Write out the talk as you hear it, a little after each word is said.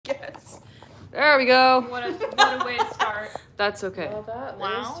There we go. What a way to start. That's okay. Well,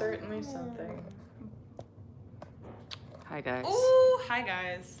 that is certainly something. Hi guys. Ooh, hi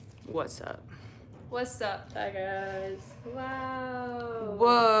guys. What's up? What's up? Hi guys. Wow.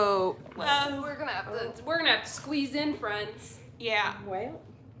 Whoa. We're gonna have to squeeze in, friends. Yeah. Well.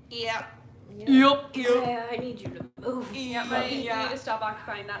 Yeah. Yep. Yeah, I need you to move. Yeah, but you need to stop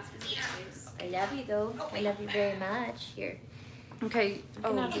occupying that specific space. I love you though. I love you very much. Here. Okay. You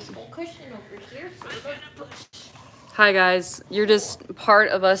can have this whole cushion over here. So Hi guys. You're just part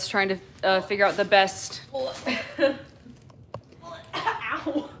of us trying to figure out the best.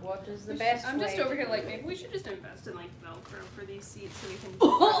 Ow. What is the best I'm just way over to here do like, it? maybe we should just invest in like Velcro for these seats so we can.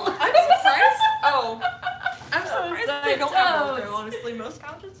 I'm surprised. Oh. I'm surprised they don't have toes. Velcro, honestly. Most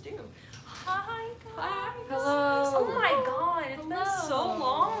couches do. Hi guys. Hello. Oh my god, it's been so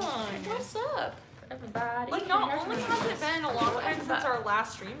long. What's up, everybody? Like, not only has it been a long time since our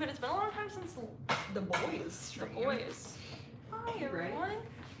last stream, but it's been a long time since the boys stream. The boys. Hi everyone.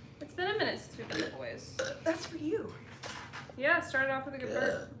 It's been a minute since we've done the boys. That's for you. Yeah, started off with a good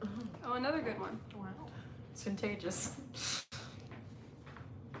burp. Oh, another good one. Wow. It's contagious.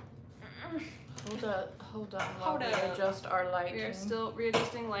 Hold on while we adjust our lighting. We are still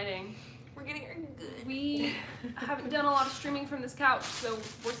readjusting lighting. We're getting good. We haven't done a lot of streaming from this couch, so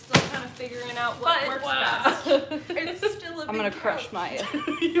we're still kind of figuring out what works best. It's still a I'm gonna crush my.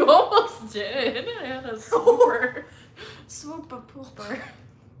 You almost did. I had a swooper. Swooper pooper.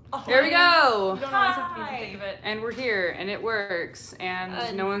 Oh, Here we go. You don't always have to be in the thick of it. And we're here, and it works,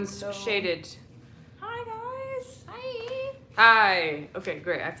 and no one's shaded. Hi guys. Hi. Hi. Okay,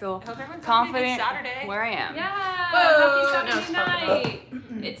 great. I feel I hope everyone's confident having a good Saturday. where I am. Yeah. Whoa, Happy now it's Saturday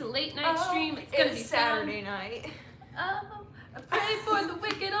popping night. It's a late night stream. It's gonna be Saturday night. fun. Oh, I pray for the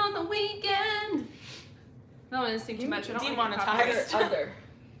wicked on the weekend. No, I'm gonna sing too much. I don't want to get Demonetized. copyright. Other.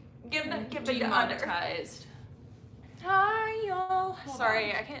 Give the other. Demonetized. Hi y'all. Hold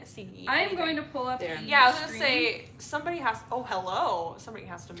Sorry, I can't see. I am anything. going to pull up. There. the Yeah, I was gonna stream. say somebody has. Oh, hello. Somebody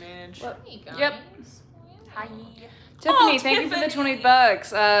has to manage. Hey guys. Yep. Hi. Tiffany, Oh, thank you for the Tiffany.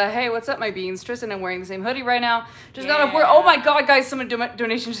 $20. Hey, what's up, my beans? Tristan, I'm wearing the same hoodie right now. Just got off work. Oh my god, guys, someone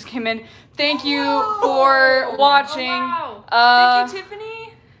donation just came in. Thank you for watching. Oh, wow. Thank you,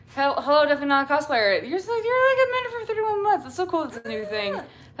 Tiffany. Hello, definitely not a cosplayer. You're like a minute for 31 months. That's so cool. It's a new thing.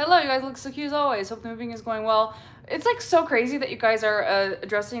 Hello, you guys look so cute as always. Hope the moving is going well. It's like so crazy that you guys are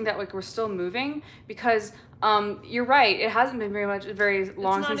addressing that like we're still moving because you're right. It hasn't been very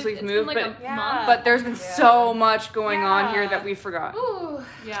long since we've moved, been like but a month. but there's been so much going on here that we forgot. Ooh.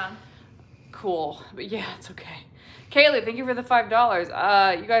 Yeah. Cool, but yeah, it's okay. Kaylee, thank you for the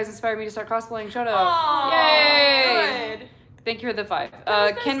 $5. You guys inspired me to start cosplaying. Shout out! Aw, Yay! Good. Thank you for the 5.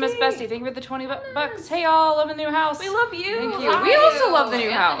 Miss Ken Miss Bestie. Bestie, thank you for the 20 bucks. Hey y'all, love the new house. We love you. Thank you. Hi. We also love the new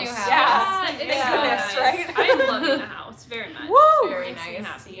And house. the new house. Yeah. It's Thank so goodness, nice. right? I am loving the house very much. Woo! Very Makes me nice.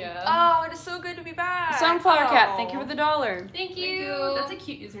 happy. Yeah. Oh, it is so good to be back. Sunflower Cat, Oh. thank you for the $1. Thank you. you. That's a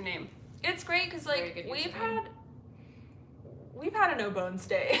cute username. It's great because Very like good we've username. had a no bones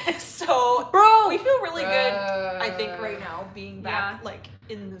day, so Bro! we feel really good. I think right now being back Yeah. like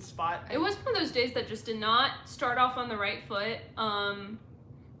in the spot. It was one of those days that just did not start off on the right foot.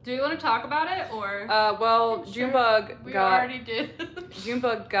 Do we want to talk about it or? Well, Sure. Junebug We got already did.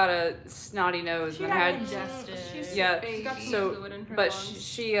 Junebug got a snotty nose She and got had congested. yeah. She's got some So, fluid in her but lungs.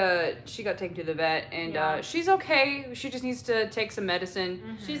 she got taken to the vet and Yeah. she's okay. She just needs to take some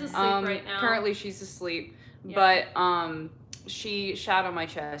medicine. She's asleep right now. Currently she's asleep, Yeah. but she shat on my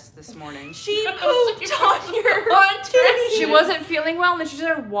chest this morning. She pooped on your She wasn't feeling well, and then she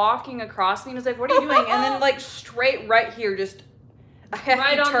started walking across me and was like, "What are you doing?" And then like straight right here, just a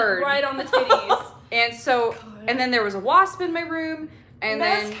hefty turd. right on the titties. And so, and then there was a wasp in my room, and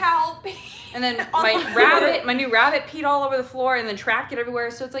then On my new rabbit peed all over the floor, and then tracked it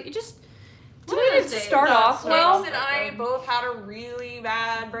everywhere. So it's like it just to me One of it those days. start off well. Nix and I both had a really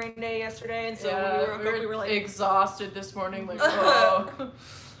bad brain day yesterday, and so when we were like exhausted this morning. Like, oh.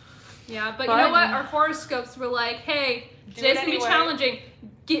 Yeah, but you But- know what? Our horoscopes were like, "Hey, today's gonna be anyway. challenging.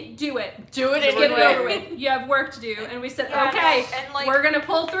 Do it. Do it Just get it anyway. over with. You have work to do." And we said, Yeah, "Okay, and, like, we're gonna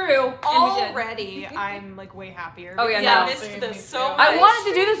pull through." And we did. already I'm like way happier. Oh, yeah, because I no. missed Same, this me so too. much. I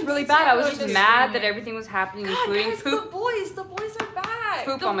wanted to do this really bad. I was Just just mad doing that it. everything was happening, God, including guys, poop. the boys are back.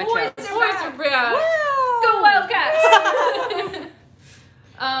 Poop the on my boys chest. are The boys back. are back. Wow. Go Wildcats!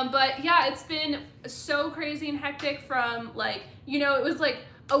 But yeah, it's been so crazy and hectic from like, it was like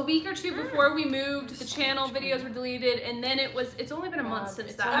a week or two before we moved, the channel videos were deleted, and then it's only been a month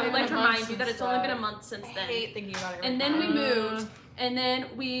since that. I would like to remind you that it's only been a month since then. I hate thinking about it. And then we moved, and then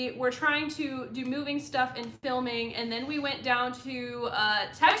we were trying to do moving stuff and filming, and then we went down to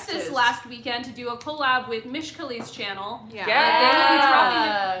Texas last weekend to do a collab with Mishkali's channel.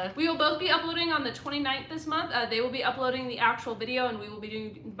 Yeah. We will both be uploading on the 29th this month. They will be uploading the actual video, and we will be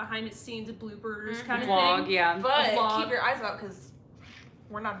doing behind the scenes bloopers kind of Vlog, thing. yeah. But Vlog. keep your eyes out because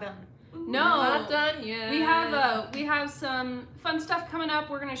we're not done. No, Not done yet. we have some fun stuff coming up.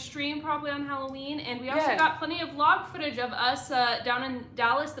 We're gonna stream probably on Halloween, and we also Yeah. got plenty of vlog footage of us down in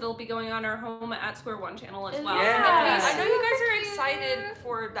Dallas that'll be going on our Home at Square One channel as well. Yeah. I know you guys are excited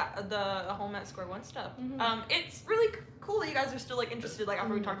for the Home at Square One stuff. It's really cool that you guys are still like interested. Like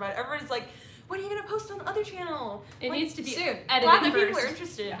after we talked about it, everybody's like, "When are you gonna post on the other channel?" It like, needs to be soon. edited glad that first. people are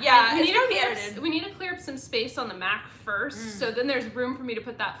interested. Yeah, we it's need gonna to be clear edited. we need to clear up some space on the Mac first, so then there's room for me to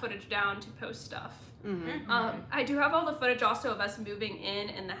put that footage down to post stuff. I do have all the footage also of us moving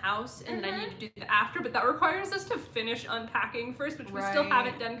in the house, and then I need to do the after, but that requires us to finish unpacking first, which we still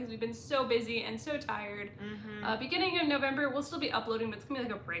haven't done because we've been so busy and so tired. Beginning of November, we'll still be uploading, but it's gonna be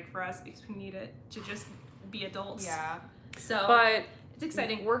like a break for us because we need it to just be adults. Yeah. So, But it's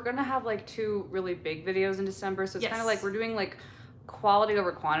exciting. we're gonna have like 2 really big videos in December, so it's kind of Yes. like we're doing like quality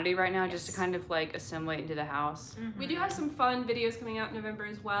over quantity right now, just to kind of like assimilate into the house. We do have some fun videos coming out in November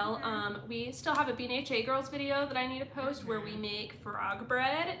as well. We still have a BNHA girls video that I need to post where we make frog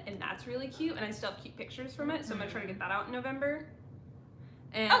bread, and that's really cute, and I still have cute pictures from it, so I'm gonna try to get that out in November.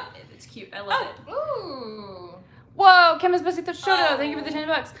 And it's cute. I love it. Ooh. Whoa, Kema's Besito Shoto, thank you for the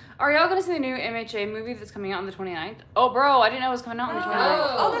 $10. Are y'all gonna see the new MHA movie that's coming out on the 29th? Oh, bro, I didn't know it was coming out on the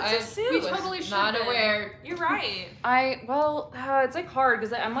 29th. Oh, that's so soon. We totally should Not have. aware. You're right. It's like hard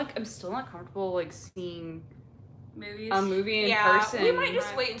because I'm still not comfortable like seeing Movies. a movie in person. We might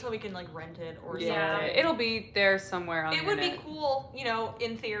just wait until we can like rent it or something. It'll be there somewhere on It the would be internet. cool, you know,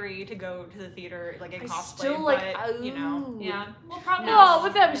 in theory, to go to the theater like in cosplay, Still like, but you know. Yeah. We'll probably. No,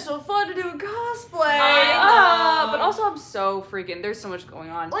 but that'd be so fun to do a cosplay. I know. But also, I'm so freaking. There's so much going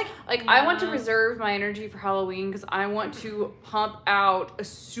on. Like, I want to reserve my energy for Halloween because I want to pump out a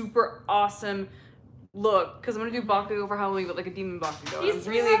super awesome look. Because I'm gonna do Bakugo for Halloween, but like a demon Bakugo. I'm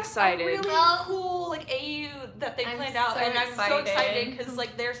really excited. A really cool like AU that they planned out, so and I'm so excited. excited because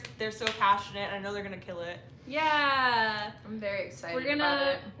like they're so passionate. And I know they're gonna kill it. Yeah. I'm very excited We're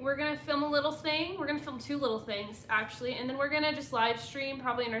about gonna film a little thing. We're gonna film 2 little things actually, and then we're gonna just live stream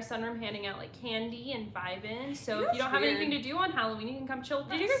probably in our sunroom, handing out like candy and vibing. So if you don't have anything to do on Halloween, you can come chill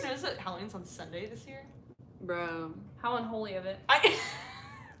with Did us. you guys notice that Halloween's on Sunday this year? Bro. How unholy of it. it.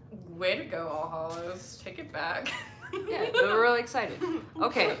 Way to go, All Hallows. Take it back. Yeah, but we're really excited.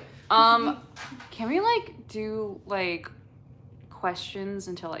 Okay. Can we like do like questions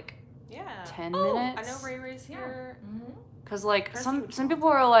until like Yeah. 10 I minutes? know Ray Ray's here. Cause like Kirsty some would people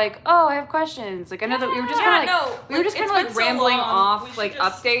are like, oh, I have questions. Like I know that we were just kind of like we were just kind of like rambling off like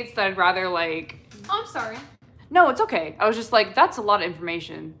updates that I'd rather like. Oh, I'm sorry. No, it's okay. I was just like, that's a lot of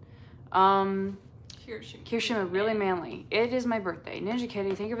information. Kirishima, really manly. It is my birthday. Ninja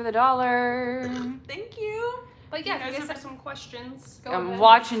Kitty, thank you for the $1. Thank you. But yeah, if you guys have some questions, go I'm ahead.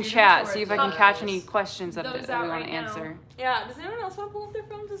 watching shoot chat, them see if I towards can catch us. any questions that Those we out want right to now. answer. Yeah. Does anyone else want to pull up their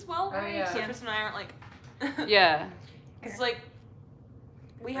phones as well? Oh, yeah. So Tristan and I aren't like. Yeah. Because like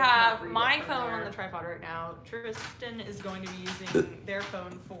we I have can't read my it from phone there. on the tripod right now. Tristan is going to be using their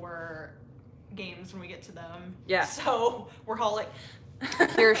phone for games when we get to them. Yeah. So we're all like.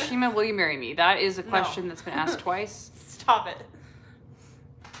 Kirishima, will you marry me? That is a No. question that's been asked twice. Stop it.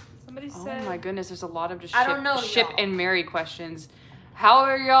 Somebody Oh said. my goodness, there's a lot of just I don't know, ship y'all. and marry questions. How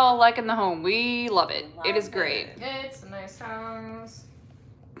are y'all liking the home? We love it. It is great. It's a nice house.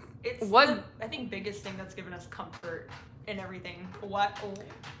 It's What- the, I think, biggest thing that's given us comfort in everything. What?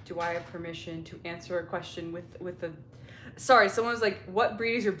 Do I have permission to answer a question with the? Sorry, someone was like, "What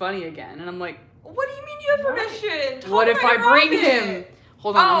breed is your bunny again?" And I'm like, What do you mean you have permission? Tell "What me if right I bring around him?" it.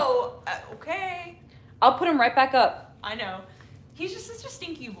 Hold on, Oh, okay. I'll put him right back up. I know. He's just such a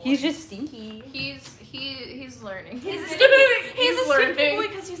stinky boy. He's just stinky. He's learning. He's a He's stinky learning. boy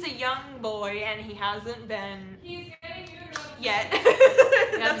because he's a young boy and he hasn't been He's getting you. yet.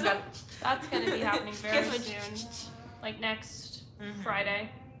 That's good. That's gonna be happening very Guess what? soon, like next Friday.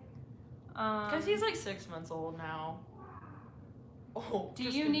 Because he's like 6 months old now. Oh. Do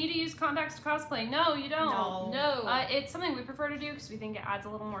you need to use contacts to cosplay? No, you don't. No. It's something we prefer to do because we think it adds a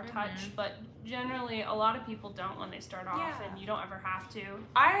little more touch, but generally a lot of people don't when they start off, Yeah. and you don't ever have to.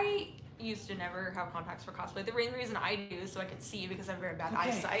 I used to never have contacts for cosplay. The main reason I do is so I can see because I have very bad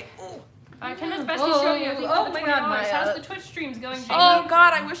eyesight. Oh. Kenma's bestie showed you. Oh my god, my how's the Twitch streams going, Jamie? Oh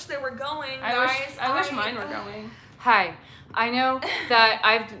God, I wish they were going, guys. I wish mine were going. Hi. I know that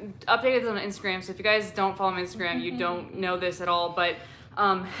I've updated this on Instagram, so if you guys don't follow my Instagram, you don't know this at all, but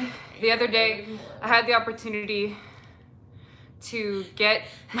the other day I had the opportunity to get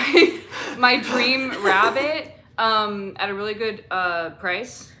my dream rabbit at a really good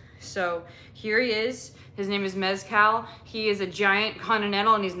price. So here he is. His name is Mezcal. He is a giant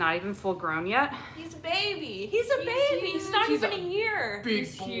continental and he's not even full grown yet. He's a baby. He's a baby. He's not even a year.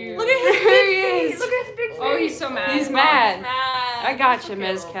 He's cute. Look at his There he big is. face. Look at his big face. Oh, he's so mad. He's mad. He's mad. I got He's you, okay,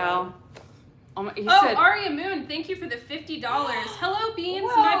 Mezcal. He Oh, said, Aria Moon, thank you for the $50. Hello, Beans.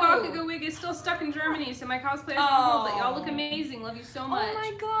 My Bakugo wig is still stuck in Germany, so my cosplay is on hold, but y'all look amazing. Love you so much. Oh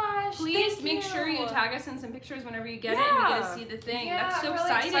my gosh. Please thank make sure you tag us in some pictures whenever you get it and we get to see the thing. That's so I'm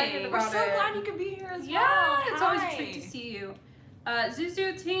really exciting. We're so glad you could be here as well. Yeah, it's always a Hi. treat to see you.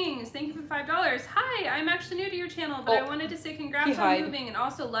 Zuzu Tings, thank you for the $5. Hi, I'm actually new to your channel, but I wanted to say congrats on moving and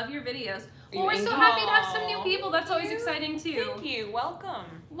also love your videos. Well, we're so happy to have some new people. That's always exciting too. Thank you. Welcome.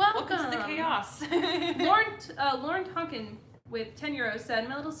 Welcome. To the chaos. Lauren Tonkin with 10 euros said,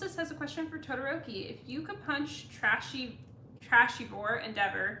 my little sis has a question for Todoroki. If you could punch Trashyvore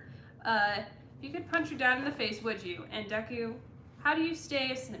Endeavor, if you could punch your dad in the face, would you? And Deku, how do you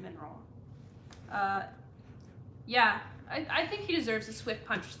stay a cinnamon roll? Yeah, I think he deserves a swift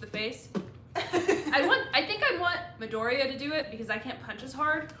punch to the face. I think I want Midoriya to do it because I can't punch as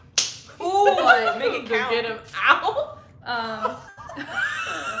hard. Ooh, make it count. Get him out.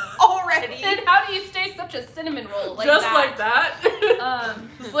 Already. And how do you stay such a cinnamon roll like Just that? like that.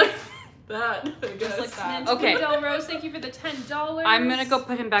 Just like that. I guess. Just like that. Okay. Del Rose, thank you for the $10. I'm gonna go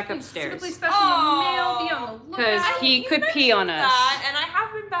put him back upstairs. Specifically special mail, be on the Because lookout. he could pee on us. That, and I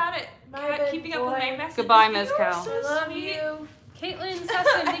have been bad My at keeping up with my boy. messages. Goodbye, You are Mezcal. so I love sweet. you. Caitlin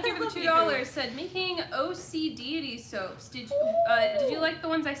Sesson, thank you for the $2. Said making OC deity soaps. Did you like the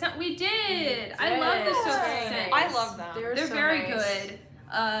ones I sent? We did. I love the soaps you sent. I love them. They're so very nice. good.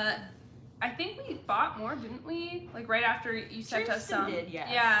 I think we bought more, didn't we? Like right after you sent us Tristan some. did, yes.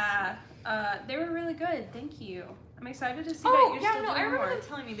 Yeah. They were really good. Thank you. I'm excited to see that Oh, you're yeah, still no, I doing remember more. them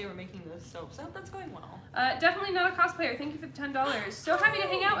telling me they were making those soaps. So that's going well. Definitely not a cosplayer. Thank you for the $10. So happy to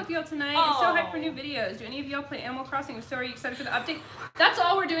hang out with y'all tonight. And so hyped for new videos. Do any of y'all play Animal Crossing? If so, are you excited for the update? That's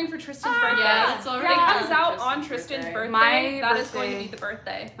all we're doing for Tristan's birthday. Yeah, that's all we're It doing comes for out on Tristan's Tristan's birthday. birthday. My That is going to birthday- be the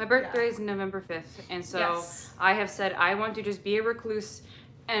birthday. My birthday is November 5th, and so Yes. I have said I want to just be a recluse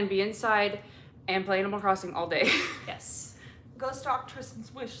and be inside and play Animal Crossing all day. Yes. Go stalk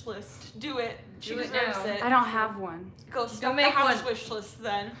Tristan's wish list. Do it. She Do it deserves now. it. I don't have one. Go stalk the make house one. wish list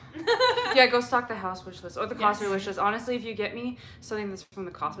then. Yeah, go stock the house wish list or the Yes. cosplay wish list. Honestly, if you get me something that's from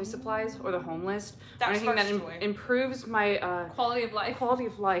the cosplay supplies or the home list, or That's anything that first joy. improves my Quality of life. quality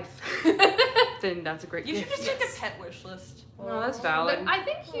of life, then that's a great You should gift. just make a pet wish list. No, that's But valid. I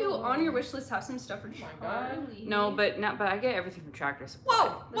think you, on your wish list, have some stuff for God. Charlie. No, but I get everything from Tractor Supply.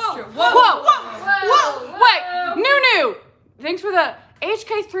 Whoa! That's Whoa! true. Whoa! Whoa! Wait! New! Thanks for the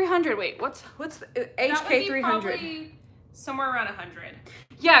HK 300. Wait, what's the That would HK be 300? probably somewhere around 100.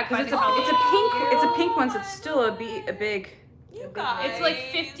 Yeah, by because the time- it's a pink one, so it's still a big. You guys. It's like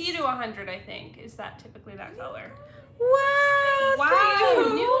 50 to 100, I think. Is that typically that color? Wow! Wow,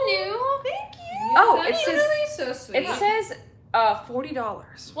 new. Thank you. Oh, That's it says really so sweet. it says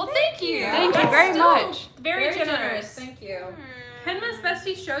 $40. Well, thank you. Thank you That's very still much. Very generous. Thank you. Kenma's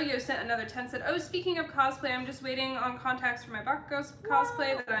bestie Shoyo sent another 10. Said, "Oh, speaking of cosplay, I'm just waiting on contacts for my Bakugo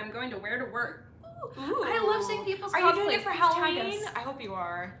cosplay that I'm going to wear to work." Ooh. I love seeing people's Are cosplay. you doing it for Please tag Halloween? us. I hope you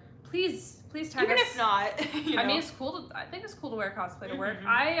are. Please tag Even us. if not, you know. I mean, it's cool. I think it's cool to wear cosplay to work.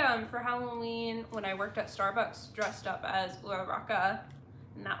 I for Halloween when I worked at Starbucks dressed up as Uraraka,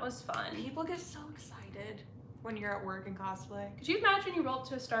 and that was fun. People get so excited when you're at work and cosplay. Could you imagine you roll up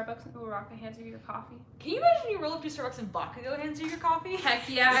to a Starbucks and Uraraka hands you your coffee? Can you imagine you roll up to Starbucks and Bakugo hands you your coffee? Heck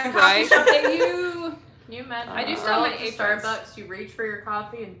yeah, Right. coffee shop at you. Can you imagine? I do you still roll have up my to aprons. Starbucks, you reach for your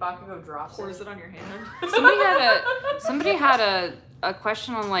coffee, and Bakugo drops Pours it on your hand. Somebody had a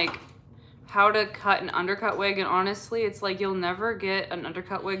question on like how to cut an undercut wig, and honestly, it's like you'll never get an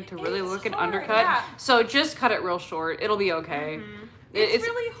undercut wig to really It's look an hard, undercut. yeah. So just cut it real short. It'll be okay. It's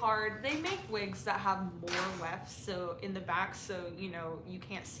really hard. They make wigs that have more wefts so in the back, so you know you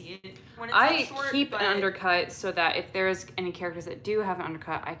can't see it when it's I up short. keep but an undercut so that if there's any characters that do have an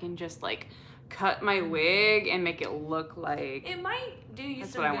undercut, I can just like cut my wig and make it look like. It might do you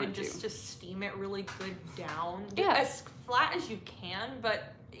That's some what I good wanna just do. to steam it really good down. Yeah. As flat as you can,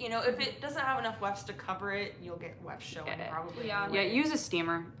 but you know, if it doesn't have enough wefts to cover it, you'll get wefts showing probably. Yeah. Yeah, use a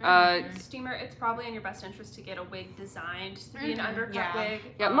steamer. Steamer, it's probably in your best interest to get a wig designed to be an undercut wig.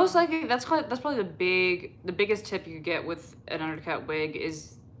 Yeah, most likely that's probably the biggest tip you get with an undercut wig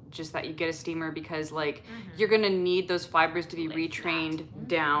is just that you get a steamer, because like you're gonna need those fibers to be retrained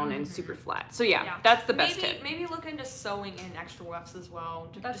down and super flat. So yeah, that's the best tip. Maybe look into sewing in extra wefts as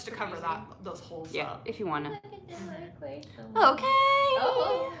well, just to cover those holes up. If you wanna. Okay. Okay.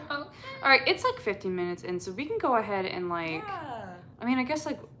 All right, it's like 15 minutes in, so we can go ahead and like. I mean, I guess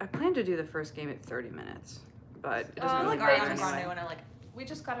like I plan to do the first game at 30 minutes, but it doesn't really matter anyway. We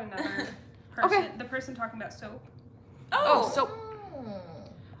just got another person. The person talking about soap.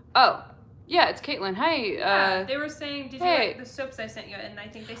 Oh, yeah, it's Caitlin. Hey. They were saying, did you like the soaps I sent you? And I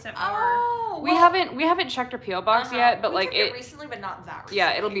think they sent more. Oh, we haven't checked our PO box yet, but like it recently, but not that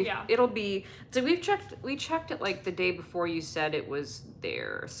recently. Yeah, it'll be. So we checked it like the day before you said it was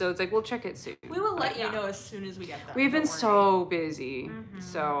there. So it's like we'll check it soon. We will let you know as soon as we get them. We've been so busy,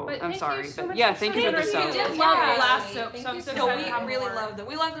 so but I'm sorry, so but yeah, thank you for the soap. We did love the last soap, so I'm so excited. We really love them.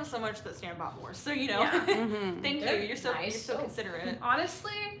 We love them so much that Stan bought more. So you know, thank you. You're so considerate.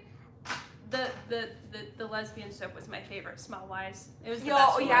 Honestly, the lesbian soap was my favorite smell wise. It was the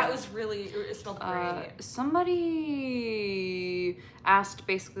best one. It smelled great. Somebody asked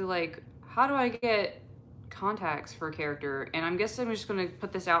basically like, how do I get contacts for a character? And I'm guessing I'm just gonna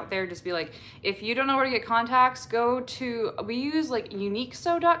put this out there, just be like, if you don't know where to get contacts, go to, we use like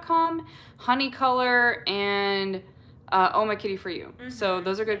uniquesew.com, Honeycolor, and Oh My Kitty For You. So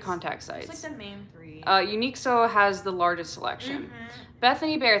those are good contact sites. It's like the main three. Unique Sew has the largest selection.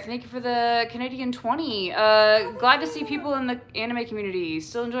 Bethany Bear, thank you for the Canadian 20. Glad to see people in the anime community.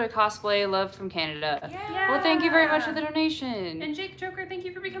 Still enjoy cosplay. Love from Canada. Yeah. Well, thank you very much for the donation. And Jake Joker, thank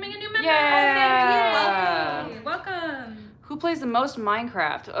you for becoming a new member. Yeah. Thank you. Welcome. Who plays the most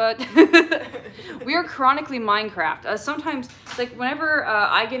Minecraft? We are chronically Minecraft. Sometimes, it's like whenever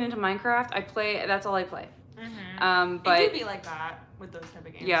I get into Minecraft, I play. That's all I play. But it do be like that with those type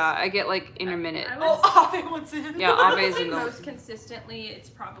of games. Yeah, I get like intermittent. Ave wants in. Yeah, Ave's in most consistently, it's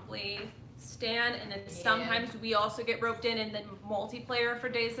probably Stan, and then sometimes we also get roped in and then multiplayer for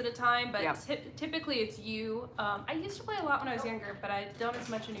days at a time, but typically it's you. I used to play a lot when I was younger, but I don't as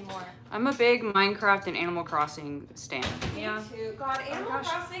much anymore. I'm a big Minecraft and Animal Crossing stan. Yeah. Me too. God, Animal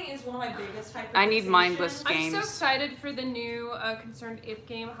Crossing is one of my biggest hyper. I need mindless games. I'm so excited for the new Concerned Ape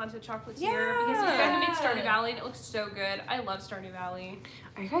game, Haunted Chocolatier, because he's going to make Stardew Valley, and it looks so good. I love Stardew Valley.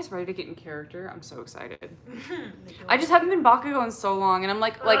 Are you guys ready to get in character? I'm so excited. I just haven't been Bakugo in so long, and I'm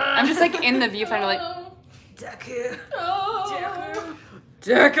like I'm just like in the viewfinder like Deku.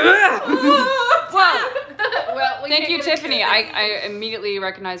 Well, thank you, Tiffany. I immediately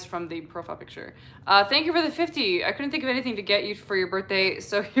recognized from the profile picture. Thank you for the 50. I couldn't think of anything to get you for your birthday,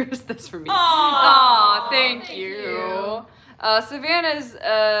 so here's this for me. Aw, thank you. Savannah's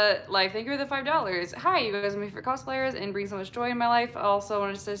life, thank you for the $5. Hi, you guys are my favorite cosplayers and bring so much joy in my life. I also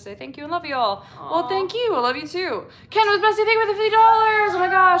wanted to say thank you and love you all. Well, thank you. I love you too. Ken was Bessie, thank you for the $50. Oh my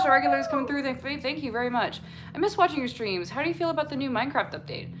gosh, our regulars coming through. Thank you very much. I miss watching your streams. How do you feel about the new Minecraft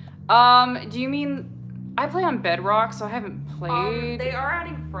update? Do you mean, I play on Bedrock, so I haven't played. They are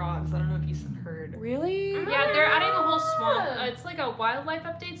adding frogs. I don't know if you heard. Really? Yeah, they're adding a whole swamp. It's like a wildlife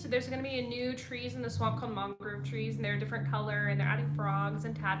update, so there's going to be a new trees in the swamp called mangrove trees, and they're a different color, and they're adding frogs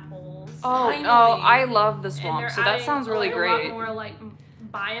and tadpoles. Oh, I love the swamp, so that sounds really great. A lot more like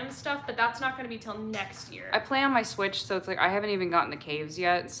biome stuff, but that's not going to be till next year. I play on my Switch, so it's like I haven't even gotten the caves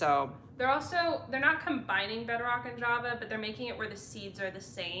yet, so. They're not combining Bedrock and Java, but they're making it where the seeds are the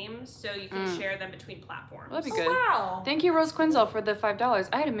same, so you can share them between platforms. Well, that'd be good. Wow. Thank you, Rose Quinzel, for the $5.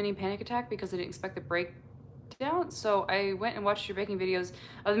 I had a mini panic attack because I didn't expect the breakdown, so I went and watched your baking videos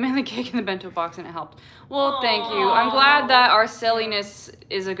of the manly cake in the bento box, and it helped. Well, thank you. I'm glad that our silliness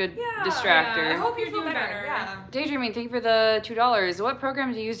is a good distractor. Yeah. I hope you're doing better. Yeah. Daydreaming, thank you for the $2. What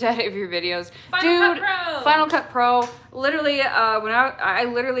program do you use to edit your videos? Final Cut Pro. Final Cut Pro. Literally, when I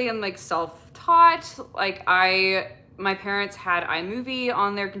literally am like self-taught. Like my parents had iMovie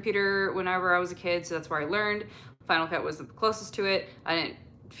on their computer whenever I was a kid, so that's where I learned. Final Cut was the closest to it. I didn't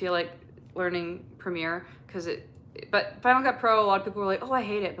feel like learning Premiere but Final Cut Pro, a lot of people were like, oh, I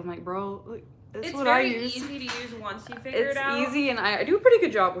hate it. But I'm like, bro, that's what I use. It's very easy to use once you figure it out. It's easy, and I do a pretty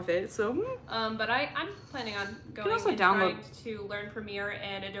good job with it, so. But I'm planning on going and trying to learn Premiere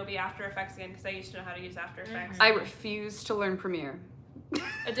and Adobe After Effects again, because I used to know how to use After Effects. I refuse to learn Premiere.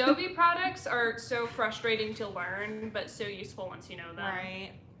 Adobe products are so frustrating to learn, but so useful once you know them.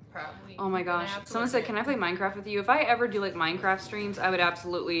 Right. Probably. Oh my gosh. Someone said, can I play Minecraft with you? If I ever do like Minecraft streams, I would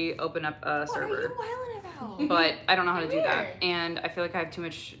absolutely open up a server. What are you whiling about? Wow. but I don't know how to do that, Weird. and I feel like I have too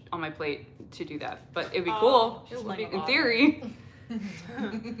much on my plate to do that. But it'd be Oh, cool just like in theory.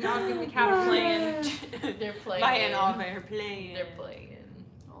 Dog and the cat are playing. They're playing. My and Ave are playing. They're playing.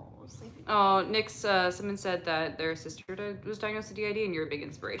 Oh, sleepy. Oh, Nick's someone said that their sister was diagnosed with DID, and you're a big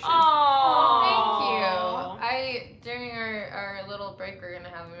inspiration. Oh, Thank you. During our little break, we're gonna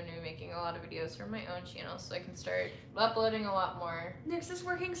have I'm gonna be making a lot of videos for my own channel, so I can start uploading a lot more. Nix is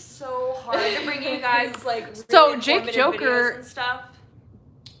working so hard to bring you guys like really So, Jake informative Joker- videos and stuff.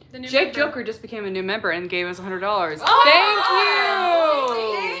 The new Jake member. Joker just became a new member and gave us $100. Oh, Thank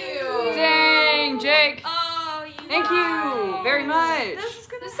you. thank you. Dang, Jake. Oh, you Thank you guys. very much. This is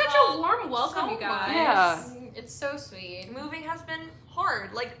gonna This is such help a warm welcome, so you guys. much. Yeah. It's so sweet. Moving has been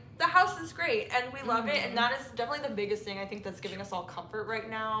hard. Like the house is great and we love it, and that is definitely the biggest thing I think that's giving us all comfort right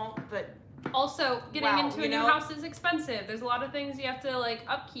now. But Also, getting Wow, into a you new know? house is expensive. There's a lot of things you have to like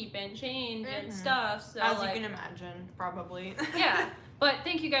upkeep and change and stuff. So as like, you can imagine, probably. yeah. But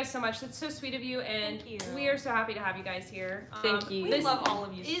thank you guys so much. That's so sweet of you, and Thank you. we are so happy to have you guys here. Thank you. We This love all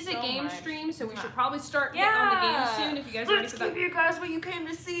of you is so a game much. stream, so we Yeah. should probably start getting on the game soon if you guys are ready Let's for that. give you guys what you came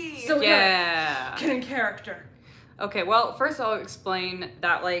to see. So- Yeah. Get in character. Okay, well, first I'll explain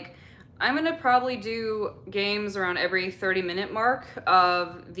that, like, I'm gonna probably do games around every 30-minute mark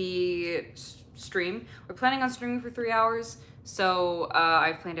of the stream. We're planning on streaming for 3 hours, so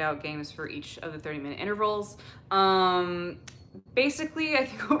I've planned out games for each of the 30-minute intervals. Basically, I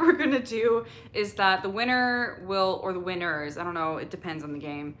think what we're gonna do is that the winner will, or the winners, I don't know, it depends on the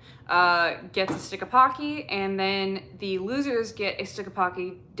game, gets a stick of Pocky, and then the losers get a stick of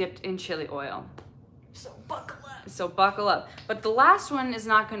Pocky dipped in chili oil. So buckle up. So buckle up. But the last one is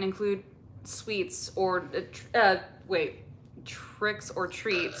not going to include sweets or, tricks or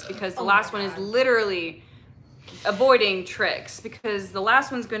treats, because the last one is literally avoiding tricks, because the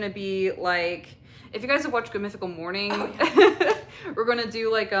last one's going to be like, if you guys have watched Good Mythical Morning, we're going to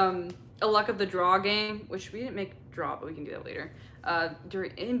do like a luck of the draw game, which we didn't make draw, but we can do that later.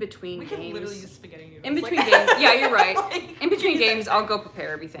 In between We games. can literally use spaghetti noodles. In between like, games, yeah, you're right. like, In between use games, anything. I'll go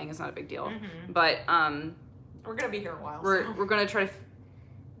prepare everything. It's not a big deal. But We're gonna be here a while. we're so. we're gonna try to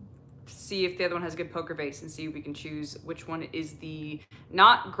see if the other one has a good poker face and see if we can choose which one is the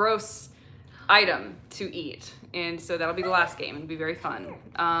not gross item to eat. And so that'll be the last game. It'll be very fun.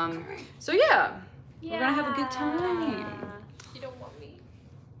 So yeah, we're gonna have a good time. You don't want me.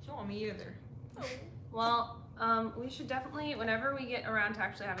 You don't want me either. Well, we should definitely, whenever we get around to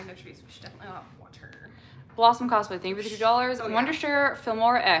actually having the treats, we should definitely have water. Blossom Cosplay, thank you for the $2. Oh, yeah. Wondershare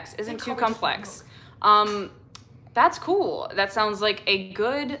Filmora X isn't too College complex. That's cool. That sounds like a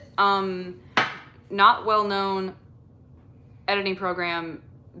good, not well-known editing program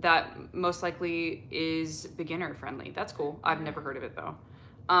that most likely is beginner friendly. That's cool. I've never heard of it though.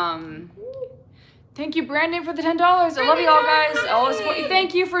 Thank you, Brandon, for the $10. I love you all, guys. Always support you.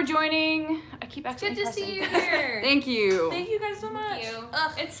 Thank you for joining. I keep Good accidentally to see you pressing. here. Thank you. Thank you guys so much. you.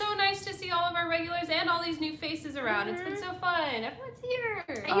 Ugh. It's so nice to see all of our regulars and all these new faces around. It's been so fun. Everyone's here.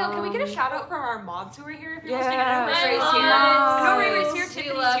 Hey, yo, can we get a shout out from our mods who are here? If you're listening, Yeah. I know Ray's Hi, here. mods. I know Ray's here. We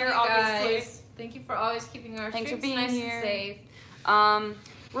Tiffany's love here, you obviously. guys. Thank you for always keeping our Thanks for streets being nice here. and safe.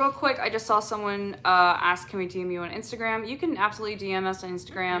 Real quick, I just saw someone ask, can we DM you on Instagram? You can absolutely DM us on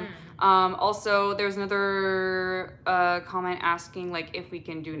Instagram. Also, there's another comment asking like if we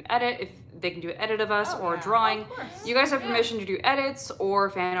can do an edit, if they can do an edit of us or yeah, drawing. of course. You guys have permission to do edits or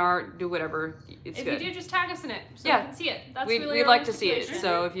fan art, do whatever. It's If good. you do, just tag us in it so Yeah. we can see it. That's we'd really we'd our like only to see it. situation.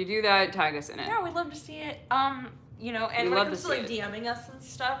 So if you do that, tag us in it. Yeah, we'd love to see it. You know, and We when love it comes to to like see DMing us and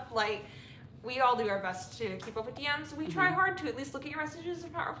stuff, like we all do our best to keep up with DMs. We try hard to at least look at your messages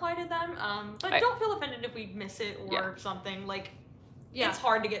if not reply to them. But don't feel offended if we miss it or Yeah. something. Like Yeah. it's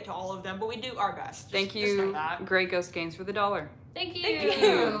hard to get to all of them, but we do our best. Thank Just know you, that. Great Ghost Games, for the $1. Thank you. Thank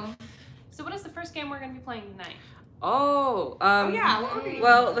you. So what is the first game we're going to be playing tonight? Oh, Oh yeah. What are we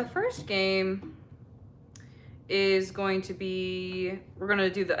well, the first game is going to be, we're going to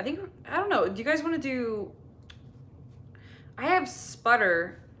do the, I don't know, do you guys want to do, I have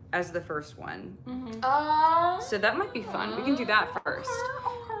Sputter as the first one. So that might be fun. We can do that first.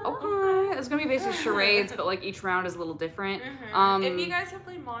 Okay. It's going to be basically charades, but like each round is a little different. If you guys have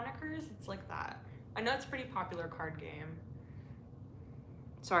played Monikers, it's like that. I know it's a pretty popular card game.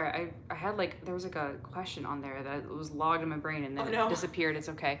 Sorry, I had like, there was like a question on there that was logged in my brain and then Oh, no. it disappeared. It's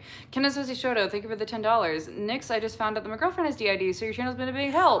okay. Kenazosi Shoto, thank you for the $10. Nix, I just found out that my girlfriend has DID, so your channel's been a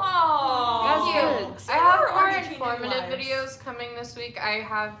big help. Oh, That's I have more Are you changing informative lives? videos coming this week. I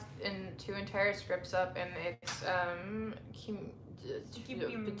have 2 entire scripts up, and it's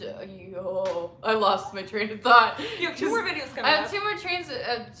I lost my train of thought. You have 2 more videos coming I have up. 2 more trains. 2 more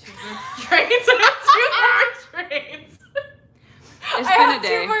trains. I have 2 more trains. It's I been have a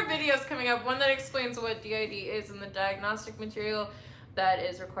day. 2 more videos coming up. One that explains what DID is and the diagnostic material that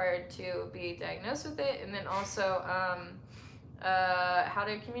is required to be diagnosed with it, and then also how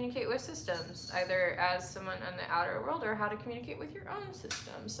to communicate with systems, either as someone in the outer world or how to communicate with your own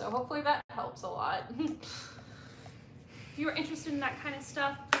system. So hopefully that helps a lot. If you are interested in that kind of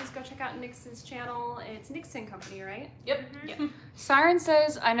stuff, please go check out Nix's channel. It's Nixon Company, right? Yep. Yeah. Siren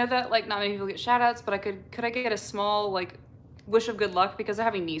says, I know that like not many people get shout outs, but could I get a small like wish of good luck because they're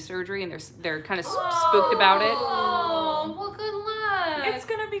having knee surgery and they're kind of spooked about it. Oh, well, good luck. It's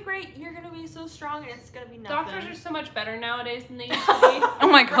gonna be great. You're gonna be so strong, and it's gonna be nothing. Doctors are so much better nowadays than they used to be. Oh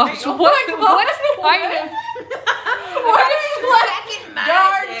my gosh, Right. what kind of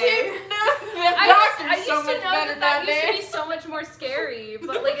Darn didn't know. I used so to much know better that used to nowadays. be so much more scary,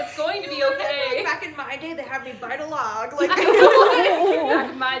 but like it's going to be okay. Back in my day, they had me bite a log. Like, Back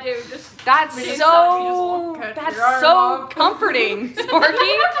in my day, just That's Really so cut that's your arm so off. comforting, Sparky.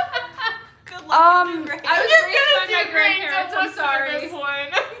 good luck. You're doing great. I was You're raised by gonna my do great. grandparents. Don't I'm listen to sorry. this one.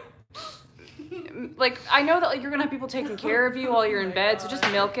 Like I know that like you're gonna have people taking care of you while you're in bed, so just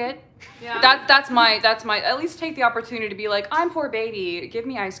milk it. Yeah. That's my at least take the opportunity to be like, I'm poor baby, give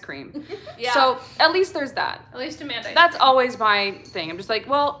me ice cream. Yeah. So at least there's that. At least Amanda. That's always my thing. I'm just like,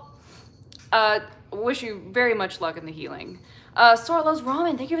 well, wish you very much luck in the healing. Sora loves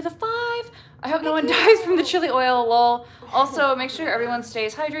ramen. Thank you for the 5. I hope no one dies from the chili oil, lol. Also, make sure everyone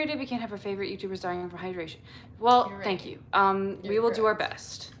stays hydrated. We can't have our favorite YouTubers dying from hydration. Well, You're right. thank you. We You're will do our correct.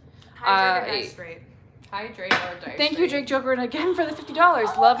 best. Hydrated and straight. Hydrate or die. Thank you, Jake Joker, and again for the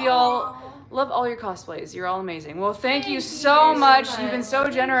 $50. Love y'all. Love all your cosplays. You're all amazing. Well, thank you so much. You've been so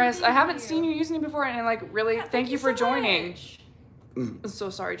generous. I haven't seen you using it before, and like really, thank you for joining. I'm so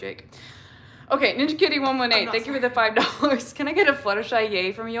sorry, Jake. Okay, Ninja Kitty 118. Thank you for the $5. Can I get a Fluttershy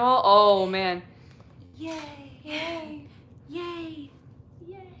yay from y'all? Oh man. Yay! Yay! Yay!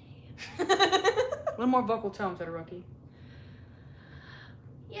 Yay. A little more vocal tone, Federoki.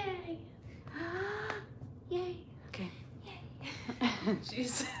 Yay. Yay! Okay.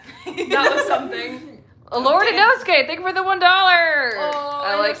 Jeez. That was something. Lord Inosuke, thank you for the $1. Oh,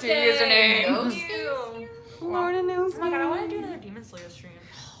 I like your Inosuke. username. Thank you. Lord Inosuke. Oh my god, I want to do another Demon Slayer stream.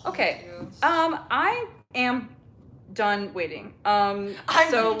 Okay. I am done waiting. I'm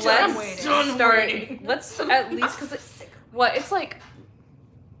So done let's waiting. start. waiting. Let's at least because it's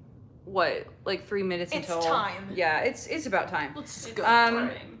like 3 minutes It's until time. Yeah, it's about time. Let's It's go.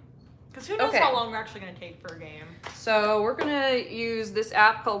 time. Because who knows Okay. how long we're actually going to take for a game. So we're gonna use this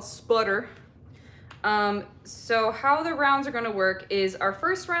app called Sputter. So how the rounds are gonna work is our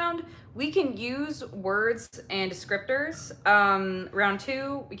first round, we can use words and descriptors. Round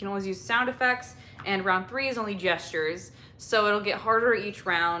 2, we can always use sound effects, and round 3 is only gestures. So it'll get harder each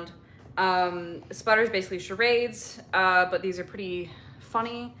round. Sputter is basically charades, but these are pretty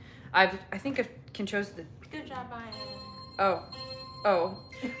funny. I think I can chose the. Good job, Ryan. Oh.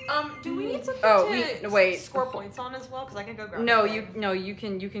 Do we need something to wait. score points on as well? Because I can go grab No, it. you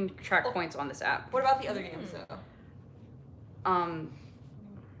can track points on this app. What about the other games though?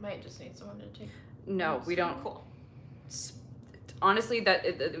 Might just need someone to take. No, we don't. Cool. Honestly,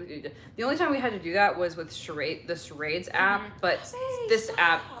 the only time we had to do that was with the Charades app, but this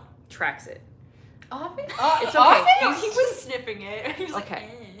app tracks it. Off it? It's okay. No, he was sniffing it. He was Okay.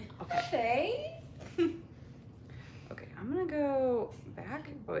 like, Okay. Okay, I'm gonna go back.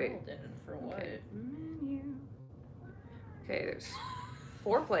 Wait. For what? Okay. Menu. Okay, there's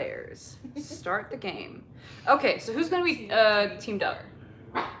 4 players. Start the game. Okay, so who's gonna be teamed up?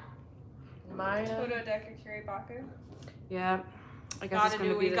 Maya. Deku Kiribaku. Yeah, I guess Gotta it's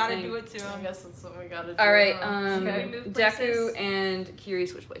gonna do be it. the Gotta thing. do it to I him. guess that's what we gotta do. All right, Okay, move Deku places. and Kiri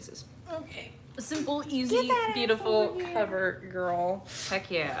switch places. Okay. Simple, easy, beautiful cover girl.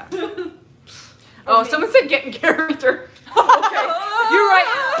 Heck yeah. Oh, someone said get in character. Okay. You're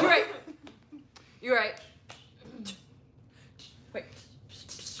right. Wait.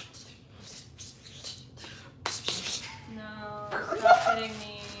 No, stop hitting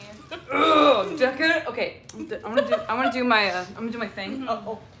me. Ugh, Deku. Okay. I'm gonna do my thing.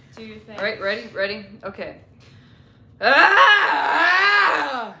 Do your thing. All right, ready? Okay.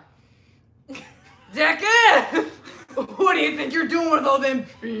 Ah! Deku! What do you think you're doing with all them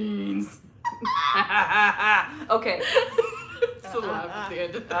beans? Okay. Still laugh at the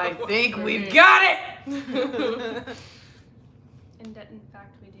end of that. I think we've got it. In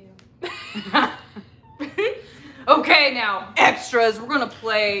fact, we do. Okay, now extras. We're gonna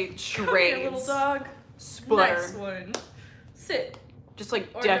play Come charades. here, little dog. Splitter. Next one. Sit. Just like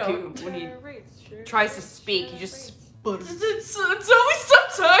Or Deku no. when he tries to speak, he just sputters. It's only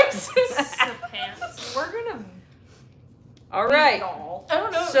sometimes. The pants. We're gonna. All right. Y'all. I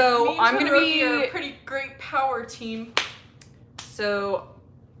don't know. So, me and I'm gonna Todoroki be- are a pretty great power team. So,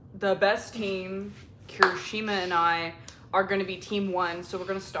 the best team, Kirishima and I, are gonna be team 1. So we're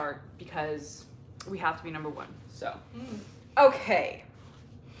gonna start because we have to be number 1. So, okay.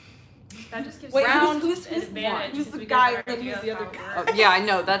 That just gives Wait, round who's an advantage. who's because the we get guy an and then idea who's the of other how it guy? Oh, works. yeah, I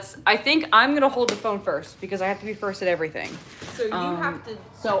know. I think I'm gonna hold the phone first because I have to be first at everything. So you have to.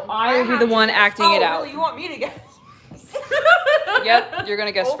 So I will be the one acting oh, it out. Really? You want me to guess? Yep, you're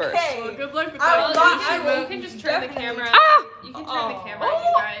gonna guess first. Okay. Well, good luck with I that. will Well, not- you, I will you can just turn the definitely- camera. Ah! You can turn the camera at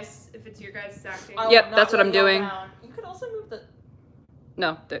you guys if it's your guys' acting. I will Yep, not that's what let I'm y'all doing. down. You could also move the.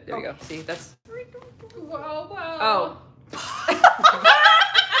 No, there we go. See, that's. Wow, wow. Oh.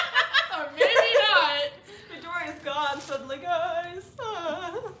 Or maybe not. Midoriya's gone suddenly, guys.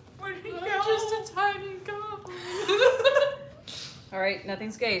 Where did he go? Just a tiny goblin. All right,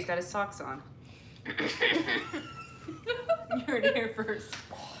 nothing's gay. He's got his socks on. You heard it here first.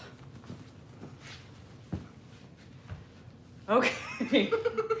 Okay.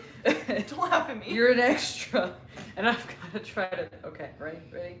 Don't laugh at me. You're an extra, and I've got to try to. Okay, ready?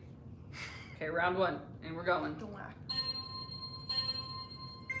 Okay, round 1, and we're going. Don't laugh.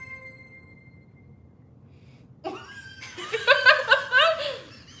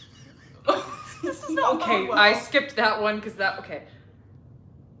 This is not Okay, going well. I skipped that one because that. Okay.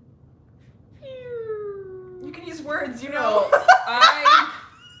 You can use words, you No, know.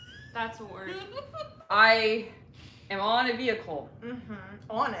 That's a word. I am on a vehicle.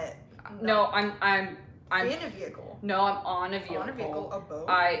 On it. No, I'm in a vehicle. no, I'm on a vehicle. On a vehicle, a boat.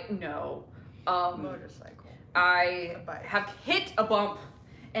 No. Motorcycle. I A bike. have hit a bump,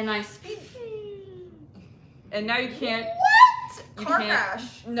 and I speed. And now you can't. What? You Car can't-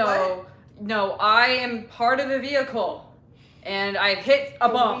 crash. No, no, I am part of a vehicle, and I've hit a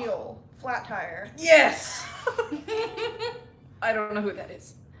bump. Wheel. Flat tire. Yes. I don't know who that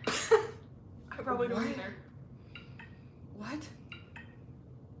is. I probably don't What? either.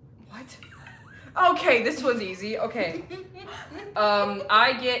 What? Okay, this one's easy. Okay.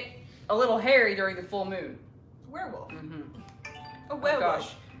 I get a little hairy during the full moon. Werewolf. Mm-hmm. A Oh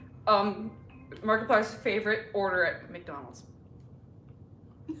werewolf. gosh. Markiplier's favorite order at McDonald's.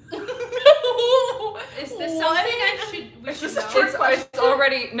 Is this something we Is should this a know? trick question? It's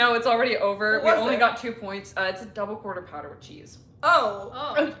already over. What We was only it? got 2 points. It's a double quarter pounder with cheese. Oh.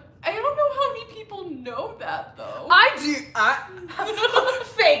 Oh. I don't know how many people know that though. I do.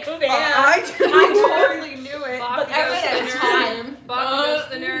 Fake fan. I do. I totally knew it. But Bakugo's every the time. Bakugo's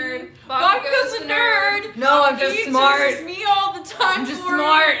the nerd. Bakugo's a nerd. No, I'm just He smart. chooses me all the time. I'm just for it.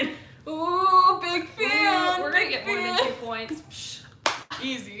 smart. Ooh, big fan. We're gonna big get more fan. than 2 points.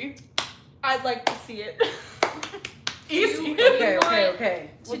 Easy. I'd like to see it. Easy. Okay.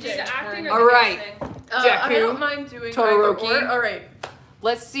 To do the acting or All the right. guessing? I Deku, don't mind doing Todoroki. either or. All right.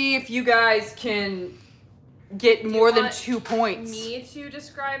 Let's see if you guys can get more than want 2 points. Me to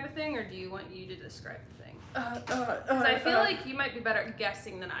describe a thing, or do you want you to describe the thing? Because Because I feel like you might be better at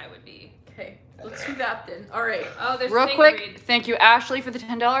guessing than I would be. Okay, let's do that then. All right. Oh, there's Real a thing quick, to read. thank you, Ashley, for the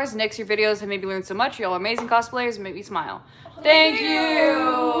 $10. Nix, your videos have made me learn so much. Y'all are amazing cosplayers and make me smile. Thank you.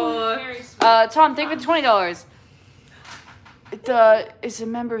 Very sweet. Tom, thank you for the $20. It's a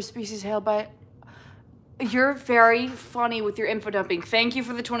member of species hailed by. You're very funny with your info dumping. Thank you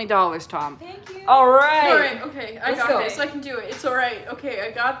for the $20, Tom. Thank you. All right. All right. Okay, I Let's got go. this. I can do it. It's all right. Okay, I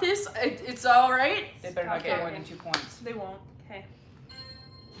got this. It's all right. They better not get Okay. more than 2 points. They won't. Okay.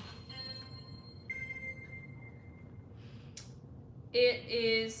 It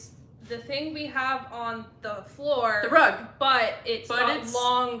is the thing we have on the floor. The rug. But it's But got it's-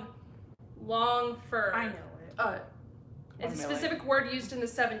 long fur. I know it. It's a Really? specific word used in the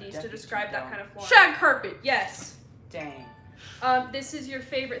 70s to Definitely describe that don't. kind of floor. Shag carpet. Yes. Dang. This is your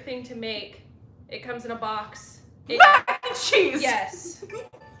favorite thing to make. It comes in a box. Mac and cheese. Yes.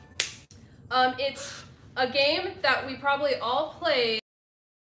 It's a game that we probably all played.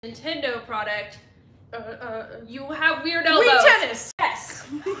 Nintendo product. You have weird elbows. Wii tennis. Yes.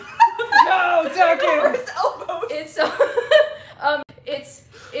 No, Deku. His elbows.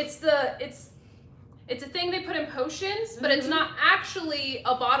 It's a thing they put in potions, but it's not actually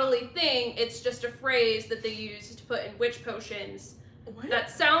a bodily thing. It's just a phrase that they use to put in witch potions What? that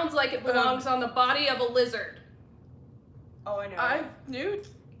sounds like it belongs on the body of a lizard. Oh, I know. I knew.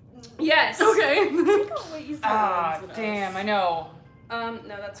 Yes. Okay. Damn, I know. No,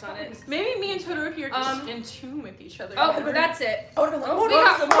 that's not it. Maybe me and Todoroki are just in tune with each other. Oh, better. that's it. Oh, We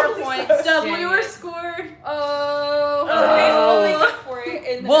got 4 points. W Dang or it. scored. Oh. Okay, we'll make up for it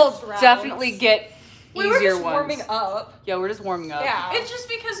in the We'll next round. definitely get We were easier just ones. warming up. Yeah, we're just warming up. Yeah. It's just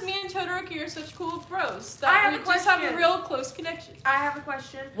because me and Todoroki are such cool bros I that have we a just have a question. real close connection. I have a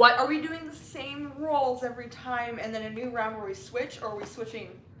question. What? Are we doing the same roles every time and then a new round where we switch, or are we switching,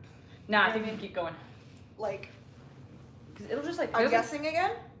 Nah, I think we can keep going. like, Because it'll just like. I'm there's a- guessing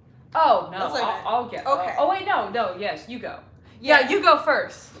again? Oh no, That's what I meant. I'll get. Okay. Oh wait, no, yes, you go. Yeah, you go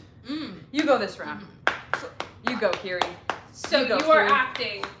first. You go this round. You go, Kiri. So You go, you are Kiri.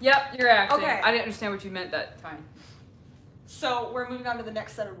 acting. Yep, you're acting. Okay. I didn't understand what you meant that time. So we're moving on to the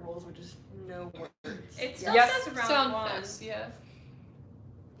next set of rules, which is no words. It still Yep. says round Sound 1. fest, yeah.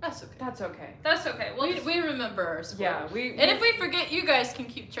 That's okay. That's okay. That's okay. We'll just, We remember our score. Yeah, we. And if we forget, you guys can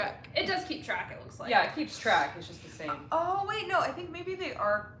keep track. it does keep track, it looks like. Yeah, it keeps track. It's just the same. Oh, wait, no, I think maybe they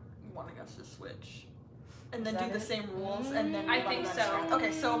are wanting us to switch. And then Is do that the it? same rules, and then I move on think to the next so. round.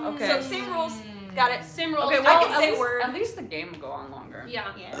 Okay, so, Okay. so same rules. Got it. Same rules. Okay, I well, can say word. at least the game will go on longer. Yeah.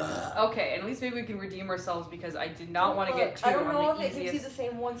 Yeah. Okay, and at least maybe we can redeem ourselves because I did not want to get two I don't know on if the it gives you easiest. the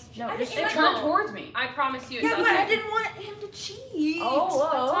same ones. No, I just didn't turn know. towards me. I promise you it Yeah, doesn't. but I didn't want him to cheat. Oh,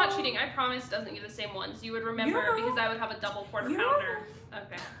 That's not cheating. I promise it doesn't give the same ones. You would remember You don't know. because I would have a double quarter You don't pounder.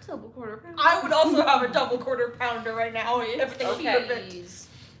 Okay. Double quarter pound. I would also have a double quarter pounder right now if they Okay. keep it. Please.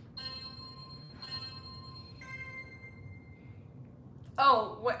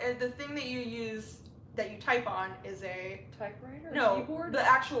 Oh, what the thing that you use that you type on is a Typewriter? no. Keyboard? The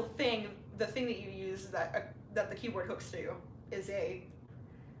actual thing, the thing that you use that that the keyboard hooks to, is a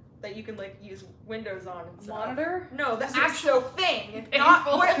that you can like use Windows on and stuff. Monitor? No, the Painful actual thing, not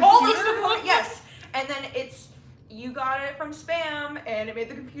computer? all these components. Yes, and then it's you got it from spam, and it made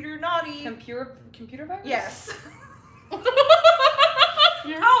the computer naughty. Computer virus? Yes.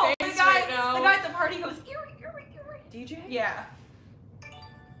 Your Oh, the face guy, right now. the guy at the party goes eerie, eerie, eerie. DJ? Yeah.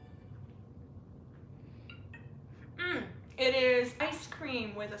 It is ice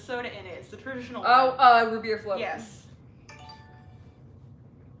cream with a soda in it. It's the traditional one. Oh, root beer float. Yes.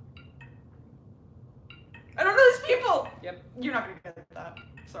 I don't know these people. Yep. You're not gonna get that.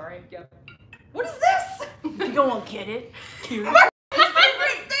 Sorry. Yep. What is this? You don't get it. My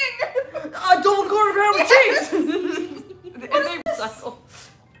favorite thing. A double quarter pound with cheese! They recycle.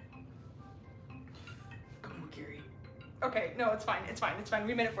 Come on, Kiri. Okay, no, it's fine. It's fine. It's fine.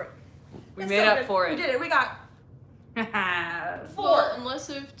 We made it for it. We It's made so up good. for We it. did it. We got Well, unless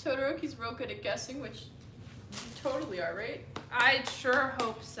if Todoroki's real good at guessing, which you totally are, right? I sure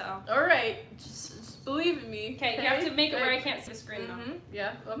hope so. Alright, just believe in me. Okay, you have to make it where I can't see the screen though.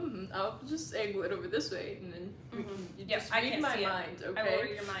 Yeah, I'll just angle it over this way, and then we can, you Yep, just I read can't my see it. mind, I will okay?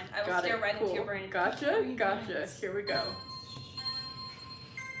 read your mind. I will Got stare it, right cool. into your brain. Gotcha, gotcha. Here we go.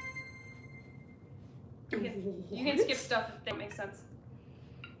 You can skip stuff if that makes sense.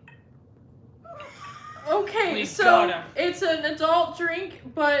 Okay, We so gotta. it's an adult drink,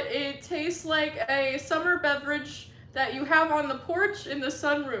 but it tastes like a summer beverage that you have on the porch in the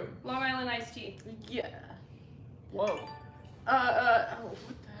sunroom. Long Island iced tea. Yeah. Whoa. Oh,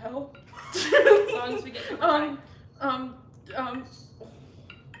 what the hell? As long as we get to the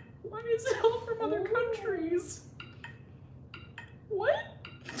Why is it all from other countries? What?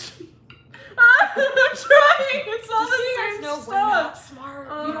 I'm trying. It's all the same no, we're stuff. not smart.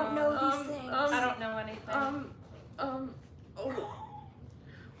 We don't know these things. I don't know anything. Oh.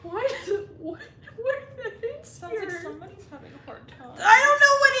 Why does it, what are the things Sounds here? like somebody's having a hard time. I don't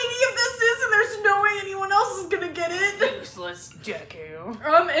know what any of this is, and there's no way anyone else is gonna get it. Useless Deku.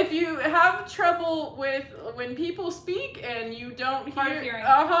 If you have trouble with when people speak and you don't Hard hear, of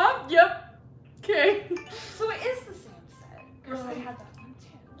hearing. Yep. Okay. So it is the same set. Because I had that one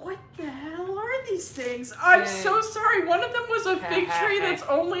too. What the hell are these things? I'm so sorry. One of them was a fig tree that's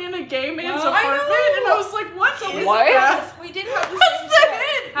only in a gay man's No, I apartment, know. and I was like, what is What? that? We did have the What's same the set.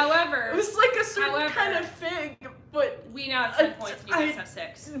 hint? It However, was like a certain However- kind of fig, but we now have 10 points and you guys have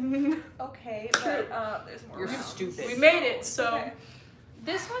 6. Okay, but there's more You're rounds. stupid. we made it. So Okay.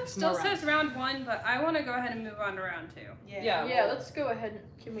 This one still More says round 1, but I want to go ahead and move on to round 2. Yeah. yeah, well, let's go ahead.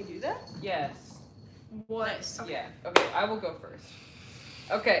 Can we do that? Yes. What? Yeah. Okay, I will go first.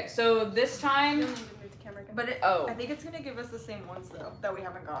 Okay, so this You time. don't need to move the camera again. But Oh. I think it's gonna give us the same ones though that we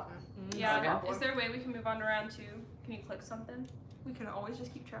haven't gotten. Yeah, Okay. is there a way we can move on to round 2? Can you click something? We can always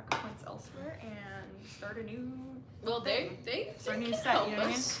just keep track of points elsewhere and start a new. Well, they So can new set, help you know what I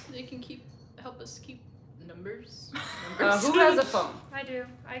mean? us. They can help us keep Numbers. Who has a phone? I do.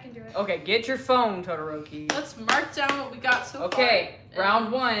 I can do it. Okay, get your phone, Todoroki. Let's mark down what we got so far. Okay,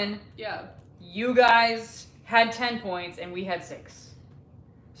 round 1. Yeah. You guys had 10 points and we had 6.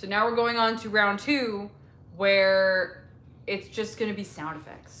 So now we're going on to round 2, where it's just gonna be sound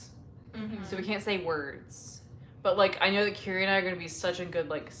effects. So we can't say words. But like, I know that Kiri and I are gonna be such a good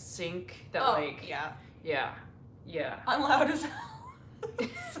like sync that yeah. I'm loud as hell,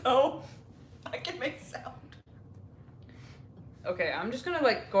 so I can make sound. Okay, I'm just gonna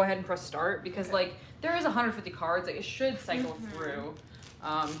like go ahead and press start because like there is 150 cards, like it should cycle through.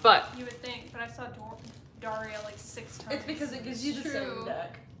 But You would think, but I saw Daria like 6 times. It's because it gives you the same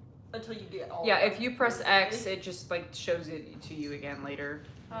deck until you get all. yeah, of if them. you press X, it just like shows it to you again later.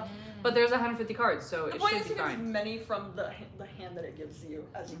 Oh. But there's 150 cards, so The it point should is be to get as fine. many from the hand that it gives you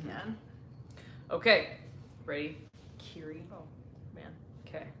as you can. Okay, ready? Kiri. Oh man,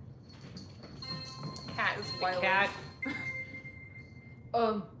 Okay. cat is The wild. cat.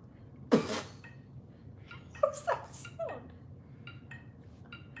 What's that sound?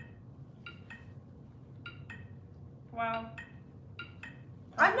 Wow.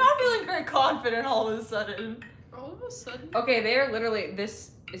 I'm not feeling very confident all of a sudden. All of a sudden. Okay, they are literally.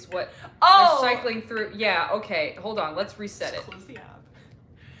 This is what Oh, they're cycling through. Yeah. Okay. Hold on. Let's reset it. Close the app.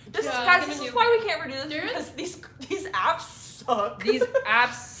 This is Yeah, guys. I'm This gonna is do- why we can't redo this There is- because these apps suck. These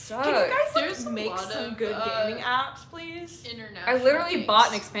apps suck. Can you guys There's a make lot some of, good gaming apps, please? International. I literally things. bought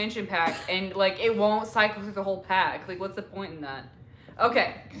an expansion pack and like it won't cycle through the whole pack. Like, what's the point in that?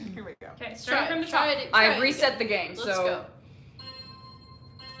 Okay, Here we go. Okay, starting from the top. Try it. I've reset the game. Let's so go.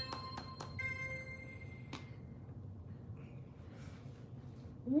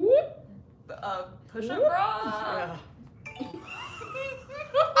 Push up bra.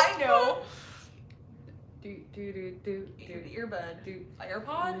 I know. do do do do The do earbud. do.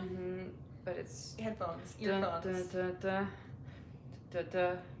 AirPod. But it's Headphones. da, Earphones. da, da, da,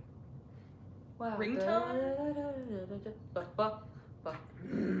 da. Wow. Ringtone?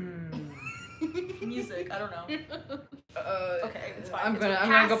 Music. I don't know. Okay, it's fine. I'm It's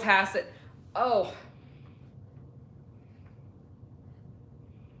gonna go pass. past it. Oh,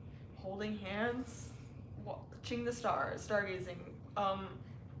 Holding hands. Watching the stars. Stargazing.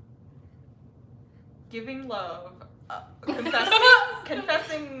 Giving love.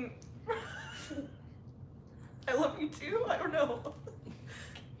 Confessing. I love you too. I don't know.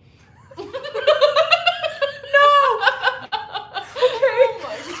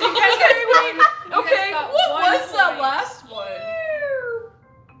 You guys got one. okay. What was the last one?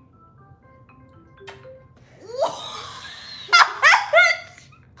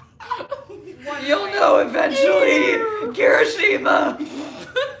 You'll know eventually, Kirishima.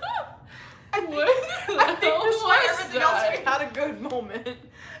 I think despite was everything else, that? we had a good moment.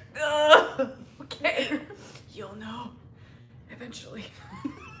 Okay. You'll know eventually.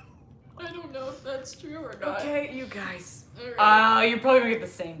 I don't know if that's true or not. Okay, you guys. Alright. You're probably gonna get the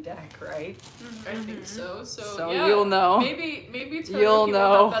same deck, right? I think so. So yeah, you'll know. Maybe Todoroki You'll will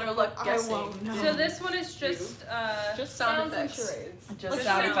know. have better luck I guessing. won't know. So this one is just sound effects. Just Just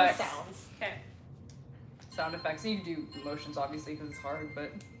sound sounds. effects. Sounds. Okay. Sound effects. You can do emotions, obviously, because it's hard,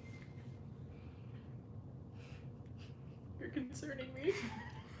 but. You're concerning me.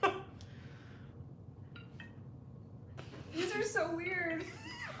 These are so weird.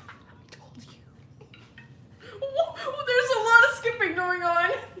 There's a lot of skipping going on.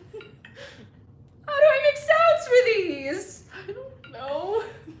 How do I make sounds for these? I don't know.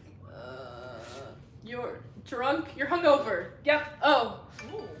 You're drunk. You're hungover. Yep. Oh.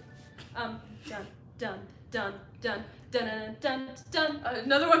 Dun dun dun dun dun dun dun dun.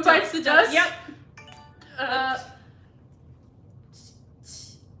 Another one bites the dust. Yep.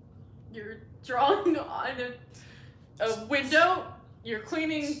 You're drawing on a window. You're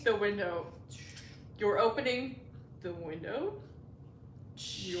cleaning the window. You're opening the window.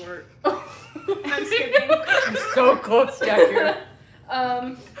 You're. I'm skipping. I'm so close to accurate. It's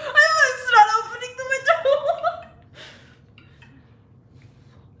not opening the window.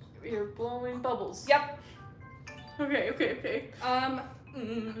 You're blowing bubbles. Yep. Okay.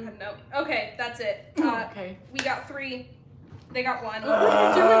 No. Okay, that's it. Okay. We got 3. They got 1. What are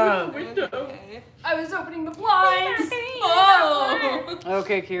you doing with the window? Okay. I was opening the blinds. Oh.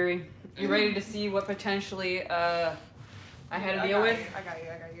 Okay, Kiri. You ready to see what potentially I had to deal with? I got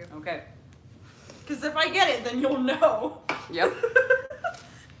you. Okay. Because if I get it, then you'll know. Yep.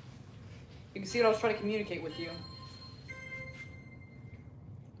 You can see what I was trying to communicate with you.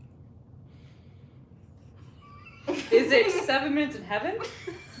 Is it 7 Minutes in Heaven?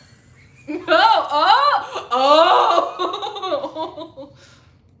 Oh!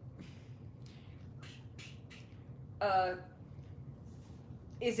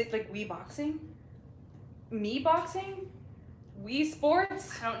 Is it like Wii boxing? Me boxing? Wii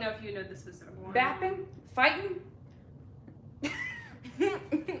sports? I don't know if you know the specific one. Bapping? Fighting?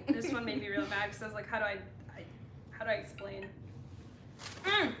 This one made me real mad because I was like, how do I explain?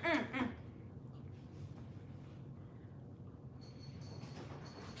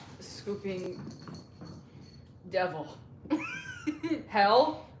 Scooping devil.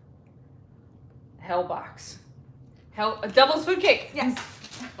 Hell? Hell box. Hell, a devil's food cake. Yes.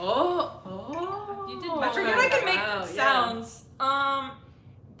 Oh. You did I much forget better. I can make Wow, yeah. sounds.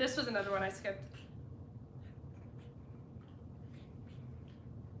 This was another one I skipped.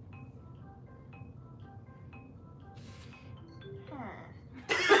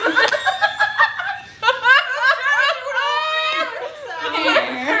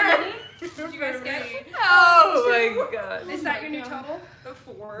 Did you guys get? Oh my god. Is that your new total?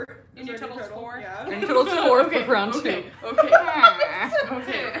 4. Your new total is 4? Yeah. And total's 4 for round 2. Okay.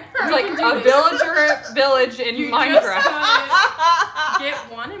 It's like a village in You Minecraft. just get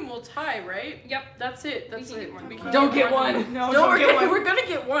one and we'll tie, right? Yep. That's it. That's We can it. get one. We can Don't get one. No, No, don't we're get one. gonna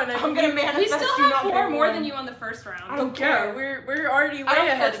get one. I'm gonna manifest. We still do have not 4 get more one. than you on the first round. I don't Yeah, care. we're already way I don't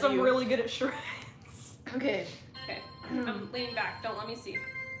care ahead if of I'm you. really good at shreds. Okay. Okay. I'm leaning back. Don't let me see.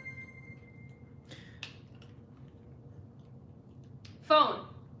 Phone.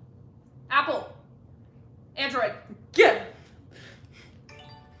 Apple. Android. Yeah.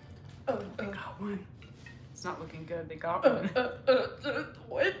 Oh, they got one. It's not looking good. They got one.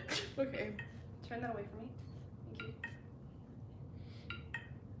 What? Okay. Turn that away from me. Thank you.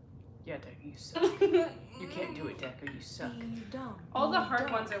 Yeah, Decker, you suck. You can't do it, Decker. You suck. All the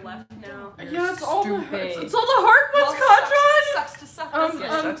hard ones are left now. You're Yeah, it's all the stupid. it's all the hard ones, Contra. Sucks to suck. Um, doesn't it?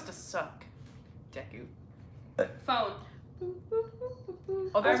 Yeah, sucks to suck. Deku. Phone.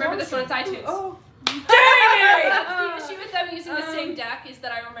 Oh, I remember this one. It's iTunes. Oh. That's the issue with them using the same deck is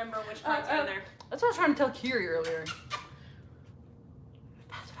that I remember which cards are in there. That's what I was trying to tell Kiri earlier.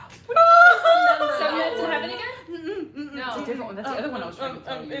 7 minutes in heaven again? That's a No. different one. That's the other one I was trying to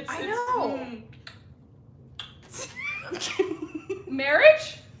tell you. I know.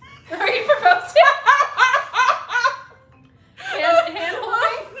 Marriage? Are you proposing? Hand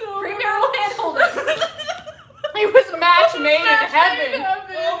holding? Premarital hand holding. It was match made in heaven.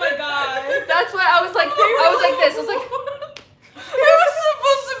 Oh my god. That's why I was like this. I was like, It was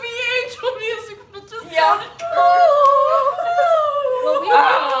supposed to be angel music, but just yeah. Well, we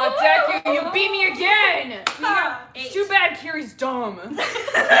Ah, Deku, you beat me again. We got It's 8. too bad Kiri's dumb.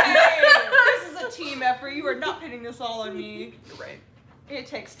 Hey, this is a team effort. You are not pinning this all on me. You're right. It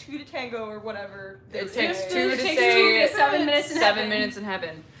takes 2 to tango or whatever. they It say. takes 2 It to takes say 2 to 7 minutes in 7 heaven. minutes in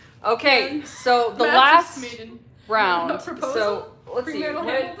heaven. Okay, so the Matches last made in- round. A proposal? So let's see. Premarital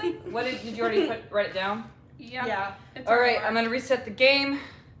hand What did you already write it down? Yeah. Yeah. It's All right, hard. I'm gonna reset the game,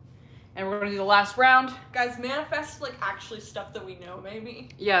 and we're gonna do the last round. Guys, manifest like actually stuff that we know, maybe.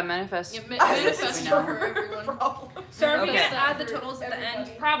 Yeah, manifest. Yeah, manifest for for everyone. Problem. So are we Okay. gonna add the totals at the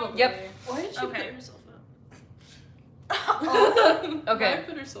end? Probably. Yep. Why did she Okay. put herself Oh. up? Okay. Why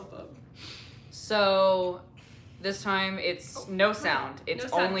put herself up? So this time it's no sound. It's No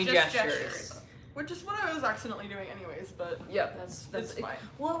sound, only just gestures. Which is what I was accidentally doing anyways, but Yep, that's it's fine.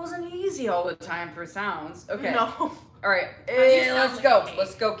 Well, it wasn't easy all the time for sounds. Okay. No. All right. do you sound Let's like go. a cake?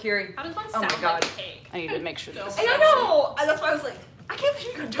 Let's go, Kiri. How does one Oh my sound God. like cake? I need to make sure this. I don't know. That's why I was like, I can't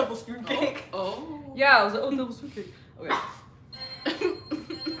believe you got double spoon cake. Oh. Yeah, I was like, oh, double sweet cake. Okay.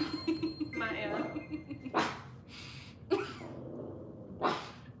 Maya.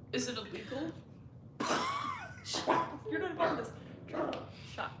 Is it illegal? You're not about this.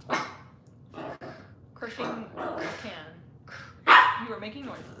 Shut. Crushing can. You are making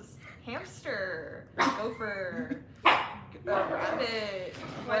noises. Hamster. Gopher. Rabbit.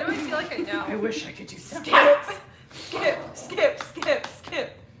 Why do I feel like I know? I wish I could do something. Skip.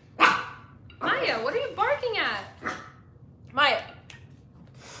 Maya, what are you barking at? Maya.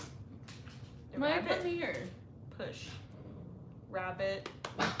 Maya, Rabbit. come here. Push. Rabbit.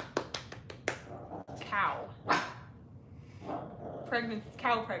 Cow. Pregnant.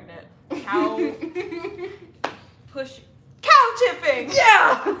 Cow pregnant. Cow. Push. Cow tipping!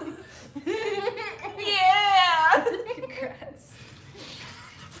 Yeah. Yeah! Congrats.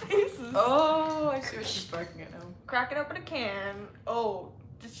 Faces. Oh, I see what she's barking at now. Cracking open a can. Oh,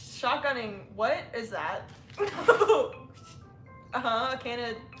 just shotgunning. What is that? A can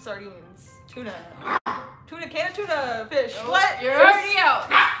of sardines. Tuna. Can of tuna fish. Oh, What? You're already out.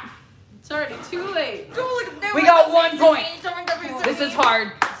 It's already too late. We got 1 point. This is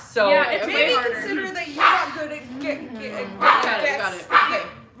hard. So Yeah, it's Okay. way Maybe harder. consider that you're not good at Got it. Okay.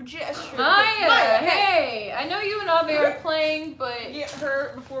 gestures. Maya, hey, I know you and Abe are playing, but Yeah,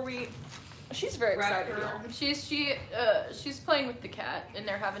 her before we. She's very excited. she's playing with the cat and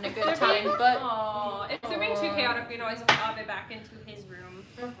they're having a good time. But Aww, if they're being too chaotic, we can always put Abe back into his room.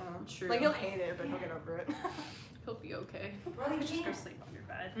 true. Like he'll hate it, but he'll get over it. He'll be okay. Just go sleep on your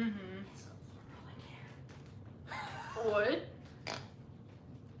bed. What?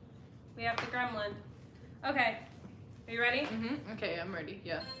 We have the gremlin. Okay, are you ready? Okay, I'm ready.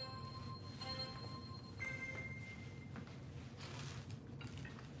 Yeah.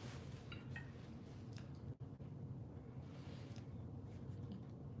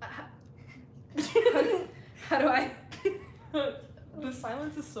 How do I? The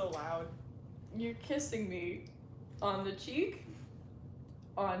silence is so loud. You're kissing me on the cheek,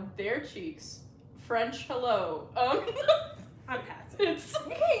 on their cheeks. French hello. I'm passing. It's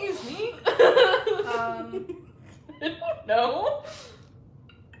You can't use me. I don't know.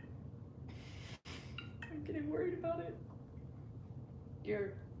 I'm getting worried about it.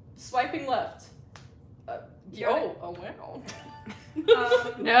 You're swiping left. Oh wow.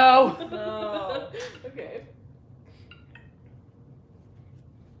 No. No. Okay.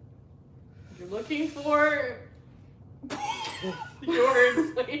 You're looking for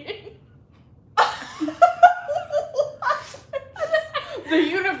yours. The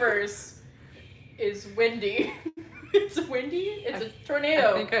universe is windy. It's windy. It's a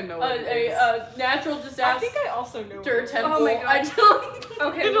tornado. I think I know what it is. A natural disaster. I think I also know. temple. Oh my God. I don't.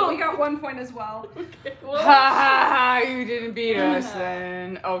 Okay, well, we got 1 point as well. Okay, Ha well, ha ha! You didn't beat us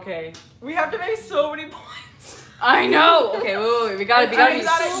then. Okay. We have to make so many points. I know. Okay, wait. We gotta be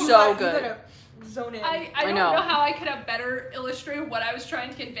so good. You gotta zone in. I I don't know. know how I could have better illustrated what I was trying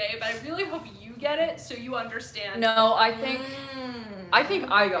to convey, but I really hope you get it so you understand. No, I think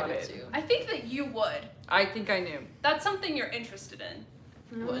I got it. too. I think that you would. I think I knew. That's something you're interested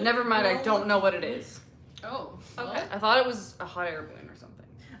in. What? Never mind. I don't know what it is. Oh. Okay. I thought it was a hot air balloon or something.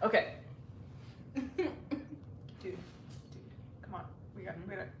 Okay. Dude, come on. We gotta.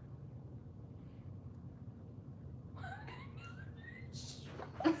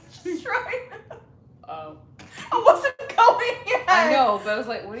 Just trying. Oh. I wasn't going yet. I know, but I was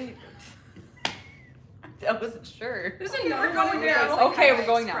like, what are you? I wasn't sure. There's Okay, another we're one going where now. it's like, Okay, how we're I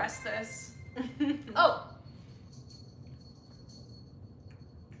going now. express this. Oh.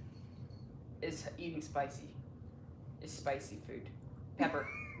 Is eating spicy. Is spicy food. Pepper.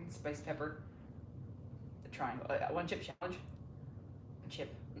 Spiced pepper. The triangle. 1 chip challenge. 1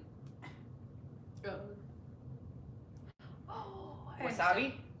 chip. Oh,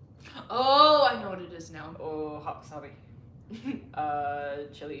 Wasabi. Oh, I know what it is now. Oh, hot wasabi.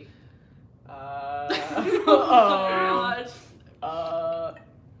 Chili. Oh gosh.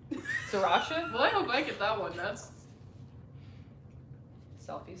 Sriracha. Well, I hope I get that one. That's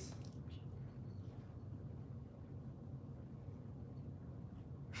Selfies.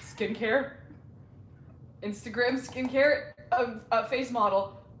 Skincare. Instagram skincare. Face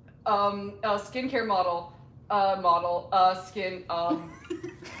model. Skincare model. Skin.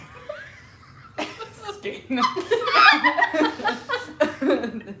 Skin.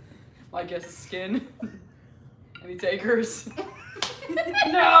 My guess is skin. Any takers?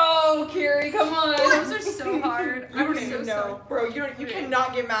 No, Carrie, come on. Those are so hard. You I'm don't so even sorry. know, bro. You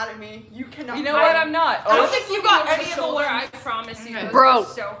cannot get mad at me. You cannot. You know what? I'm not. I don't Oh, think you got any of the shoulder, I ones. promise you. Those Bro. are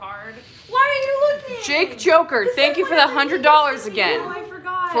so hard. Why are you looking? Jake Joker, thank you for the $100 again. Oh, I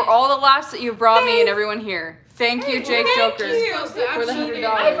forgot. For all the laughs that you've brought me and everyone here. Thank you, Jake Joker. close the app For the and $100.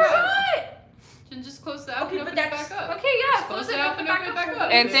 I forgot. Then just close the app Okay, and but open it that's- back up. Okay, yeah. Just Close the it app up and and open it back back up.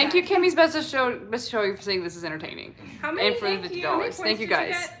 up. And thank you, Kimmy's Best of Show for saying this is entertaining. How many? And for the thank you. $50. How many Thank you, points did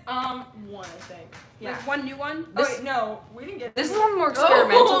guys. get? 1, I think. Yeah. Like 1 new one? Oh, wait, no, we didn't get. This is one more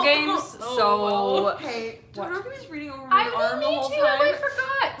experimental Oh. games, so Hey, What? Todoroki was reading over my I arm the will whole need to. time. I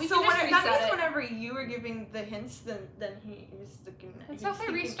forgot. We So can just that reset means it. whenever you were giving the hints, then he was looking. It's he was okay.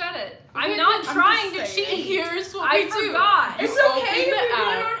 thinking- Reset it. I'm I'm not just trying to saying. cheat. Here's what I we do. forgot. You It's okay open if the you're doing it app,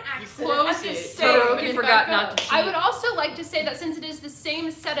 on you accident. close I'm it. just Totally saying. Todoroki Open it forgot back not up. to cheat. I would also like to say that since it is the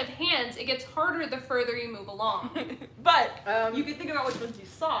same set of hands, it gets harder the further you move along. But Um, you can think about which ones you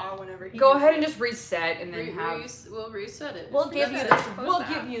saw whenever he. go gives ahead it. and just reset and then have. We'll reset it. We'll Just give you reset this. it. We'll that.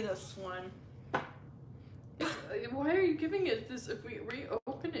 give you this one. Why are you giving it this if we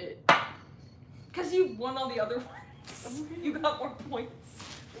reopen it? Cause you won all the other ones. Okay. You got more points.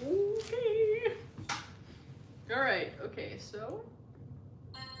 Okay. Alright, okay, so.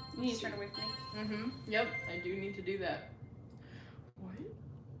 You need to turn away from me. Mm-hmm. Yep, I do need to do that. What?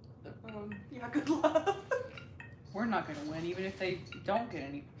 Yeah. Good luck. We're not gonna win, even if they don't get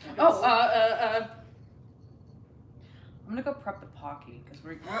any. Oh, gonna go prep the Pocky because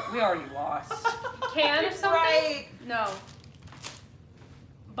we already lost. Can or something? Right. No.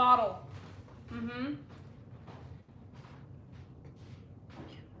 Bottle. Mm-hmm.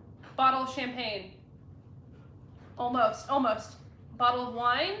 Bottle of champagne. Almost. Bottle of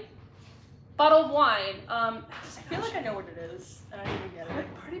wine. Bottle of wine. I feel like I know what it is, and I didn't even get it.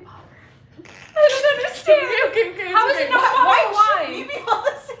 Party popper. I don't understand. Okay. How is it not bottle of Why wine? should we be on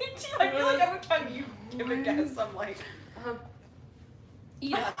the same team? I feel like every time you give a guess, I'm like,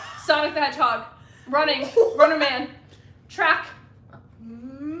 Yeah. Sonic the Hedgehog. Runner Man. Track.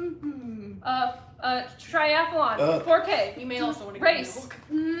 Triathlon. 4K. you may also want to Race.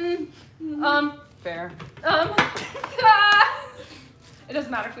 Fair. It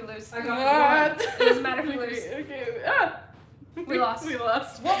doesn't matter if we lose. I got It doesn't matter if we lose. Okay. We lost. We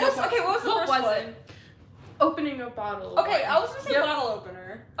lost. What was the first What was one? it? Opening a bottle. Of Okay, wine. I was gonna say Yep. bottle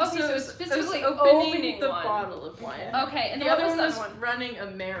opener. Okay, so it it's was physically opening opening the one. bottle of wine. Okay, and The what other was one that was one? running a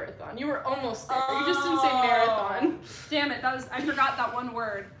marathon. You were almost there. You just didn't say marathon. Damn it, I forgot that one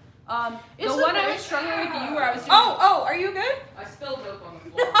word. The It's one I okay. was struggling with you where I was doing Oh, are you good? I spilled milk on the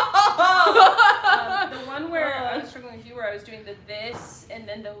floor. the one where I was struggling with you where I was doing this and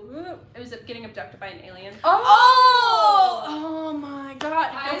then it was getting abducted by an alien. Oh my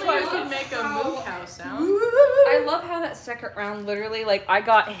god. That's That's why why I I could make a moo cow sound. I love how that second round literally like I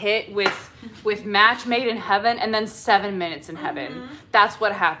got hit with match made in heaven and then 7 minutes in heaven. That's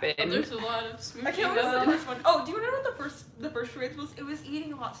what happened. There's a lot of smoothie. I can't remember the first one. Oh, do you know what the first phrase was? It was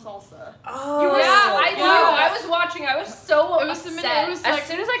eating hot salsa. Oh, Yeah, I knew. Yeah. I was watching. I was so It was the upset. minute. It was As like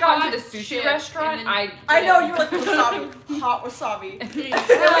soon as I got into the hot sushi chip, restaurant, and then- I know, you were like wasabi. Hot wasabi. It was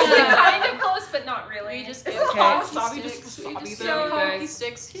like kind of close, but not really. We just Is get it hot Pocky wasabi? Just sticks. wasabi We just though? get You Pocky guys.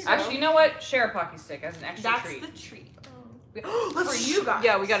 sticks. Here. Actually, you know what? Share a Pocky stick as an extra That's treat. the treat. For you guys.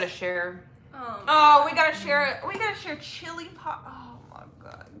 Yeah, we gotta share. Oh, we gotta share it. We gotta share chili pot. Oh my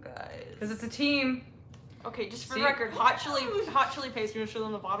god, guys. Because it's a team. Okay, just for See? the record, hot chili paste. You wanna show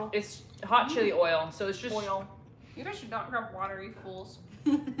them the bottle? It's hot chili oil, so it's just Oil. You guys should not grab water, you fools.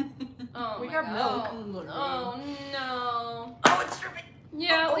 Oh We my got God. milk. Oh no. Oh, it's dripping.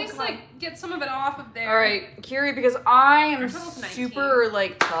 Yeah, Oh, at least God. like get some of it off of there. All right, Kiri, because I am Our total's 19. super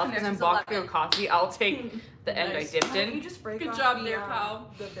like tough And because theirs I'm is Bakio 11. coffee. I'll take the end I Nice. dipped Why don't you in. just break Good off job the, there, pal.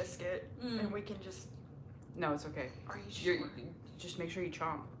 the biscuit, and we can just. No, it's okay. Are you sure? You're, just make sure you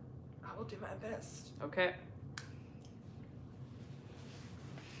chomp. I will do my best. Okay.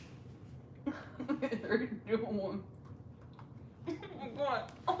 Oh my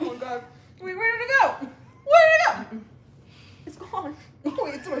god. Oh my god. Wait, where did it go? Where did it go? It's gone. Oh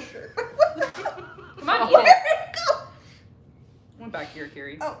wait, it's in my shirt. Come on, eat Where it. did it go? Went back here,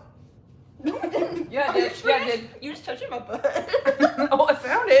 Kiri. Oh. No, I didn't. Yeah, I Are you did. sure? Yeah, I did. You just touching my butt. Oh, I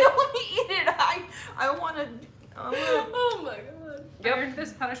found it. Let me eat it. I want to. Oh my god. I earned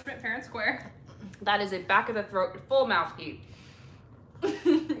this punishment fair and square. That is a back of the throat, full mouth heat.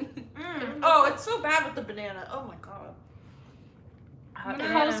 Oh, it's so bad with the banana. Oh my god.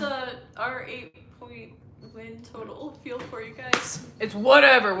 How's our 8-point win total feel for you guys? It's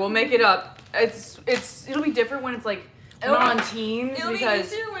whatever. We'll make it up. It'll be different when it's like non-teams It'll because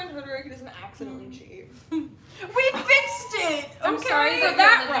be easier when Frederica doesn't accidentally cheat. We fixed it. I'm Okay, sorry for that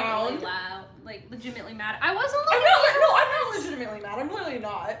that you're round. legitimately loud, like legitimately mad. I was a little. I'm not legitimately mad. I'm literally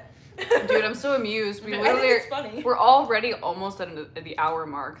not. dude, I'm so amused. We I think literally it's funny. we're already almost at the hour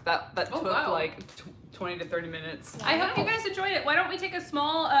mark. That Oh, took wow. like 20 to 30 minutes. I hope you guys enjoyed it. Why don't we take a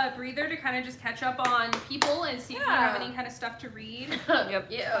small breather to kind of just catch up on people and see if we have Yeah. any kind of stuff to read. Yep.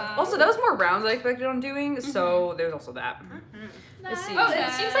 Yeah. Also, that was more rounds I expected on doing, so there's also that. Let's see. Oh, it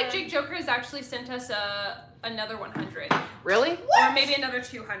seems like Jake Joker has actually sent us another 100 Really? or maybe another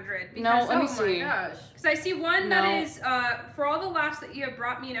 200. No, let me Oh my see. gosh. Because I see one No. that is for all the laughs that you have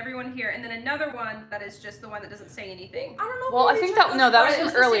brought me and everyone here, and then another one that is just the one that doesn't say anything. I don't know. Well, if I we think checked that- no, those that was Are from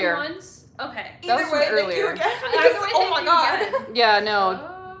those the same earlier. ones? Okay. That was Either from way, thank earlier. you again. Either because- way, oh thank my you god. again. Yeah,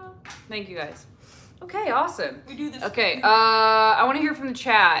 no. Thank you guys. Okay, awesome. We do this. Okay, I want to hear from the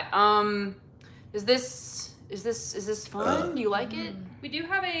chat. Is this fun? Do you like it? We do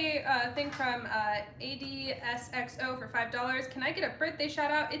have a thing from ADSXO for $5. Can I get a birthday shout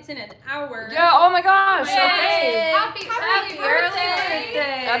out? It's in an hour. Yeah. Oh my gosh. Yay! Okay. Happy early birthday!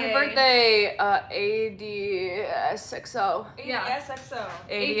 Happy birthday, ADSXO. ADSXO.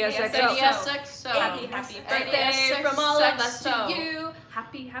 ADSXO. Happy birthday from all of us to you.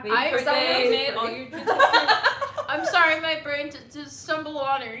 Happy I birthday. made all your I'm sorry, my brain just stumbled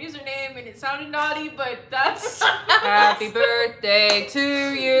on her username and it sounded naughty, but that's Happy birthday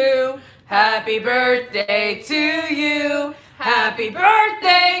to you. Happy birthday to you. Happy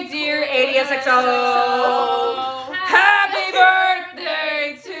birthday, dear ADSXO. Happy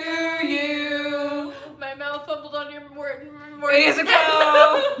birthday to you. My mouth fumbled on your word. Music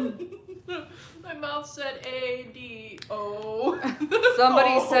go. My mouth said A-D-O.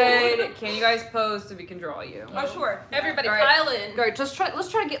 Somebody said, can you guys pose so we can draw you? Oh, sure. Everybody All right. pile in. Alright, let's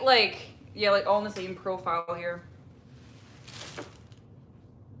try to get like all in the same profile here.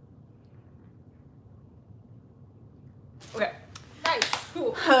 Okay. Nice.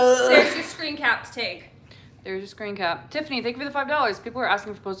 Cool. There's your screen cap to take. There's your screen cap. Tiffany, thank you for the $5. People are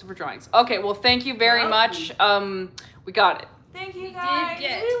asking for posters for drawings. Okay, well thank you very much. We got it. Thank you did guys.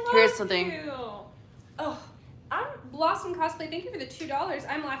 get- We love Here's something. you. Oh, I'm Blossom Cosplay. Thank you for the $2.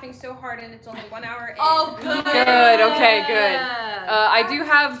 I'm laughing so hard and it's only 1 hour in. Oh, good. Good, okay, good. I do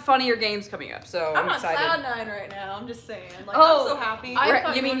have funnier games coming up, so I'm I'm on excited. cloud 9 right now. I'm just saying. Like, Oh, I'm so happy.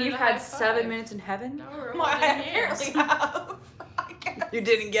 thought You mean wanted you've a had high 7 five. minutes in heaven? Now we're Well, I holding hands. apparently have. I guess. You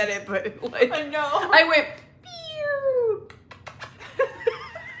didn't get it, but like I know. I went pew.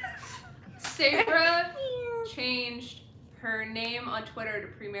 Sarah changed her name on Twitter to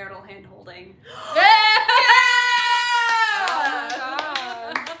premarital handholding.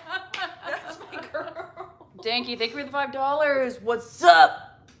 That's my girl. Danky, thank you for the $5. What's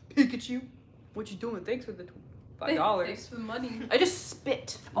up, Pikachu? What you doing? Thanks for the $5. Thanks for the money. I just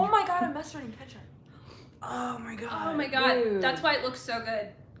spit. Oh my god, a mustard and ketchup. Oh my god. Oh my god, Dude. that's why it looks so good.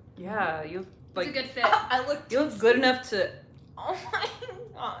 Yeah, you It's a like good fit. I look. you look good enough to. Oh my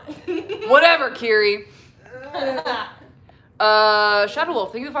god. Whatever, Kiri. Shadow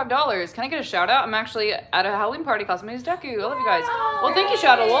Wolf, thank you for the $5. Can I get a shout out? I'm actually at a Halloween party costume as Deku. I love you guys. Well, thank you,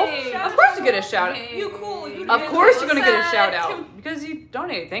 Shadow Wolf. Of course you get a shout out. You cool. You Of did course it. you're gonna get a shout out because you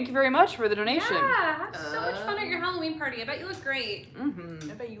donated. Thank you very much for the donation. Yeah, have so much fun at your Halloween party. I bet you look great. Mm-hmm.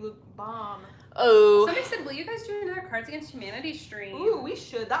 I bet you look bomb. Oh. Somebody said, will you guys do another Cards Against Humanity stream? Ooh, we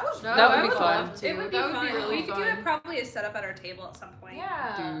should. That was. No, That would I be would fun. love to. It would be That fun. really We could do fun. it probably a setup at our table at some point.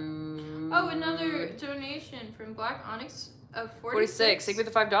 Yeah. Oh, another donation from Black Onyx of 46. Thank you for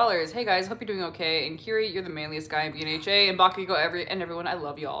the $5. Hey guys, hope you're doing okay. And Kiri, you're the manliest guy in BNHA. And Bakugo, everyone, I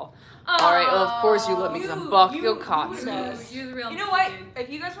love y'all. All right, well, of course you love me because I'm Bakugo Katsu. You're the real You know what? dude. If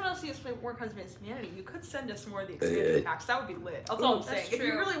you guys want to see us play more Cards Against Humanity, you could send us more of the expansion packs. That would be lit. That's all I'm That's saying. If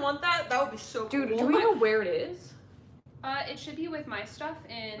you true. really want that, that would be so Dude, cool. do we know where it is? It should be with my stuff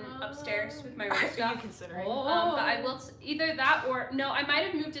in upstairs with my Are room you stuff. considering? But I will either that or no, I might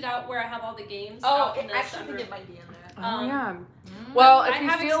have moved it out where I have all the games. Oh, out in the I actually think sunroom. it might be in there. Oh, yeah. Mm. Well, I if you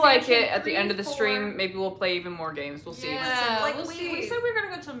have feel like expansion it at the end of the 3, stream, 4. maybe we'll play even more games. We'll see. Yeah. Listen, like we'll we see. said we were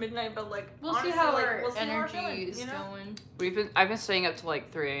gonna go till midnight, but like We'll honestly, see how like, our we'll see how we're energy feeling, is you know? going. I've been staying up to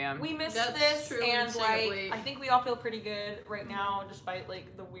like 3 a.m. We missed That's this, true, we've and been staying up like late. I think we all feel pretty good right now, despite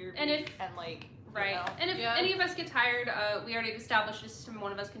like the weird And week and like Right. You know. And if Yeah. any of us get tired, we already established a system.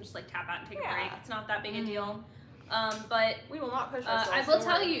 One of us can just like tap out and take a Yeah. break. It's not that big a deal. But We will not push ourselves. I will don't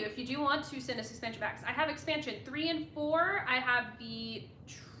tell worry. you, if you do want to send us expansion packs, I have expansion 3 and 4. I have the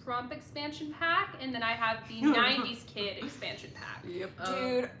Trump expansion pack, and then I have the 90s kid expansion pack. Yep.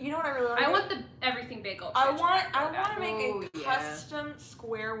 Dude, you know what I really want? I want the everything bagel. I expansion want pack. to make Oh, a yeah. custom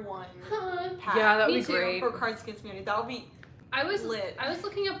square one pack. Yeah, that would Me be too. great. For Cards Against Humanity. That would be I was lit. I was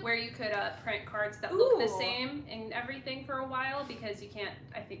looking up where you could print cards that look the Ooh. same and everything for a while because you can't,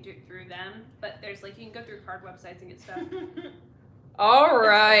 I think, do it through them. But there's like you can go through card websites and get stuff. All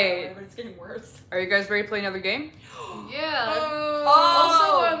right. But it's getting worse. Are you guys ready to play another game? Yeah. Oh.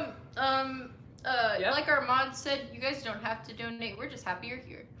 Also, Yeah. like our mod said, you guys don't have to donate. We're just happy you're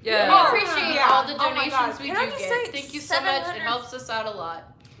here. Yeah. We appreciate Yeah. all the Oh my donations God. we Can do I just get. say Thank you so much. It 700 helps us out a lot.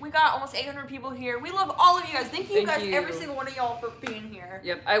 We got almost 800 people here. We love all of you guys. Thank you Thank guys, you. every single one of y'all, for being here.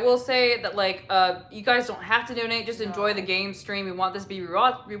 Yep. I will say that like you guys don't have to donate. Just enjoy the game stream. We want this to be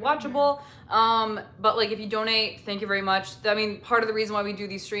rewatchable. But like if you donate, thank you very much. I mean, part of the reason why we do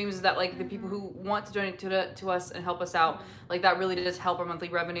these streams is that like the people who want to donate to us and help us out, like that really does help our monthly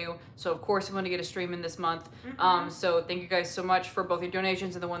revenue. So of course we want to get a stream in this month. So thank you guys so much for both your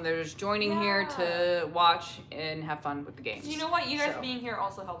donations and the one that is joining here to watch and have fun with the games. You know what? You guys So. being here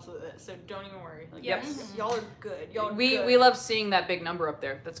also helps with it. So don't even worry. Like, Yep. Y'all are good. Y'all are We good. love seeing that big number up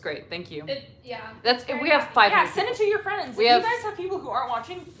there. That's great. Thank you. Yeah. That's Very we have happy. 500. Yeah, send it to your friends. We if have you guys have people who aren't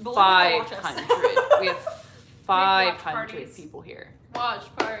watching, believe me, they'll watch us. 500. We have 500 parties. people here.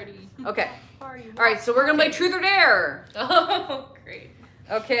 Watch party. Okay. Party. All right. So we're gonna play Truth or Dare. Oh, great.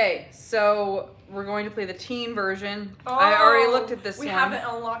 Okay. So we're going to play the teen version. I already looked at this we one. haven't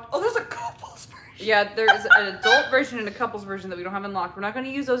unlocked. Oh, there's a couples version. Yeah, there's an adult version and a couples version that we don't have unlocked. We're not going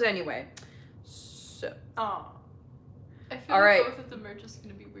to use those anyway. So, Oh. I feel All like right. both of them are just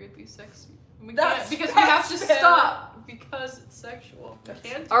gonna be weirdly sexy. We That's- can't because we have to that's fair. stop because it's sexual. We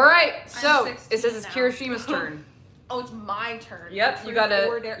can't. all right. I'm So 16 it says it's now. Kirishima's turn. Oh, it's my turn. Yep, you Truth gotta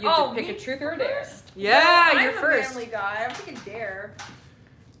or dare. you have Oh, to pick me a truth or a dare. first? Yeah, Well, you're I'm first. a manly guy. I'm picking dare.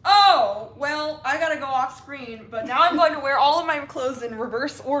 Oh, well, I gotta go off screen, but now I'm going to wear all of my clothes in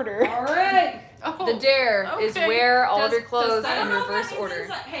reverse order. All right. Oh, The dare is okay. wear all of Does- your clothes does that- I in don't know if that reverse means order.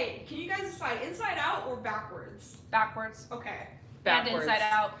 inside- Hey, can you guys decide inside out or backwards? Backwards. Okay. And inside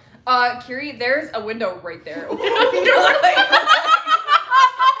out. Kiri, there's a window right there.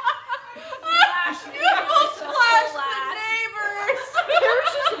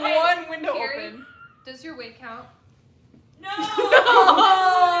 There's just Hey, one window Kiri? open. Does your weight count? No!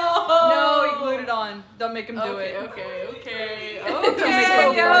 No, he glued it on. Don't make him do it. Okay. Okay.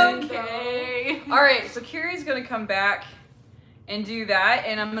 All right, so Kiri's gonna come back and do that,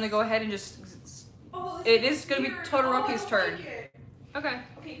 and I'm gonna go ahead and just. Oh, It is gonna be Todoroki's turn. Okay.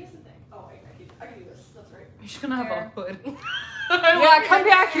 Okay, here's the thing. Oh, wait, I can do this. That's right. She's gonna have a hood. Yeah, Yeah, come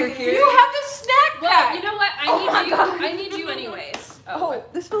back here, Kiri. You have the snack Well, pack. you know what? Oh my God. I need you anyways. Oh,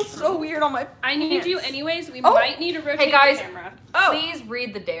 this feels so weird on my. I need you pants. anyways. We Oh. might need to rotate Hey, guys. the camera. Please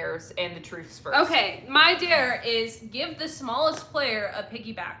read the dares and the truths first. Okay, my dare is give the smallest player a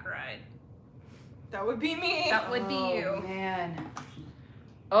piggyback ride. That would be me. That would be Oh, you. man.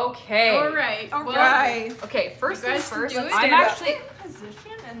 Okay. All right. All well, right. Okay, first You guys things can first. do it. I'm Stand actually. up in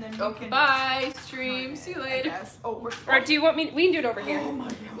position and then you Okay, can. bye, stream. See you I later. guess. Oh, we're. Or do you want me? We can do it over here. Oh my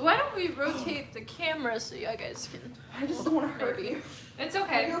God. Why don't we rotate the camera so you guys can? I just don't want to hurt Maybe. you. It's Are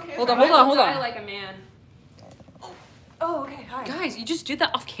okay. you okay? Hold with on, that? hold on, hold I on. like a man. Oh, okay. Hi. Guys, you just did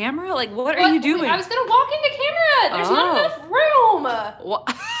that off camera? Like, what are What? you doing? I was gonna walk into camera. There's not Oh. enough room.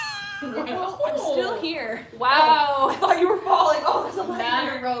 What? Well, I'm still here. Wow. I thought you were falling. Oh, there's a leg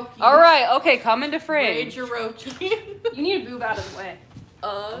there. Nanaroki. All right, okay, come into frame. Rageroki. You need to move out of the way.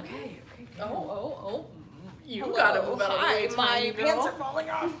 Okay. Oh. You Hello. gotta move out of the way, Hi, my tiny pants girl. are falling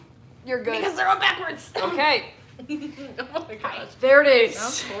off You're good. because they're on backwards. Okay, Oh my gosh. there it is.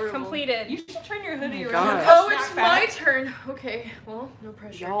 Sounds horrible. Completed. You should turn your hoodie Oh my around. gosh. Oh, Snack it's my pack. turn. Okay, well, no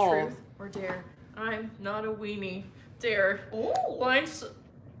pressure. Y'all. Truth or dare. I'm not a weenie. Dare. Oh.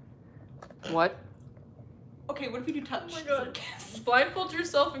 What? Okay, what if you do touch? Oh my God. Blindfold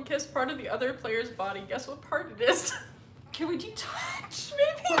yourself and kiss part of the other player's body. Guess what part it is? Can we do touch?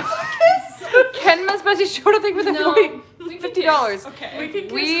 Maybe it's a kiss. Ken must be showed a thing with a No. $50. Okay. We can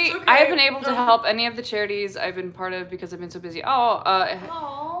kiss. We, it's okay. I have been able to help any of the charities I've been part of because I've been so busy. Oh,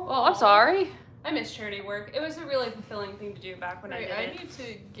 Aw. well, I'm sorry. I miss charity work. It was a really fulfilling thing to do back when Right, I I did it. need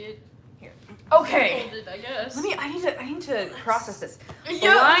to get here. Okay. Blindfolded, I guess. I need to process this.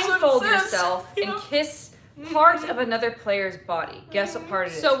 Yeah, that's what it Blindfold says. yourself and Yeah. kiss part of another player's body. Guess what part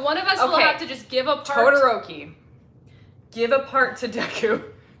it is? So one of us will Okay. have to just give a part. Todoroki, give a part to Deku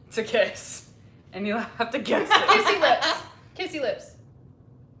to kiss, and you'll have to guess it. Kissy lips. Kissy lips.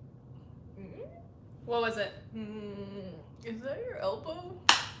 What was it? Is that your elbow?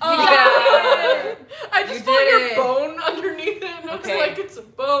 You got it. I You just saw did your it. bone underneath it, and I was Okay. like, it's a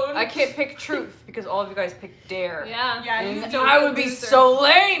bone. I can't pick truth because all of you guys picked dare. Yeah. Yeah, And you don't I be a would be loser. so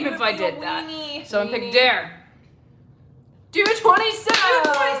lame would if I be a did that. weenie. So I'm pick dare. Do 20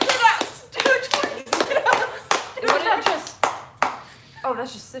 sit-ups. sit-ups. Do 20 sit-ups. What did I just? Oh,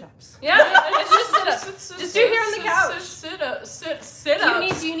 that's just sit-ups. Yeah. It's just sit up. Just do here on the couch. Sit-ups.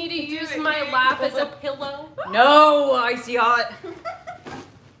 Do you need to use my lap as a pillow? No, icy hot.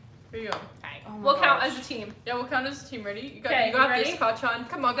 Here you go. Oh my We'll count gosh. as a team. Yeah, we'll count as a team. Ready? You got, Okay, you got you ready? this, Kachan.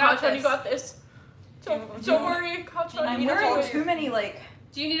 Come on, Got Kachan, you this. got this. Don't worry, Kachan. I'm you wearing got too many like.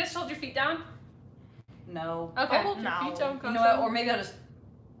 Do you need us to hold your feet down? No. Okay. Hold your feet down, Kachan. You know what? Or maybe I'll just.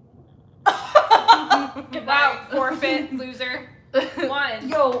 Wow. Forfeit. Loser. One.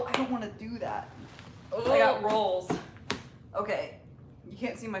 Yo, I don't want to do that. Oh. I got rolls. Okay. You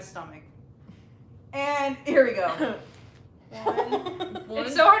can't see my stomach. And here we go. One.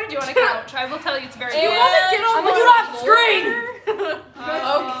 It's so hard to do on a couch. I will tell you, it's very Do you hard. want to get on I'm the gonna do it off floor?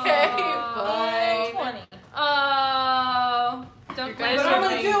 Oh. Okay, fine. 20. Oh. You Don't guys But are I'm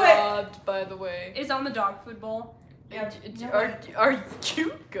gonna being do it. robbed, by the way. Is on the dog food bowl. Are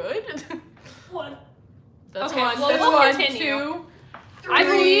you good? One. That's Okay, one. well, That's we'll one. continue. 2, I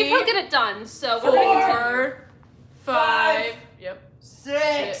believe he'll Three, get it done, so we're gonna continue. 4, 5. Yep.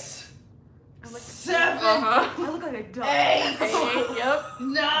 6, 7, Uh-huh. I look like a dog. 8, 8. Yep.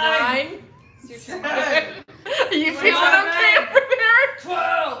 9, 9. 10, You feeling okay over there?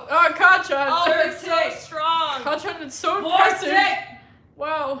 12, Oh, Kachan. Oh, it's so strong. Kachan, it's so impressive. 14,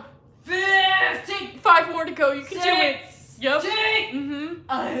 Wow. 15, 5 more to go. You can do it. Yep. 16,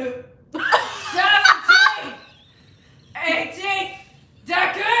 Mm-hmm. 17, 18,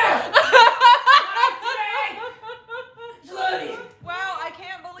 Deku! 19, 20. Wow, I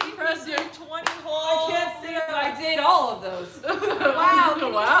can't believe you Impressive. did 20 holes. I can't say that I did all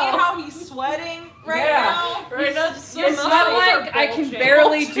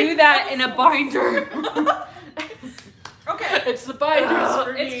do that in a binder. Okay. It's the binders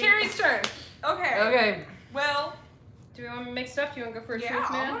for It's me. Carrie's turn. Okay. Okay. Well, Do we want to make stuff? Do you want to go for a yeah, truth,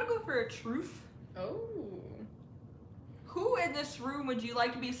 I man? want to go for a truth. Oh. Who in this room would you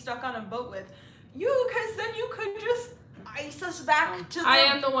like to be stuck on a boat with? You, because then you could just ice us back to the... I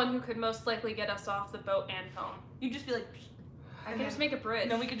am the one who could most likely get us off the boat and home. You'd just be like... I can just make a bridge.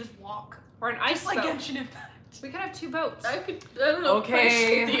 And then we could just walk. Or an ice Just like boat. Genshin Impact. We could have 2 boats. I don't know.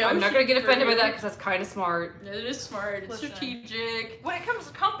 Okay. the I'm not gonna get ocean offended by for that you. because that's kind of smart. It is smart. It's Listen. strategic. When it comes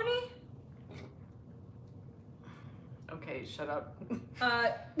to company, Okay, shut up.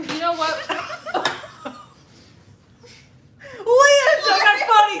 You know what? Leah's so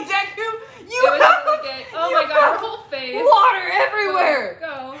funny, Deku. It was really gay. Oh my god, her whole face. Water everywhere.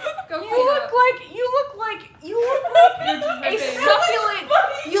 Go. Go You clean look up. like a face. succulent.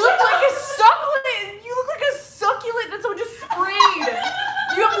 You look like a succulent. You look like a succulent that someone just sprayed.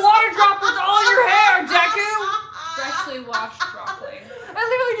 You have water droplets all in your hair, Deku. Freshly washed broccoli. I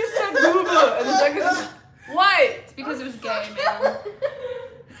literally just said booba, and then Deku's just, what? It's because it was gay, man.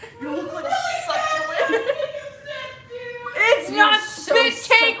 you look like a succulent. It's not so spit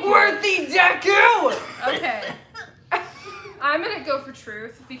take succulent. worthy, Deku. Okay. I'm gonna go for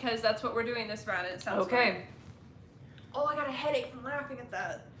truth because that's what we're doing this round. And it sounds fun. Okay. Oh, I got a headache from laughing at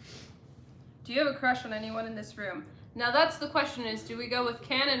that. Do you have a crush on anyone in this room? Now that's the question: is do we go with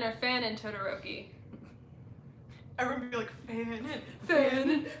canon or fan in Todoroki? Everyone would be like,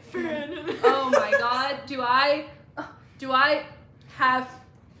 fan. Oh my god, do I have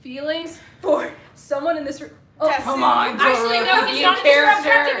feelings for someone in this room? Oh, Tessie. Come on, actually, no, Todoroki, he's be not in in this room. character.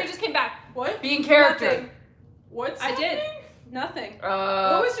 Captain, he just came back. What? Be in character. Nothing. What's I did. happening? Nothing.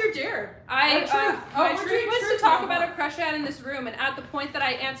 What was your dare? My Oh, truth was to truth talk moment. about a crush I had in this room, and at the point that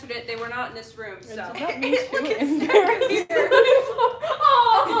I answered it, they were not in this room. So. That me Look too. at Embarrassing.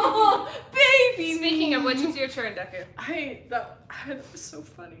 Oh, baby. Speaking of which, it's your turn, Deku. That was so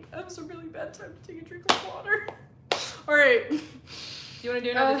funny. That was a really bad time to take a drink of water. All right. Do you want to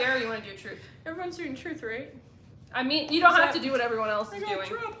do another dare, or you want to do truth? Everyone's doing truth, right? I mean, you don't have to do what everyone else is doing.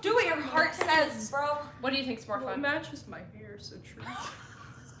 Do what your heart says, bro. What do you think's more Well, it fun? matches my hair, so truth.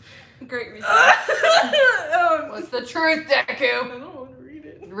 Great reason. What's the truth, I Deku? don't want to read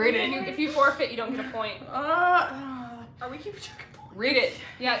it. Read it. If you forfeit, you don't get a point. Are we keeping track of points? Read it.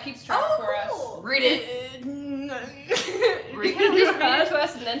 Yeah, it keeps track for us. Read it. You can at least read it to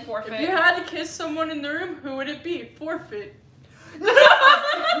us and then forfeit. If you had to kiss someone in the room, who would it be? Forfeit.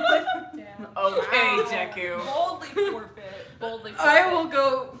 Okay, Deku. Boldly forfeit. Boldly I forfeit. will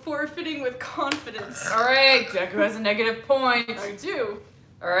go forfeiting with confidence. All right, Deku has a negative point. I do.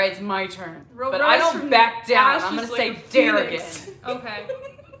 All right, it's my turn. Rise But I don't from back down. ashes I'm gonna like say a dare phoenix. again. Okay.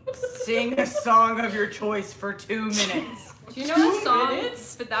 Sing a song of your choice for 2 minutes. Do you know a 2 song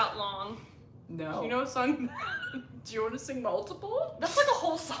minutes? for that long? No. You know a song? Do you want to sing multiple? That's like a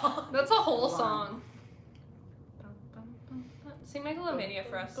whole song. That's a whole Hold on. song. Sing Megalomania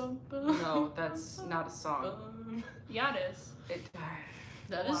for us. No, that's not a song. Yeah, it is. It,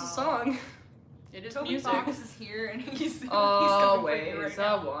 That is Wow. a song. It is Toby music. Fox is here and he's always right I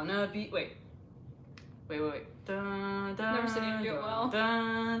now. wanna be. Wait. Dun, dun, Never said you'd do it well.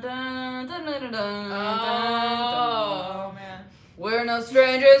 Dun, dun, dun, dun, dun, dun, Oh man. We're no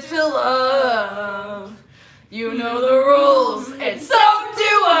strangers to love. You know the rules, and so do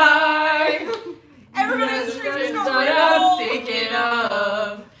I. Everybody's strangers That's to what love. I'm thinking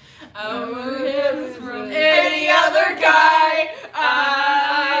of. From any other guy.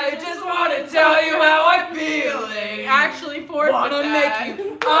 I just want to tell you how I'm feeling. Actually, forfeit Wanna that. make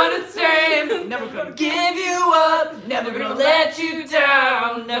you understand. Never gonna give you up. Never gonna let you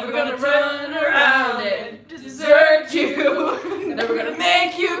down. Never gonna turn around and desert you. Never gonna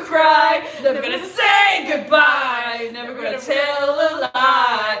make you cry. Never gonna say goodbye. Never gonna tell a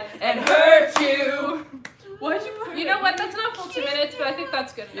lie and hurt you. Why'd you put You know what? That's not full 2 minutes, but I think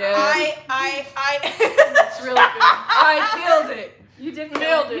that's good enough. Yeah. It's really good. I killed it. You did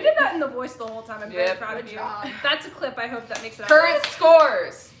Nailed it. You did that in the voice the whole time. I'm very Yep. proud of Good you. job. That's a clip. I hope that makes it. Current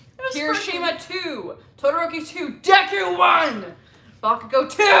scores. was Hiroshima 2. Todoroki 2. Deku 1. Bakugo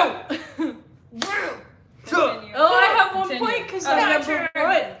 2. Continue. Oh, I have 1 Continue. point because Oh, I'm not number your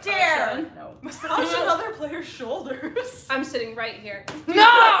 1. dare. No. Massage another player's shoulders. I'm sitting right here.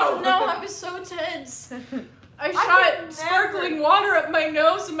 No! No, I was so tense. I could shot never. sparkling water up my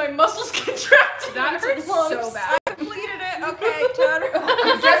nose and my muscles contracted. That into hurts lumps. so bad. I completed it. Okay,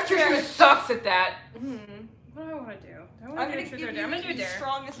 Todd. Just Hiroshima sucks at that. What do I want to do? I I'm want gonna to give do you I'm gonna do the dare.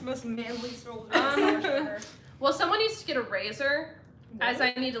 strongest, most manly shoulders. Well, someone needs to get a razor, as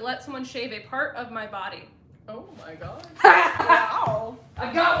I need to let someone shave a part of my body. Oh my god. Wow.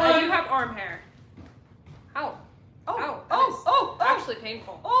 I got I one. do have arm hair. Ow. Oh, Ow. oh, Actually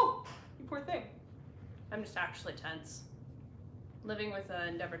painful. Oh, you poor thing. I'm just actually tense. Living with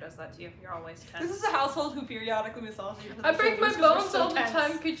Endeavor does that to you. You're always tense. This is a household who periodically massages you. I break my shoulders 'cause we're bones so all the tense.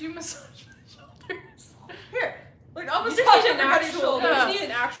 time. Could you massage my shoulders? Here, like I'm You gonna just massage need an everybody's actual. shoulders. You just need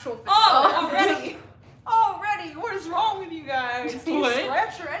an actual. physical Oh, therapy. already. What is wrong with you guys? Do you What?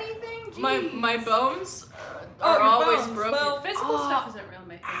 stretch or anything? Jeez. My bones Oh, are your always bones. broken. Well, Physical stuff isn't real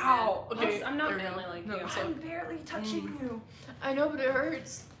my thing. Ow. Man. Okay. I'm not there we manly go. like No, you. so- I'm barely touching you. I know, but it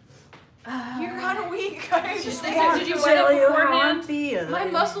hurts. You're kind of weak, guys. Just did you wet it beforehand? My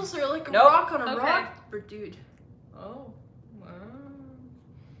muscles are like a Nope. rock on a Okay. rock, dude. Oh. Wow.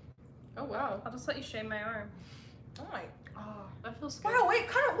 Oh wow. I'll just let you shave my arm. Oh my. Oh, that feels good. Wow, wait,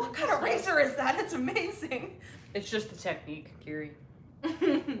 what kind of razor is that? It's amazing. It's just the technique, Kiri.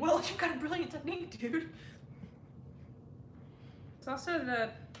 Well, you've got a brilliant technique, dude. It's also the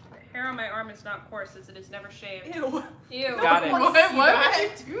hair on my arm is not coarse as it is never shaved. Ew. Ew. Got it. Why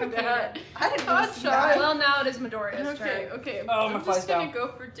would you do Okay. that? I didn't Hot know shot. Well, now it is Midoriya's Okay, turn. okay. Oh, my I'm fly's just gonna down. go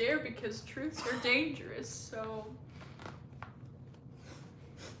for dare because truths are dangerous. So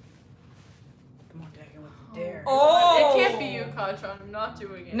Come on, Dagger, what's the dare? Oh. it can't be you, Kachan. I'm not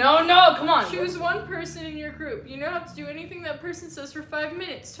doing it. No, come on. Choose one person in your group. You don't have to do anything that person says for 5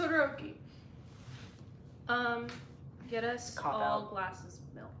 minutes. Todoroki. Get us Cop all out. glasses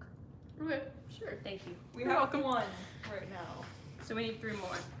of milk. Okay, sure. Thank you. We You're have welcome. one right now. So we need 3 more.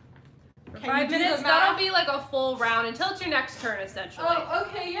 For Can you 5 do the minutes, math? that'll be like a full round until it's your next turn, essentially. Oh,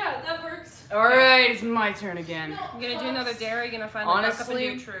 okay, yeah, that works. All right, it's my turn again. You gonna do another dare? Or you gonna finally buck up and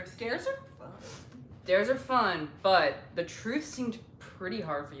Honestly, do truth? Dares are fun. Dares are fun, but the truth seemed pretty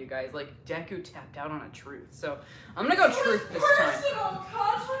hard for you guys. Like, Deku tapped out on a truth, so I'm gonna go truth this time.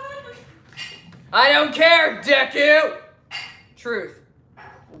 I don't care, Deku! Truth.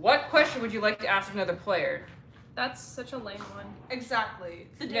 What question would you like to ask another player? That's such a lame one. Exactly.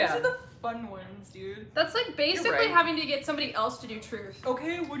 The dares Yeah. are the fun ones, dude. That's like basically right. having to get somebody else to do truth.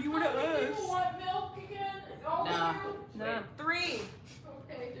 Okay, what do you want to ask? want milk again? All Nah. No. 3.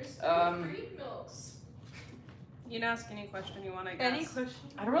 Okay, there's 3 milks. You can ask any question you want, I guess. Any question?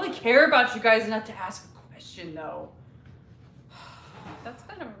 I don't really care about you guys enough to ask a question, though. That's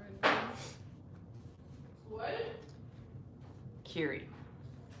kind of rude. What? Kiri,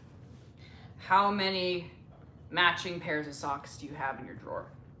 how many matching pairs of socks do you have in your drawer?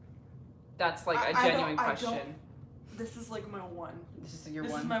 That's like a I genuine don't- question. This is like my one. This is your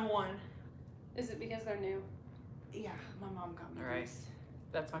This one. is my one. Is it because they're new? Yeah, my mom got me All right. these.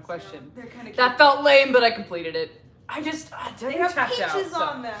 That's my question. They're kind of cute. That felt lame, but I completed it. I just They Deku have tapped peaches out. so-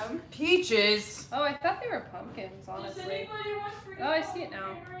 on them. Peaches. Oh, I thought they were pumpkins, honestly. anybody want free Oh, I see it now.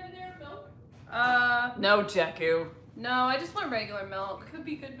 in their milk? No, Deku. No, I just want regular milk. Could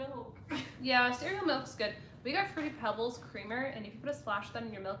be good milk. Yeah, cereal milk's good. We got Fruity Pebbles creamer, and if you put a splash of that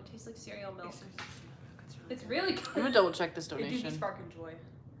in your milk, it tastes like cereal milk. It's really good. I'm gonna double check this They do be donation. sparking joy.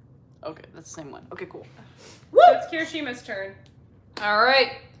 Okay, that's the same one. Okay, cool. So it's Kirishima's turn. All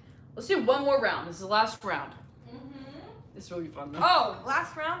right. Let's do one more round. This is the last round. Mm-hmm. This will be fun though. Oh,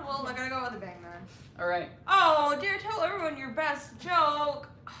 last round? Well, I gotta go with the bang man. All right. Oh, dear, tell everyone your best joke.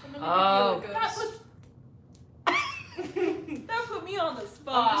 Oh. That was. That put me on the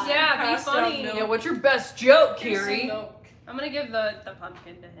spot. Yeah, be passed out funny. milk. Yeah, what's your best joke, Here's some Kiri? milk. I'm gonna give the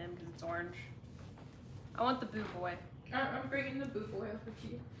pumpkin to him because it's orange. I want the boo boy. I'm bringing the boo boy over to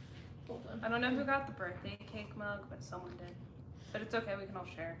you. Hold on. I don't know who got the birthday cake mug, but someone did. But it's okay, we can all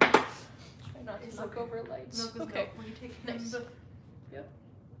share. Try not to It's knock okay. over lights. Milk is Okay. milk. Will you take Nice. him?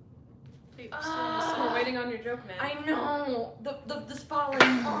 Hey, We're waiting on your joke, man. I know. The spotlight's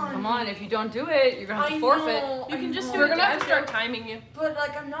on. Come on, if you don't do it, you're gonna have I to forfeit. know, You I can just do know. it. We're gonna have to start timing you. But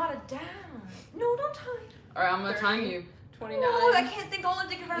like, I'm not a dad. No, don't time. All right, I'm gonna time you. 29. Oh, I can't think. All I'm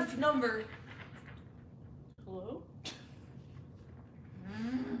thinking about is number. Hello?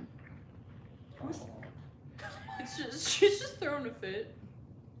 She's just throwing a fit.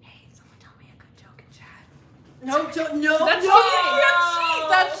 Hey, someone tell me a good joke in chat. No, no, That's no, cheating. you can't cheat.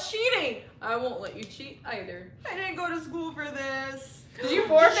 That's cheating. I won't let you cheat either. I didn't go to school for this. Did you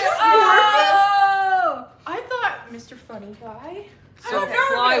forfeit? Oh! I thought Mr. Funny Guy. So I'm a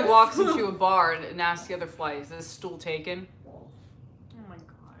fly nervous. walks into a bar and asks the other fly, "Is this stool taken?" Oh my god.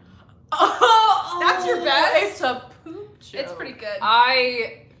 Oh, That's your best? It's a poop joke. It's pretty good.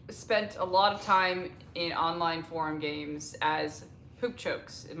 I spent a lot of time in online forum games as poop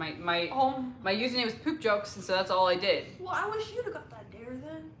chokes. My username was poop jokes, and so that's all I did. Well, I wish you'd have got that dare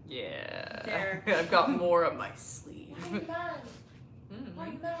then. Yeah, Dare. I've got more up my sleeve. Mm.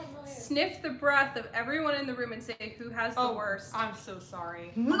 Sniff the breath of everyone in the room and say who has the worst. I'm so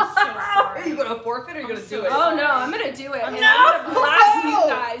sorry. I'm so sorry. Are you gonna forfeit or are you gonna do it? Oh no, I'm gonna do it. And I'm gonna blast you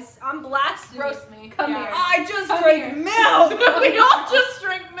guys. I'm blasting. Roast me. Come Yeah. here. I just Come drank here. milk! We all just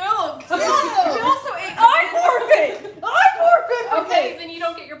drink milk. We also ate. I forfeit! I forfeit! Okay, then you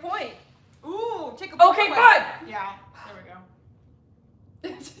don't get your point. Ooh, take a bite. Okay, fine! Yeah, there we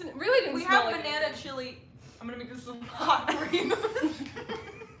go. It really didn't We smell have like banana anything. chili. I'm gonna make this a hot for you.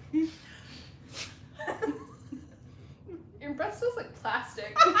 Your breath smells like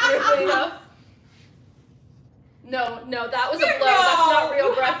plastic. Weirdly enough. No, that was a blow. That's not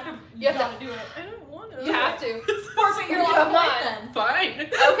real breath. You have to do it. I don't want to. You have to. Forfeit your Come life on. then. Fine.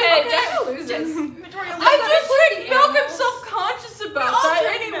 Okay, Deck loses. Victoria, I just include drink the milk. I'm animals? self-conscious about all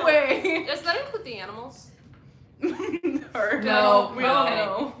that drink milk. anyway. Does that include the animals? No. We all Okay.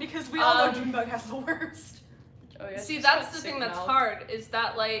 know. because we all know Junebug has the worst. Oh, yeah, See, she's that's got the sick thing that's mouth. hard, is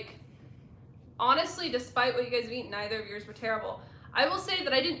that, like, honestly, despite what you guys have eaten, neither of yours were terrible. I will say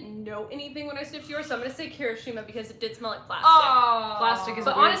that I didn't know anything when I sniffed yours, so I'm going to say Kirishima because it did smell like plastic. Oh. Plastic is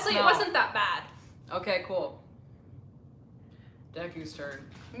But a weird honestly, smell. it wasn't that bad. Okay, cool. Deku's turn.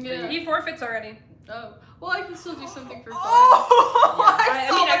 Yeah. He forfeits already. Oh. Well, I can still do something for fun. Oh, I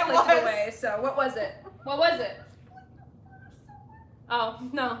saw mean, I what clicked was. it away, so what was it? What was it? Oh,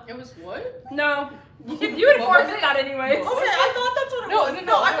 no. It was what? No. You would What forfeit was it? that anyways. Okay, I thought that's what it No, was.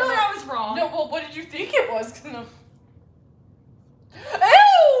 no, I no, feel no. like I was wrong. No, well, what did you think it was? 'Cause no. Ew!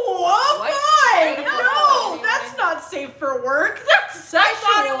 Oh What? God! No, Anyway. that's not safe for work. That's I sexual.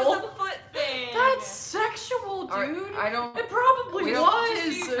 thought it was a foot thing. That's sexual, dude. Alright, I don't. It probably We was. don't-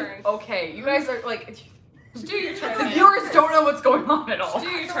 Just do your turn. Okay, you guys are like. Just do your turn, The man. viewers don't know what's going on at all. Just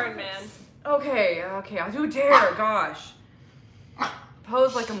do your turn, man. Okay, I'll do a dare. Gosh.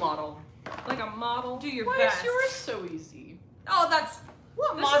 Pose like a model. Like a model. Do your Why best. is yours so easy? Oh, that's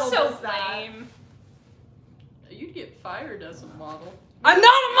what This model is so does that? lame. You'd get fired as a model. I'm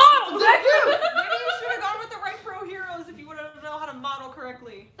not a model, Deku! Maybe you should have gone with the right pro heroes if you would have known how to model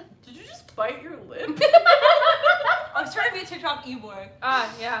correctly. Did you just bite your lip? I was trying to be a TikTok e-boy.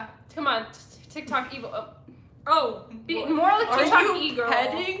 Yeah. Come on, TikTok evil. Oh. Oh, Be more like Are TikTok you e-girl.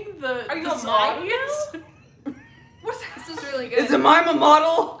 petting the Are you the a model audience? This is really good. Is a mime a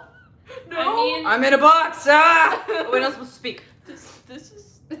model? I mean, I'm in a box. Ah! We're not supposed to speak. This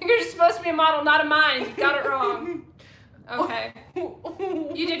is. you're just supposed to be a model, not a mime. You got it wrong. Okay.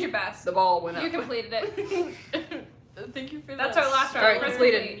 You did your best. The ball went up. You completed it. Thank you for That's that. our last round. Alright, Press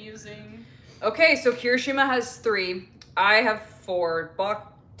completed. complete. Amusing. Okay, so Kirishima has 3. I have 4.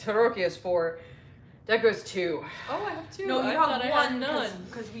 Todoroki has 4. Deku has 2. Oh, I have 2. no, you I have thought I had one none.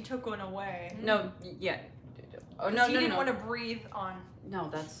 because we took one away. No, yeah. Oh no, He no, didn't no. want to breathe on. No,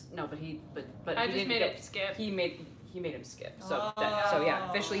 that's no, but he, but I he just didn't made get- it skip. He made him skip. So Oh. yeah,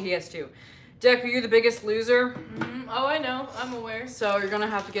 officially he has 2. Deku, you're the biggest loser, Oh, I know. I'm aware. so you're gonna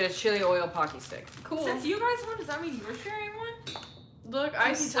have to get a chili oil pocky stick. Cool. Since you guys won, does that mean you're sharing one? Look, Can I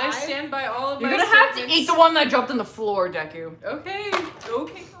we tie? stand by all of You're my gonna have to statements. eat the one that dropped on the floor, Deku. Okay.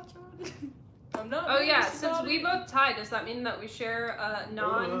 Okay, Kacha. I'm not. Oh yeah, nervous since about we it. both tied, does that mean that we share a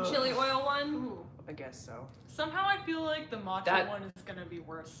non-chili oil one? Ooh. I guess so. Somehow I feel like the matcha That- one is gonna be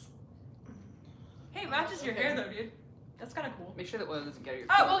worse. Hey, it matches your hair though, dude. That's kind of cool. Make sure that oil doesn't get your.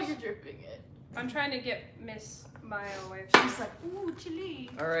 Oh, well, clothes. you're dripping it. I'm trying to get Miss Maya away. She's like, ooh, chili.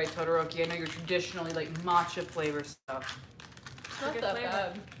 All right, Todoroki. I know you're traditionally like matcha flavor stuff. It's not Good that flavor.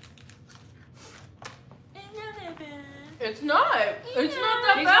 bad. It's not. It's not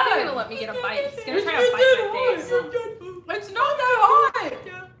that He's bad. not even gonna let me get a bite. He's gonna try to bite my face. It's not that hot.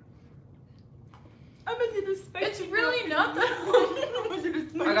 I'm a little spicy. It's really not that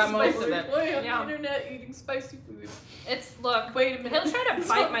hot. I got most of Spicy it. boy on Yeah. the internet eating spicy food. It's look. Wait a minute. He'll try to It's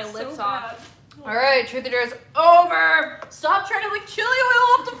bite not my so lips bad. off. All right, truth or dare is over. Stop trying to lick chili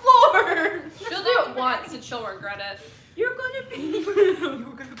oil off the floor. She'll do it once and she'll regret it. You're gonna be. You're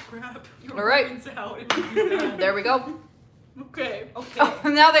gonna grab your All right. brains out if you do that. There we go. Okay. Okay. Oh,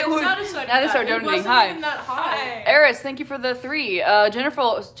 now they would. Satisfied Now they with start that. It donating. wasn't Hi. even that hot. Hi. Eris, thank you for the 3. Jennifer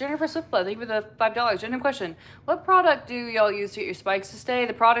Swiftblood, thank you for the $5. Random question: what product do y'all use to get your spikes to stay?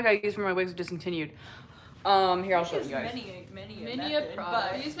 The product I use for my wigs is discontinued. Here, I'll show you guys. Many Many a method,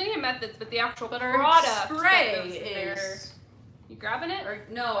 product. We use many methods, but the actual But our product spray that goes in there. is. You grabbing it? Or,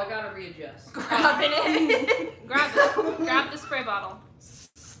 no, I gotta readjust. Grabbing it. Grab it. Grab the spray bottle.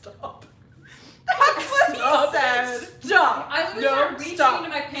 Stop. That's what Stop. he said. Stop. I literally No, started reaching stop. into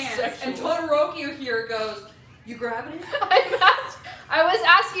my pants, Sexual. and Todoroki here goes, "You grabbing it?" I was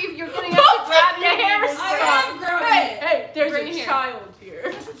asking if you're getting up to grab your hair. I am grabbing Hey, it. hey, there's Bring a it here. child here.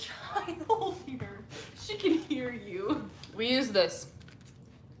 There's a child here. She can hear you. We use this.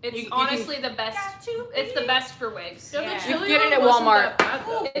 It's You honestly the best. Got to It's the be. best for wigs. Yeah, Yeah. the You chili get it one at wasn't Walmart. that bad,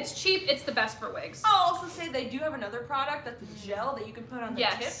 though. It's cheap. It's the best for wigs. I'll also say they do have another product that's a gel that you can put on the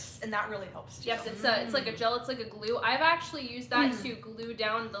Yes. tips, and that really helps too. Yes, it's like a gel. It's like a glue. I've actually used that to glue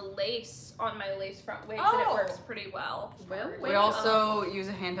down the lace on my lace front wigs, and it Oh. works pretty well. Well, We also use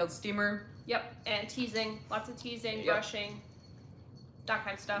a handheld steamer. Yep, and teasing, lots of teasing, Yep. brushing, that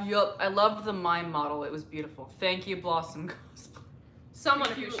kind of stuff. Yup, I loved the mime model. It was beautiful. Thank you, Blossom Cosplay.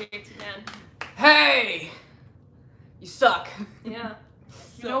 Someone appreciates it, man. Hey! You suck. Yeah.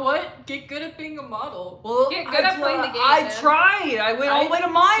 You know what? Get good at being a model. Well, Get good at playing the game, I man. tried. I went all the way to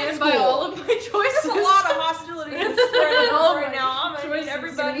mime Stand school. by all of my choices. There's a lot of hostility in spreading Oh right my now. I'm gonna need choices.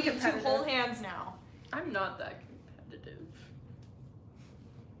 everybody Gonna be to competitive. hold hands now. I'm not that competitive.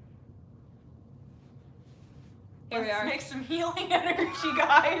 Here we Let's are. make some healing energy,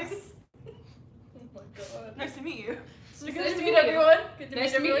 guys. Oh my god. Nice to meet you. So Nice good to to meet meet you. everyone. Good to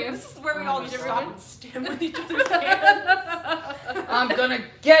Nice meet to meet everyone. you. This is where we all just Everyone. stop and stand with each other's hands. I'm gonna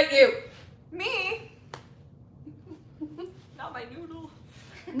get you. Me? Not my noodle.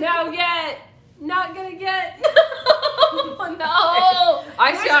 Now yet. Not gonna get. Oh, no.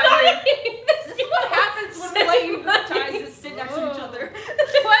 I got you. This is what happens when we let you guys sit next to each other.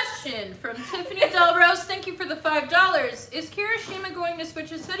 Question from Tiffany Del Rose. Thank you for the $5. Is Kirishima going to switch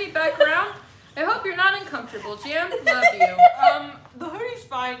his hoodie back around? I hope you're not uncomfortable, Jam. Love you. The hoodie's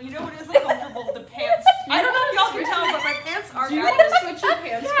fine. You know what is uncomfortable? The pants. I don't know if y'all can tell, but my pants are Do you backwards. want to switch your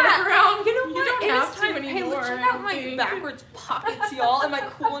pants back around? You know what? don't It is have to time. Hey, anymore. look, check I out don't my think. backwards pockets, y'all. Am I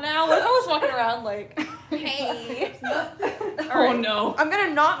cool now? What if I was walking around like, hey? Oh no. I'm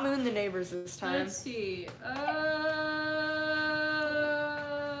gonna not moon the neighbors this time. Let's see.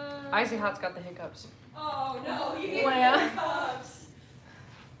 Icy Hot's got the hiccups. Oh no, you gave Well. me cups.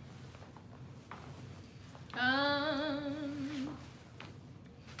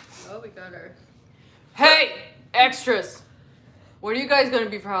 Oh, we got our. Hey, extras. What are you guys gonna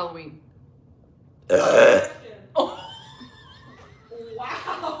be for Halloween? Oh.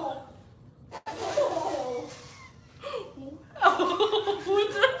 Wow.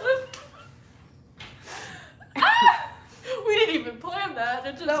 We didn't even plan that.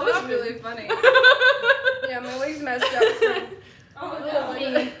 It just That was happened. really funny. Yeah, my wig's messed up from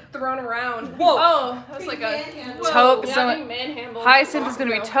being thrown around. Whoa. Oh, that was like a Toga. yeah, So, being manhandled. Hyacinth is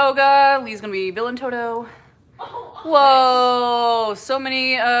gonna be Toga. Lee's gonna be Villain Toto. Whoa! So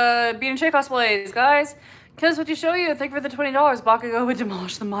many BNHA cosplays, guys. Because what you show you, thank you for the $20. Bakugo would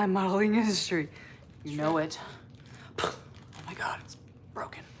demolish the mime modeling industry. You know it. Oh my god, it's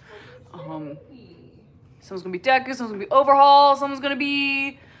broken. Someone's gonna be Deku, someone's gonna be Overhaul, someone's gonna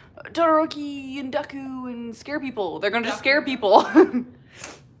be Todoroki and Deku and scare people. They're gonna just scare people.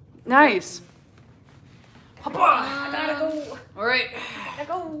 Nice. I gotta go. All right. I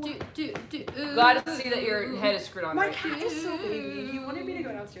gotta go. Glad to see that your head is screwed on My right. cat is so baby. He wanted me to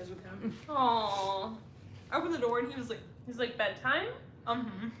go downstairs with him. Aww. I opened the door and he was like, He's like bedtime.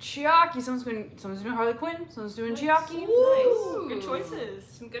 Chiaki, someone's doing Harley Quinn, someone's doing Chiaki. Ooh, good choices.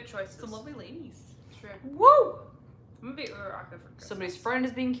 Some good choices. Some lovely ladies. Woo! I'm gonna be Uraraka for Christmas. Somebody's friend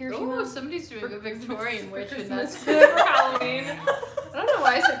is being Oh, Kirishima. somebody's doing a Victorian witch, and Christmas. that's For Halloween. I don't know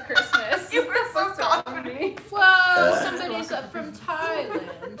why I said Christmas. You were so What's wrong with me? Whoa, somebody's up from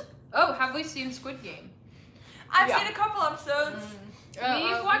Thailand. Oh, have we seen Squid Game? I've Yeah. seen a couple episodes. We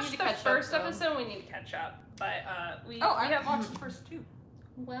watched need to the catch up, first though. episode. We need to catch up, but we Oh, I have have watched the first two.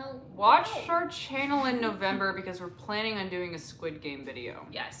 Well, Watch our channel in November because we're planning on doing a Squid Game video.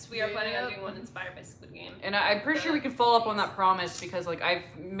 Yes, we are planning on Yep. doing one inspired by Squid Game. And I'm pretty sure we can follow up on that promise because like I've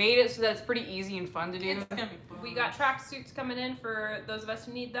made it so that it's pretty easy and fun to do. It's gonna be fun. We got tracksuits coming in for those of us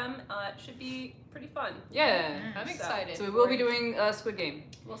who need them. It should be pretty fun. Yeah. I'm So- excited. So we will be doing a Squid Game.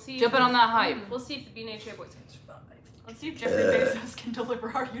 We'll see. Jumping on that hype. We'll see if the BNHA boys can survive. Let's see if Jeffrey Bezos can deliver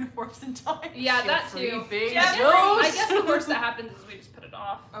our uniforms in time. Yeah, that Jeffrey too. Bezos. Yeah, I guess the worst that happens is we just put it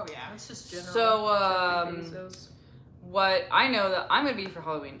off. Oh yeah. That's just general. So what I know that I'm gonna be for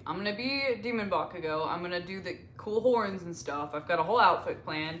Halloween, I'm gonna be Demon Bakugo. I'm gonna do the cool horns and stuff. I've got a whole outfit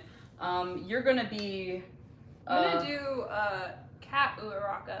planned. You're gonna be. I'm gonna do Cat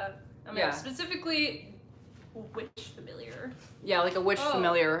Uraraka. I'm Yeah. gonna specifically witch familiar. Yeah, like a witch Oh.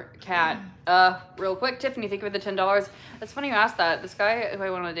 familiar cat. Real quick, Tiffany, thank you for the $10. It's funny you asked that. This guy who I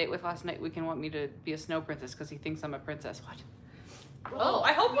went on a date with last night, weekend, want me to be a snow princess because he thinks I'm a princess. What? Well,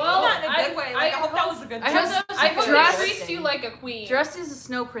 I hope you Well, mean that in a good I- way. Like, I I hope that was a good I joke. hope I hope Dress- they treat you like a queen. Dressed as a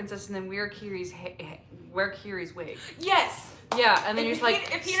snow princess and then wear Kiri's wig. Yes. Yeah, and then If you're just he-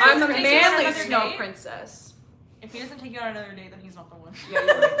 like, if he I'm a doesn't take manly another snow date- princess. If he doesn't take you on another date, then he's not the one. Yeah,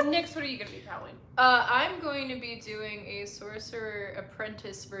 you're right. Nix, what are you gonna be for Halloween? I'm going to be doing a sorcerer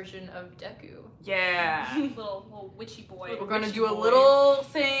apprentice version of Deku. Yeah. little witchy boy. We're gonna do a little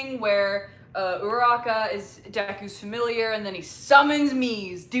thing where Uraraka is Deku's familiar, and then he summons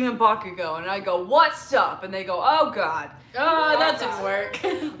Mii's Demon Bakugo, and I go, "What's up?" And they go, "Oh God." Oh, that didn't work.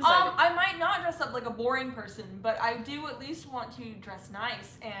 I might not dress up like a boring person, but I do at least want to dress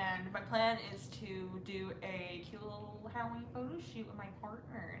nice, and my plan is to do a cute little Halloween photo shoot with my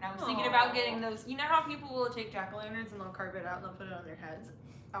partner. And I was thinking about getting those. You know how people will take jack-o'-lanterns and they'll carve it out and they'll put it on their heads?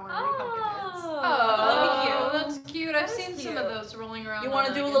 I want to make pumpkin heads. Oh, that's cute. I've That is seen some cute. of those rolling around. You want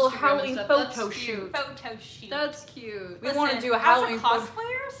to do a little Instagram and Halloween stuff. photo That's shoot. cute. Photo shoot. That's cute. We want to do a As Halloween a photo.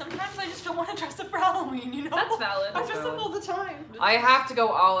 cosplayer, sometimes I just don't want to dress up for Halloween, you know? That's valid. I dress up all the time. I have to go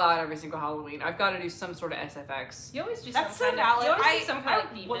all out every single Halloween. I've got to do some sort of SFX. You always do That's so some kind valid. of. You always do I some kind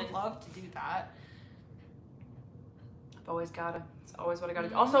of demon. would love to do that. I've always gotta. It's always what I gotta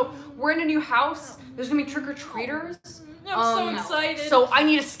do. Also, we're in a new house. There's gonna be trick-or-treaters. I'm so excited. So I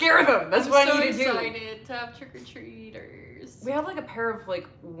need to scare them. That's what I'm I need to do. so excited to have trick-or-treaters. We have like a pair of like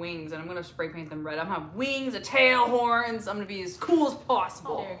wings, and I'm gonna spray paint them red. I'm gonna have wings, a tail, horns. I'm gonna be as cool as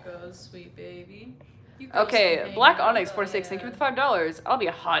possible. There goes, sweet baby. You go Okay, swing. Black Onyx Oh, 46. Thank you yeah. for the $5. I'll be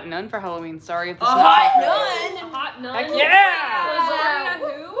a hot nun for Halloween. Sorry if this A is hot not- nun? A hot nun. Heck yeah!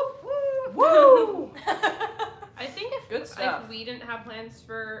 Rosaria who? Woo! I think Good stuff. if we didn't have plans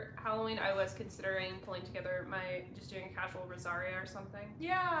for Halloween, I was considering pulling together just doing a casual Rosaria or something.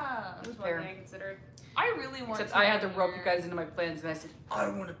 Yeah. That was Fair. one thing I considered. I really want Except to. I had to rope you guys into my plans, and I said, I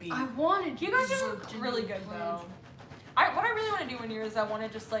want to be. I wanted You guys are really good though. What I really want to do in here is I want to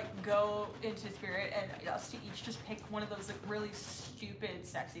just like go into spirit and us to each just pick one of those like really stupid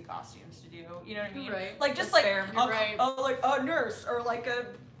sexy costumes to do. You know what I mean? Right. Like just That's like fair. You're right. like a nurse or like a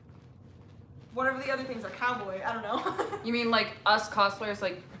whatever the other things are, cowboy. I don't know. You mean like us cosplayers,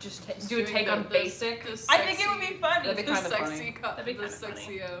 like just do a take on basic? I think it would be fun. That'd be The kinda sexy, That'd be the kinda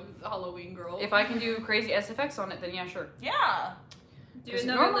sexy Halloween girl. If I can do crazy SFX on it, then yeah, sure. Yeah. Do 'Cause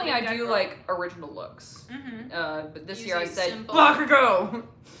another normally I Living do Dead like original looks. Mm-hmm. But this Use year I a said, simple- Bakugo!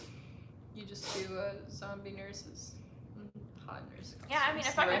 You just do zombie nurses, hot nurse. Yeah, I mean,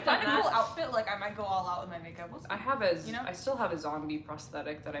 if I Right. can find a That- cool outfit, like I might go all out with my makeup. We'll see. You know, I still have a zombie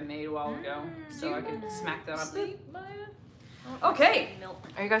prosthetic that I made a while ago, so I can smack that up. Sleep, Maya? Okay, milk.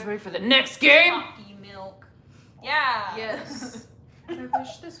 are you guys ready for the next game? Chalky milk. Yeah. Yes. I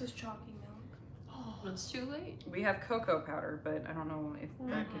wish this was chalky milk. It's too late. We have cocoa powder, but I don't know if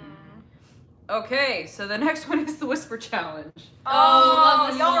that can. Mm-hmm. Okay, so the next one is the Whisper Challenge. Oh, love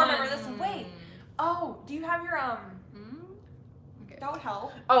this y'all one. remember this one? Wait. Oh, do you have your Okay. That would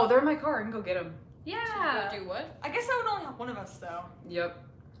help. Oh, they're in my car. I can go get them. Yeah. Do what? I guess that would only help one of us though. Yep.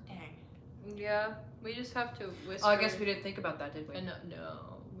 Dang. Yeah, we just have to whisper. Oh, I guess we didn't think about that, did we? No,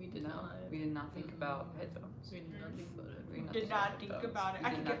 we did not. We did not think about headphones. We did not think about it. We Did not think headphones. about it. We I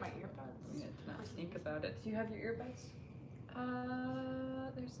did can not- get my earbuds. We did not think about it. Do you have your earbuds?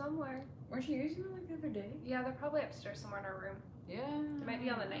 They're somewhere. Weren't you using them like the other day? Yeah, they're probably upstairs somewhere in our room. Yeah. They might be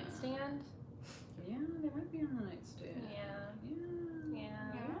on the nightstand. Yeah, they might be on the nightstand. Yeah. Yeah.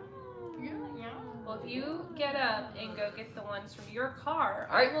 Yeah. Well, if you get up and go get the ones from your car,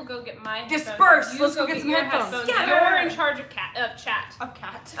 All right. I will go get my Disperse! headphones. You Let's go get some your headphones. Scatter! You're in charge of chat. A cat. I'm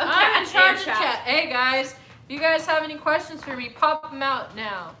in cat charge and of chat. chat. Hey guys, if you guys have any questions for me, pop them out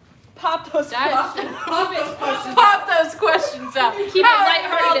now. Pop those That's- questions. Pop those questions out. Keep How it are you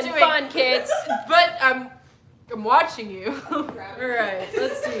all lighthearted and doing? fun, kids. But I'm watching you. All right,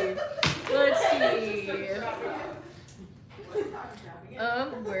 let's see.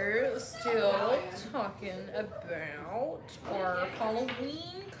 We're still talking about our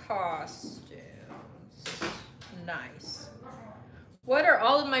Halloween costumes. Nice. What are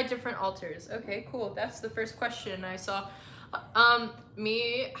all of my different altars? Okay, cool. That's the first question I saw.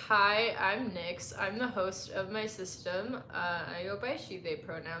 Hi, I'm Nyx. I'm the host of my system. I go by she, they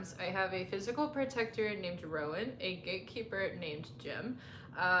pronouns. I have a physical protector named Rowan, a gatekeeper named Jim.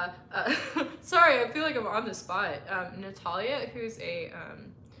 Sorry, I feel like I'm on the spot. Natalia, who's a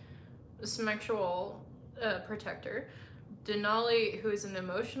sexual protector. Denali, who's an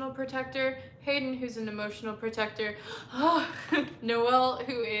emotional protector. Hayden, who's an emotional protector. Noelle,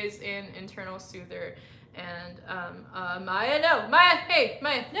 who is an internal soother. And Maya, hey,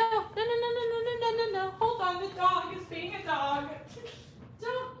 Maya, no, hold on, the dog is being a dog.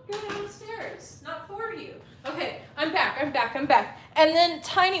 Don't go downstairs, not for you. Okay, I'm back. And then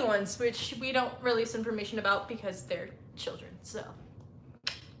tiny ones, which we don't release information about because they're children, so.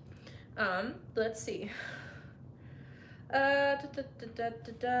 Let's see. Let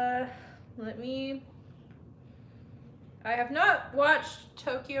me I have not watched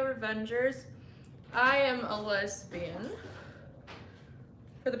Tokyo Revengers. I am a lesbian.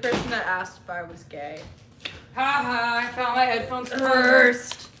 For the person that asked if I was gay. Haha, I found my headphones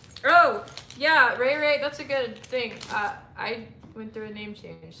first. Oh, yeah, Ray, that's a good thing. I went through a name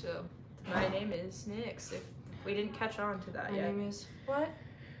change, so my name is Nix, if we didn't catch on to that yet. My name is what?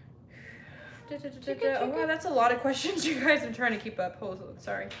 Oh, wow, that's a lot of questions, you guys. I'm trying to keep up. Hold on,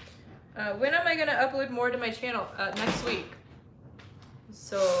 sorry. When am I going to upload more to my channel? Next week.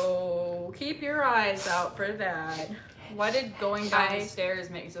 So keep your eyes out for that. Why did going down the stairs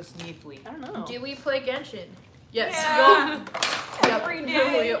make me so sneaky? I don't know. Do we play Genshin? Yes. Yeah. Every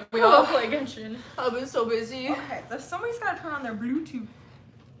day. We all play Genshin. I've been so busy. Okay, so somebody's got to turn on their Bluetooth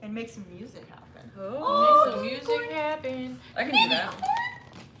and make some music happen. Oh, make some music happen. I can do that.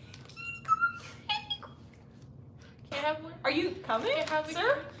 Can't have one? Are you coming,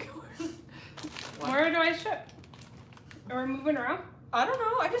 sir? Where do I ship? Are we moving around? I don't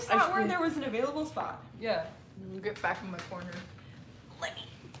know. I just thought where there was an available spot. Yeah. Get back in my corner.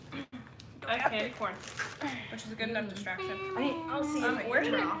 I have candy corn, which is a good enough distraction. I'll see if I Where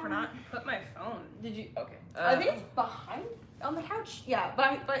can did turn I it off or not. put my phone? Did you? Okay. I think it's behind on the couch. Yeah,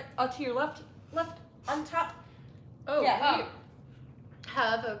 but to your left on top. Oh, Yeah. we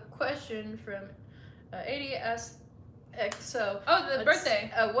have a question from ADSXO. Oh, the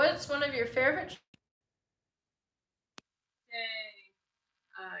birthday. What's one of your favorite?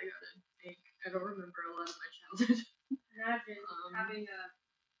 I gotta think. I don't remember a lot of my childhood. Imagine having a.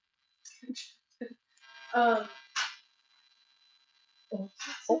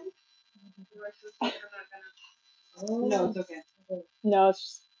 No, it's okay. No, it's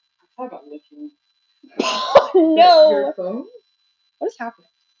just. I thought about licking. No! Your phone? What is happening?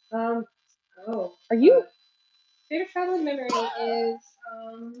 Oh. Are you? Favorite childhood memory is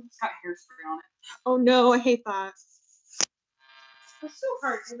It's got hairspray on it. Oh no, I hate that. it's so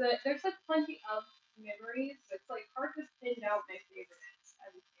hard because there's like plenty of memories. It's like hard to pin down my favorites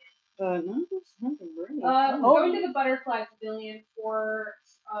as a kid. None of those sounds great. Going to the Butterfly Pavilion for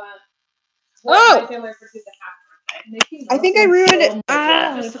Oh! my family for the half birthday. I think I ruined it.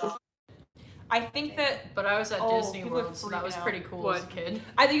 Ah! I think that. But I was at Disney people are World, so that was freaking pretty out. cool What? as a kid.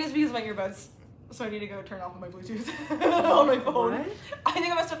 I think it's because of my earbuds. So I need to go turn off my Bluetooth on my phone. What? I think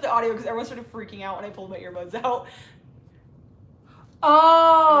I messed up the audio because everyone started freaking out when I pulled my earbuds out.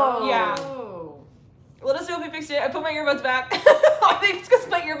 Oh. Yeah. Oh. Let us know if we fixed it. I put my earbuds back. I think it's because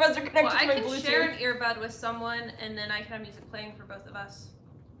my earbuds are connected Well, I to my can Bluetooth. share an earbud with someone, and then I can have music playing for both of us.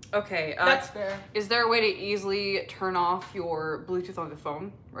 Okay. That's fair. Is there a way to easily turn off your Bluetooth on the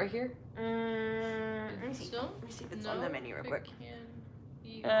phone right here? Let me see. So? Let me see if it's on the menu real quick.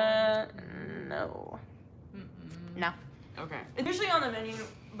 No. No. Okay. It's usually on the menu,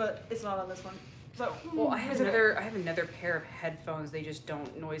 but it's not on this one. So. Well, I have is it- another pair of headphones. They just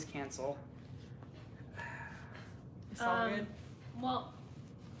don't noise cancel. It's all good. Well,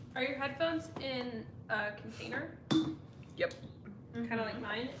 are your headphones in a container? Yep. Kind of like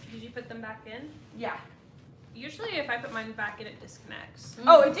mine. Did you put them back in? Yeah. Usually, if I put mine back in, it disconnects.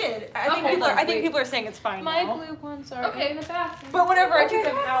 Oh, it did. I think Okay. people are saying it's fine My now. blue ones are Okay. in the bathroom. But whenever I took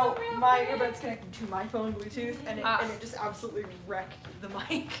them out, my earbuds connected to my phone Bluetooth, and it just absolutely wrecked the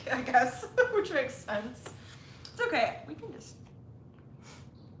mic, I guess, which makes sense. It's okay. We can just.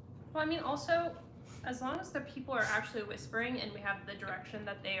 Well, I mean, also, as long as the people are actually whispering and we have the direction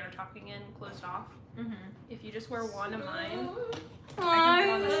that they are talking in closed off, if you just wear one of mine, I can put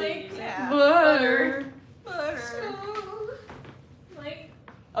on the same music. Yeah. Butter. Butter. Like,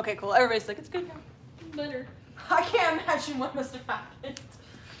 Okay, cool. Everybody's like, it's good now. butter. I can't imagine what must have happened.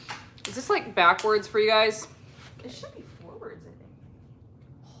 Is this like backwards for you guys? It should be forwards, I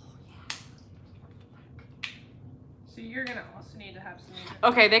think. So you're gonna also need to have some music.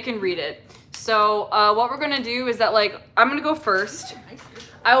 Okay, they can read it. So what we're gonna do is that like I'm gonna go first.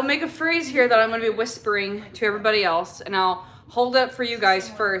 I will make a phrase here that I'm gonna be whispering to everybody else, and I'll hold up for you guys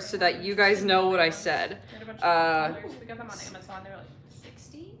first so that you guys know what I said. We got them on Amazon. They're like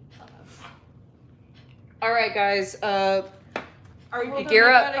 60. All right, guys. Are Hold on, gear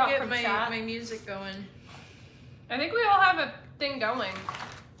I up. gotta get From my, chat. my music going. I think we all have a thing going.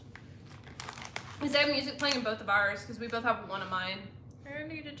 Because I have music playing in both of ours, because we both have one of mine. I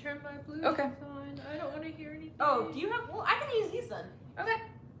need to turn my Bluetooth Okay. on. I don't want to hear anything. Oh, do you have? Well, I can use these then. Okay.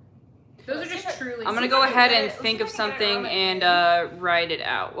 Those are just truly. I'm gonna See if go I can ahead get and it. think of Let's see if I can get it something on and write it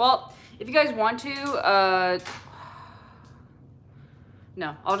out. Well, if you guys want to,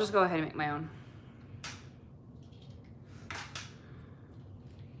 no, I'll just go ahead and make my own.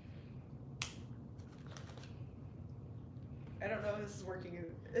 I don't know if this is working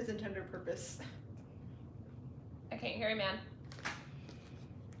its intended purpose. I can't hear you, man.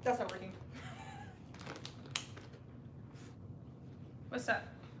 That's not working. What's that?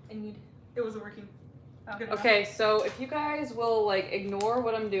 It wasn't working. Oh. Good enough. Okay, so if you guys will like ignore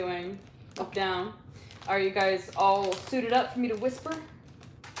what I'm doing, look down. Are you guys all suited up for me to whisper?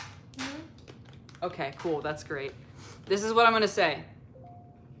 Okay, cool. That's great. This is what I'm gonna say.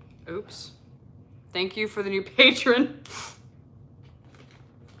 Oops. Thank you for the new patron.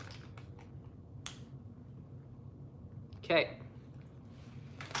 Okay.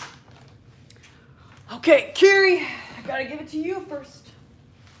 Okay, Kiri, I gotta give it to you first.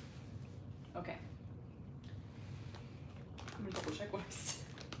 Okay. I'm gonna double check what I said.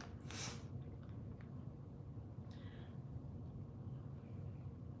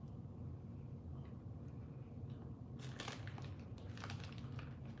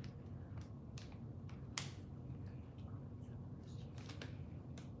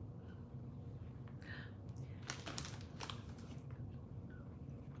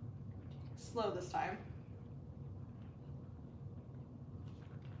 Slow this time.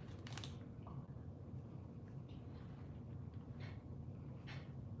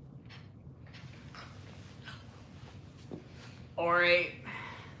 All right.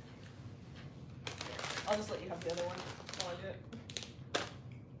 I'll just let you have the other one while I do it.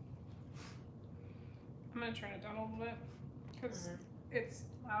 I'm gonna turn it down a little bit because it's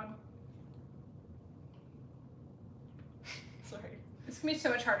loud. Sorry. It's gonna be so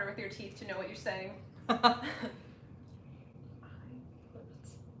much harder with your teeth to know what you're saying.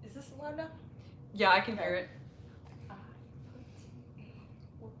 Is this loud now? Yeah, I can hear it. I put a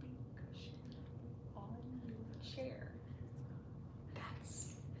whoopee cushion on your chair. That's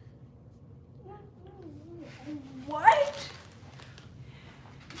what?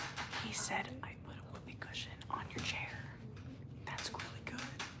 He said I put a whoopee cushion on your chair. That's really good.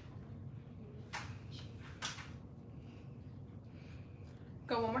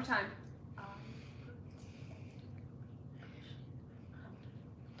 Go one more time.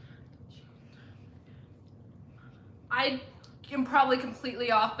 I am probably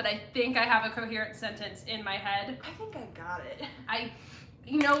completely off, but I think I have a coherent sentence in my head. I think I got it.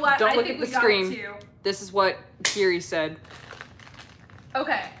 You know what? Don't I look think at the we got screen. it too. This is what Kiri said.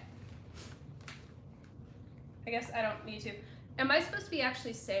 Okay. I guess I don't need to. Am I supposed to be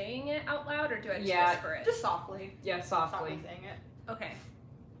actually saying it out loud, or do I just whisper it? Just softly. Yeah, Softly saying it. Okay.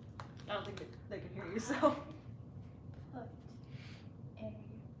 I don't think they can hear you, so. Put a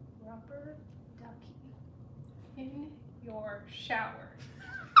rubber ducky in your shower.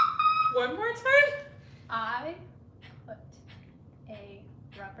 One more time? I put a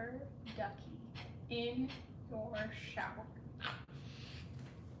rubber ducky in your shower.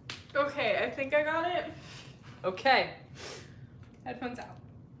 Okay, I think I got it. Okay. Headphones out.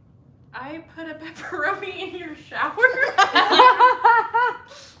 I put a pepperoni in your shower.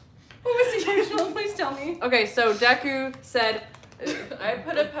 What was the original? Please tell me. Okay, so Deku said. I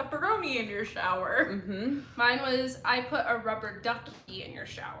put a pepperoni in your shower. Mm-hmm. Mine was I put a rubber ducky in your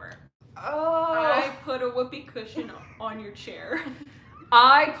shower. I put a whoopee cushion on your chair.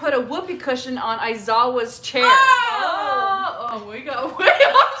 I put a whoopee cushion on Aizawa's chair. Oh, we got way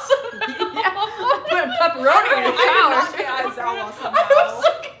off somehow. Yeah. Put a pepperoni in your shower. I was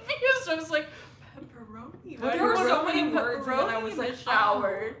so confused. I was like, pepperoni? But there were so many words and then I was like,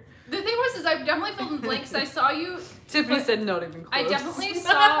 shower. The thing was, I definitely filled in blanks. I saw you. Tiffany said not even close. I definitely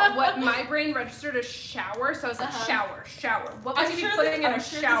saw what my brain registered as shower, so I was like, shower. What would you be putting in a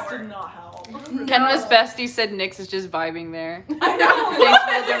shower? This did not help. Kenna's bestie said Nyx is just vibing there. I know. Thanks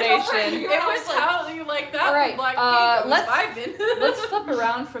for the donation. It was how you like that. All right, Black Pink. I was vibing. let's flip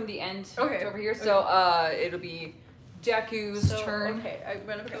around from the end Okay. over here. So it'll be Deku's turn. Okay, I'm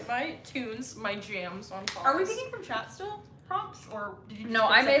gonna put my tunes, my jams on pause. Are we picking from chat still? Prompts? Or did you just No,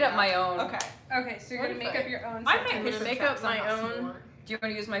 pick I made something up my own. Okay. Okay, so you're What gonna if make I- up your own. I sentence. might I'm gonna make up my own. Do you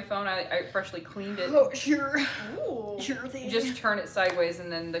want to use my phone? I freshly cleaned it. Oh, sure. Ooh. Sure thing. Just turn it sideways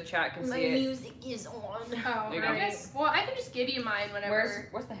and then the chat can My see it. music is on. Oh, There you I go. guess. Well, I can just give you mine whenever.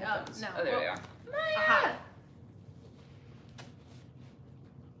 Where's the headphones? no. Oh, there they are. Aha.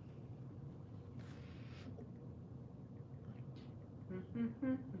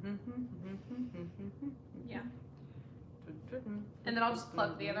 Yeah. And then I'll just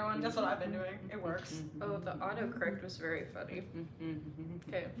plug the other one. That's what I've been doing. It works. Oh, the autocorrect was very funny.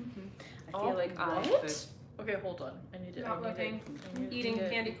 Okay. I feel like I what? could. Okay, hold on. I need to. Not I need looking. to- I need to Eating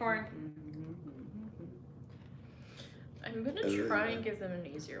get- candy corn. I'm gonna try and give them an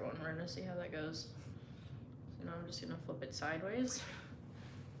easier one. We're gonna see how that goes. So now I'm just gonna flip it sideways.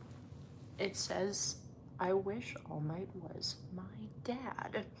 It says, "I wish All Might was my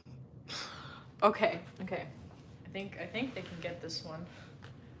dad." Okay. I think they can get this one.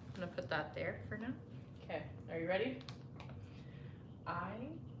 I'm gonna put that there for now. Okay, are you ready? I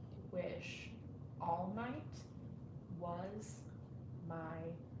wish All Might was my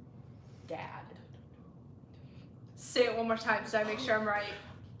dad. Say it one more time so I make sure I'm right.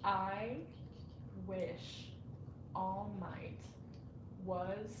 I wish All Might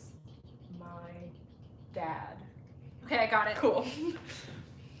was my dad. Okay, I got it. Cool.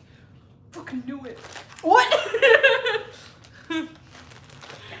 Fucking knew it. What?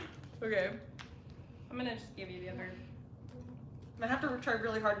 Okay. I'm gonna just give you the other. I'm gonna have to try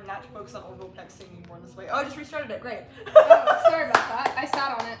really hard not to focus on Orville texting anymore in this way. Oh, I just restarted it. Great. Oh, sorry about that. I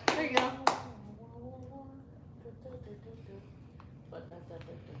sat on it. There you go.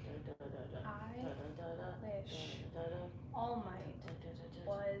 I wish All Might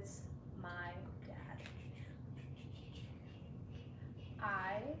was my dad.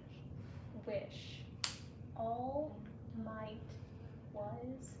 I wish All Might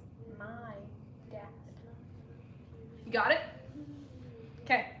was my dad. You got it?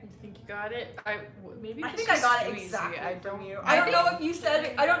 Okay. You think you got it? Maybe I this think I was got too it easy. exactly I from don't. you. I don't know if you said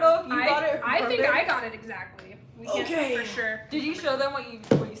it. I don't know if you got it. I think perfect. I got it exactly. We can't Okay. for sure. Did you show them what you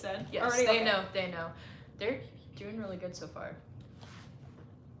said? Yes, Already? they Okay. know. They know. They're doing really good so far.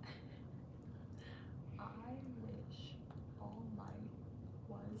 I wish All Might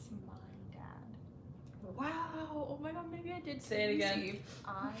was my dad. Wow. Oh my God. Maybe I did Say it again. easy.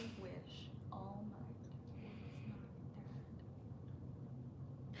 I wish All Might was my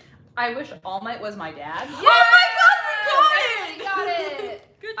dad. I wish All Might was my dad. Oh my god, we got it!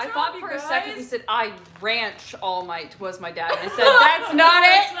 Good I job, thought you for a guys. second you said I ranch All Might was my dad. And I said that's not it.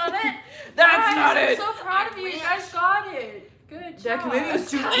 That's not it. That's Guys, not I'm it. so proud of you. You guys got it. Good job. That maybe it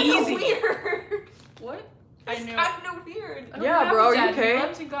was too Kinda easy. weird. What? It's knew it. kind of weird. I don't Yeah, have bro, a are you dad. okay? You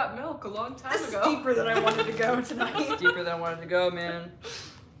left and got milk a long time This is ago. deeper than I wanted to go tonight. It's deeper than I wanted to go, man.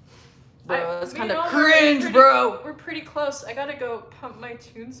 Bro, that's you kind of know, we're cringe, pretty- bro. We're pretty close. I gotta go pump my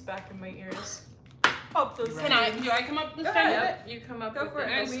tunes back in my ears. Pop those Do I come up this Go time? ahead. Yep, you come up Go with for it.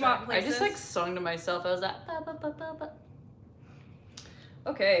 it. And swap I places. just like sung to myself. I was like, ba, ba, ba, ba, ba.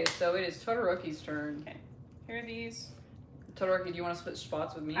 Okay, so it is Todoroki's turn. Okay. Here are these. Todoroki, do you want to switch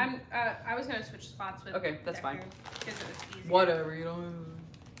spots with me? I was gonna switch spots with. Okay, that's fine. Because it was easier. Whatever, you don't.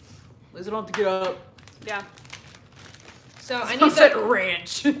 At least I don't have to get up. Yeah. So I I need said the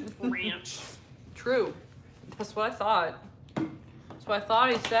ranch. ranch. True. That's what I thought. That's what I thought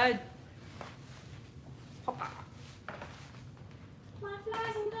he said. Papa. My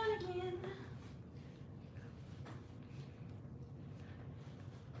flies are done again.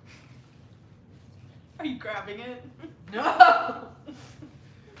 Are you grabbing it? No.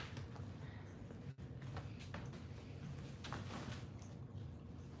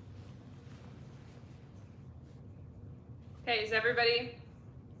 Okay, is everybody?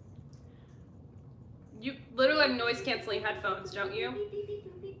 You literally have noise canceling headphones, don't you?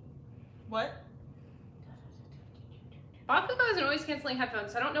 What? Bakugo has noise canceling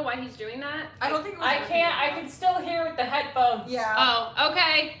headphones. So I don't know why he's doing that. I don't think it was. I can't. I can still hear with the headphones. Yeah. Oh,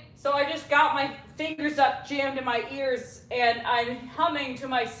 okay. So I just got my fingers up jammed in my ears and I'm humming to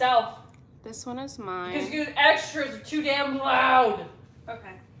myself This one is because mine. you extras are too damn loud.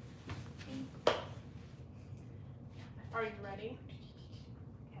 Okay. Are you ready?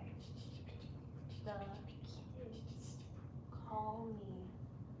 The kids call me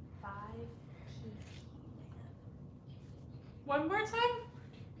 5P. One more time?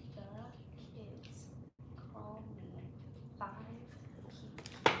 The kids call me 5P.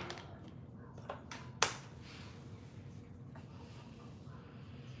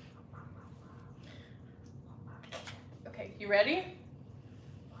 Okay, you ready?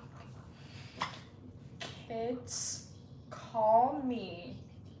 Kids, call me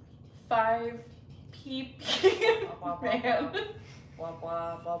 5PP. Man. Blah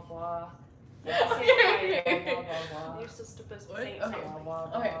blah blah blah. Your sister was saying Okay. something.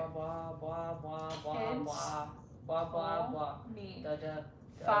 Okay. Blah blah blah blah Kids, blah blah blah blah. Me. Da da.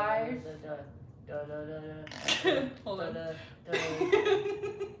 5. Da da da da. Hold on.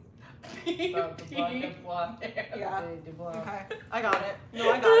 Yeah. Okay. Okay. I got it.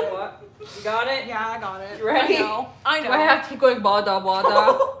 No, I got it. What? You got it? Yeah, I got it. You ready? I know. I know. Do I have to keep going bada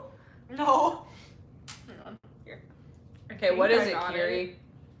bada? No. Okay, what is I it, got Kiri?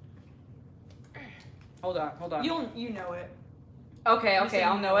 Hold on. You know it. Okay, You okay, said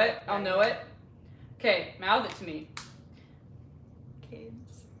I'll you know know it. it. I'll Yeah, know you it. Okay, mouth it to me.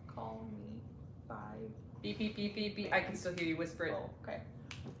 Kids call me 5. Beep beep beep beep beep. I can still hear you whisper it. Oh, okay.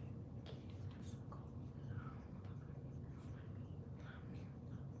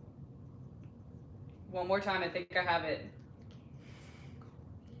 One more time, I think I have it.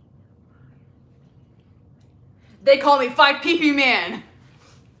 They call me 5 Pee-Pee Man.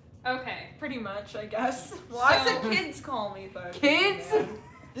 Okay. Pretty much, I guess. Well, I said So- kids call me, but Kids?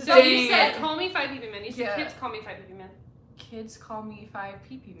 So you Dang said it. call me 5 PP Man. You said Yeah. kids call me 5 PP Man. Kids call me 5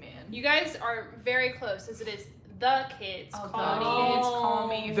 Pee-Pee Man. You guys are very close, as it is the kids Oh, call the me. kids call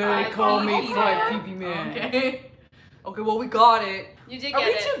me They 5 call me Pee-Pee 5 Man. Pee-Pee Man. Okay. Okay, well, we got it. You did are get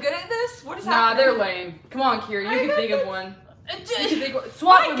we it. too good at this? What is Nah, happening? they're lame. Come on, Kira, you can think of one. You can think of,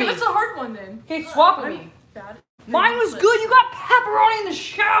 Swap swap with give me. us a hard one then. Okay, swap with me. Bad. Mine was good. You got pepperoni in the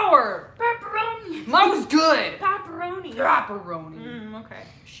shower. Pepperoni. Mine was good. Pepperoni. Pepperoni. Okay.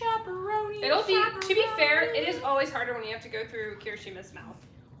 Chaperoni. It'll be, to be fair, it is always harder when you have to go through Kirishima's mouth.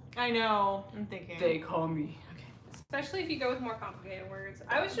 I know. I'm thinking. They call me. Especially if you go with more complicated words.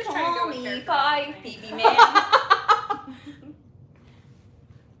 I was just trying to go with character development. Man.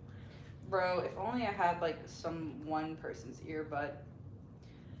 Bro, if only I had like some one person's earbud.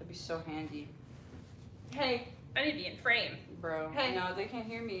 That'd be so handy. Hey. I need to be in frame. Bro. Hey. No, they can't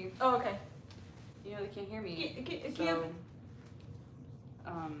hear me. Oh, okay. You know they can't hear me. Give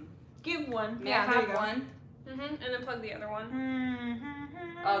give one. May Yeah, I there you have go. one? And then plug the other one.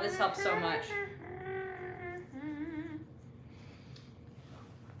 Oh, this helps so much.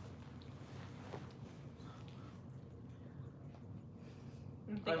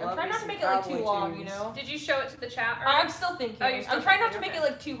 I I'm love trying me not to some make it like too cowboy long, you tunes. know. Did you show it to the chat? Or I'm still thinking. Oh, you're still I'm trying not to thinking, make okay.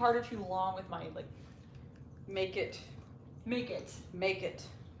 it like too hard or too long with my like. Make it. Make it. Make it.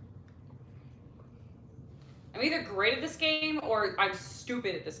 I'm either great at this game or I'm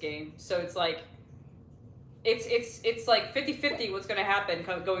stupid at this game. So it's like it's like 50-50 what's gonna happen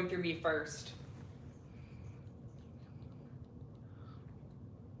going through me first.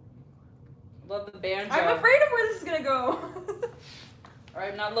 Love the banjo. I'm afraid of where this is gonna go.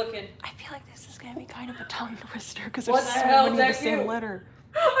 Alright, I'm not looking. I feel like this is gonna be kind of a tongue twister because What there's the so hell many is of that the same cute? letter.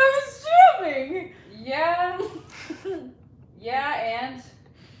 I was jamming. Yeah. Yeah, and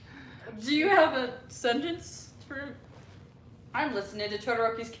Do you have a sentence for? I'm listening to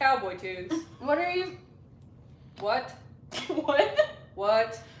Todoroki's cowboy tunes. What are you? What? What?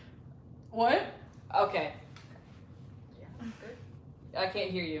 What? What? Okay. I can't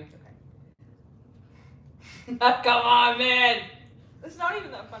hear you. Come on, man. It's not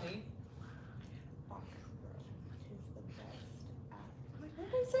even that funny. What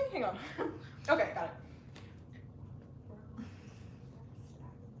did I say? Hang on. Okay, got it.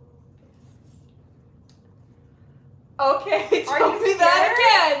 Okay, Are tell you me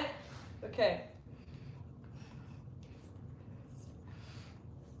that again. Okay.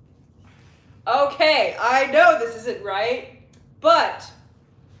 Okay, I know this isn't right, but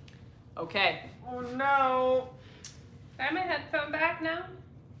okay. Oh no. I have my headphone back now.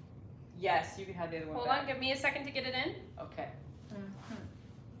 Yes, you can have the other one Hold back. on, give me a second to get it in. Okay. I'm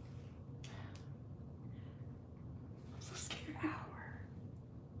so scared. Our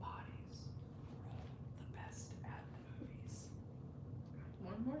bodies roll the best at the movies.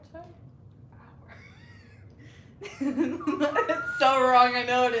 One more time. It's so wrong, I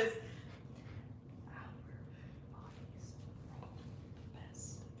know it is. Our bodies roll the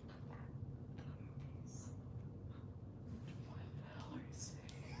best at the movies. What the hell are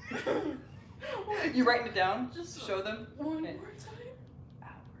you saying? You writing it down? Just show them. One Okay. more time. Our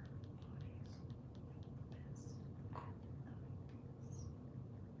bodies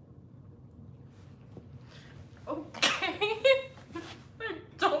Okay. I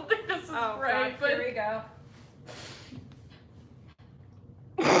don't think this is Oh, right, God, but here we go.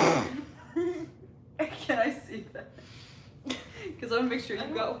 Can I see that? Because I want to make sure you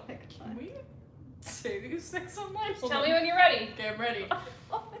got one. can we say these things online? Tell me when you're ready. Okay, I'm ready.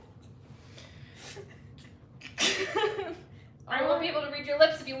 I won't be able to read your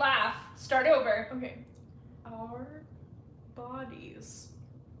lips if you laugh. Start over. Okay. Our bodies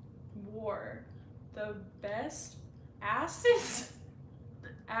wore the best asses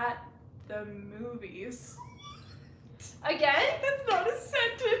at the movies. Again? That's not a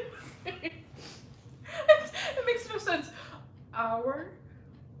sentence. It makes no sense. Our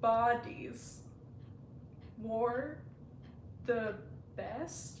bodies wore the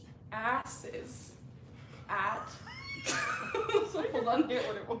best asses at So hold on, get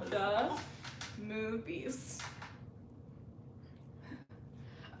what it was. the movies.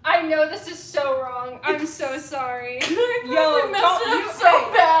 I know this is so wrong. I'm so sorry. Yo, messed don't it you up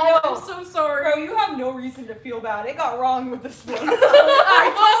so bad. No. I'm so sorry. Bro, you have no reason to feel bad. It got wrong with this one.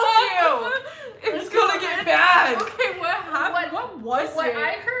 I told you! It's gonna get bad! Okay, what happened? What was What it?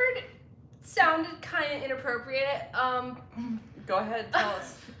 I heard sounded kind of inappropriate. Go ahead, tell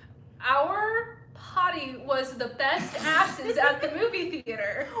us. Our Hottie was the best asses at the movie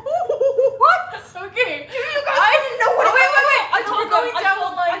theater. What? Okay. You guys didn't know what it was. Wait. I told Going them. down the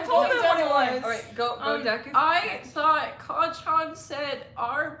line. I told them what it was. All right, go, Deku. I thought Kachan said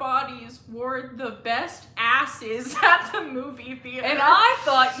our bodies were the best asses at the movie theater. And I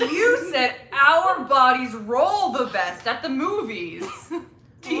thought you said our bodies roll the best at the movies.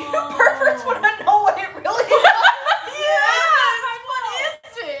 Do you perverts want to know what it really is? Yes! What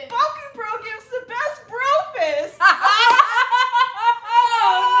is it? Baku Bro gives the best bro fist.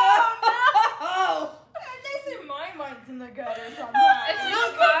 Oh, They say my mind's in the gutter It's sometimes.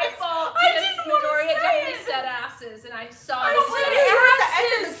 not my fault I because didn't wanna Midoriya say definitely it. said asses, and I saw I it. don't blame you. You're at the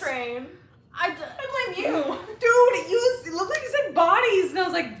end of the train. I blame you. dude, it looked like you said bodies, and I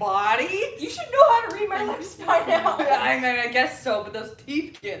was like, bodies? You should know how to read my lips by now. Yeah, I mean, I guess so, but those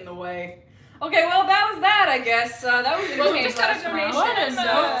teeth get in the way. Okay, well, that was that, I guess. That was Well, we the just got a last donation. round. What a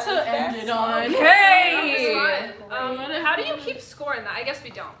note to end it on. Okay. How do you keep score in that? I guess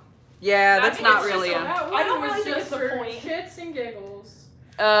we don't. Yeah, that's It's not just really a- a... I don't really think just it's a for point. shits and giggles.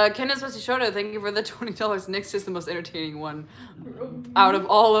 Kenneth Matsushota, thank you for the $20. Nick's is the most entertaining one out of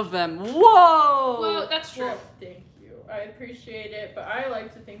all of them. Whoa! Well, that's true. Well, thank you. I appreciate it, but I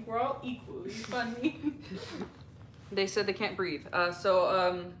like to think we're all equally funny. They said they can't breathe.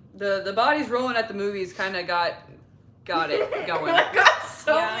 The bodies rolling at the movies kind of got it going. I got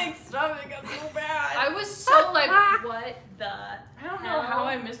so Yeah. mixed up. It got so bad. I was so like, what the? I don't know how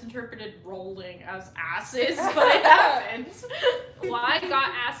I misinterpreted rolling as asses, but it happened. Well, I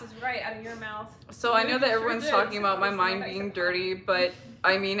got asses right out of your mouth. So I know that everyone's did. talking about my It's mind not being acceptable. dirty, but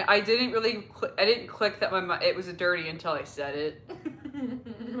I mean, I didn't really, I didn't click that it was dirty until I said it.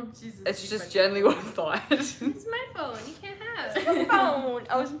 Jesus, It's just generally what I thought. It's my phone. You can't have. Your phone.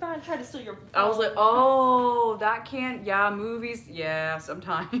 I was about to try to steal your phone. I was like, oh, that can't, yeah, movies, yeah,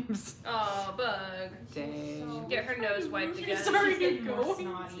 sometimes. Oh, bug. Dang. Get her nose wiped again. Sorry. She's getting more Go.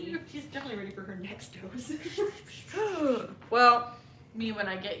 snotty. She's definitely ready for her next dose. Well, Me when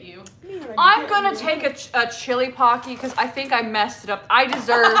I get you. I'm gonna take a chili pocky because I think I messed it up. I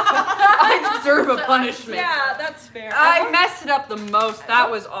deserve a punishment. Yeah, that's fair. I messed it up the most. That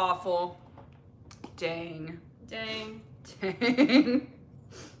was awful. Dang. Dang. Dang.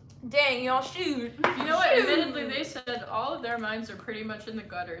 Dang, y'all shoot. You know what? Admittedly, they said all of their minds are pretty much in the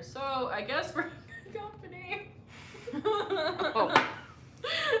gutter, so I guess we're in good company. Oh.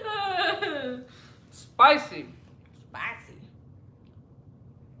 Spicy. Spicy.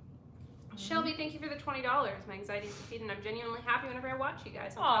 Shelby, thank you for the $20. My anxiety is defeated, and I'm genuinely happy whenever I watch you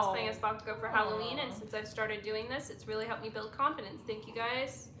guys. I'm Aw. cosplaying as Bakugo for Halloween, and since I've started doing this, it's really helped me build confidence. Thank you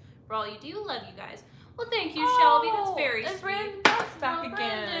guys for all you do. Love you guys. Well, thank you, Shelby. That's very and sweet. Brandon Duck's back Oh, again.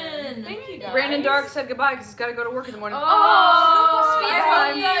 Brandon. Thank you guys. Brandon Dark said goodbye because he's got to go to work in the morning. Oh, sweet. sweet. I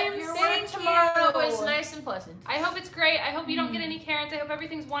hope Thank that you. your Thank work tomorrow you. is nice and pleasant. I hope it's great. I hope you don't get any Karens. I hope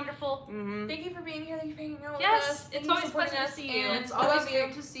everything's wonderful. Mm-hmm. Thank you for being here. Thank you for hanging out with Yes, us. Thank it's you for always supporting pleasant to us, see you. and It's I always love you.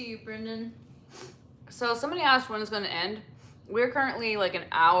 great to see you, Brendan. So somebody asked when it's going to end. We're currently like an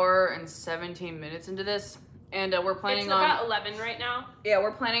hour and 17 minutes into this, and we're planning It's on about 11 right now.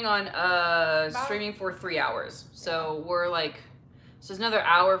 we're planning on streaming for 3 hours. So we're like, so it's another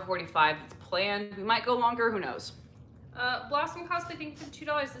hour 45 that's planned. We might go longer. Who knows? Blossom Cosplay, thank you for the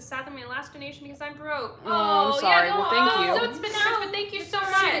 $2. This is sadly my last donation because I'm broke. Oh, I'm sorry. Yeah, Well, thank you. So it's been hours, but thank you so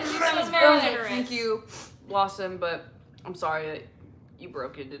much. Thank you That so was very much. generous. Thank you, Blossom, but I'm sorry that you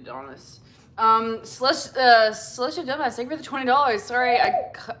broke it on us. Celestia Dumbass, thank you for the $20. Sorry,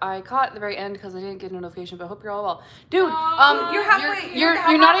 I caught at the very end because I didn't get a notification, but I hope you're all well. Dude, You're halfway.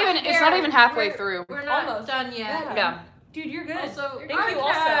 you're not even, it's not even halfway through. We're not Almost. done yet. Yeah. Dude, you're good. Also, Thank you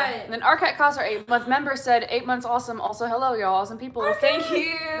also. And then Arcat Cost, our 8-month member, said 8 months awesome. Also, hello, you're awesome people. Thank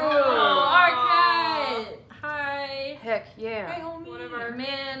you. Oh, Arcat. Hi. Heck yeah. Hey, homie. Whatever.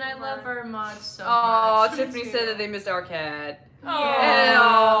 Man, I love our mods so Oh, much. Tiffany said that they missed Arcat. Yeah.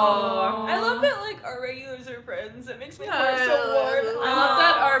 Oh. I love that like our regulars are friends. It makes me heart so warm. I love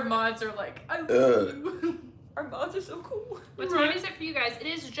that our mods are like, I love you. Our mods are so cool. What time is it for you guys? It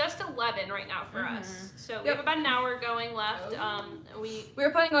is just 11 right now for us. So we have about an hour going left. We were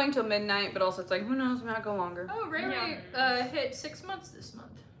planning going till midnight, but also it's like, who knows, we might go longer. Oh, Ray hit 6 months this month.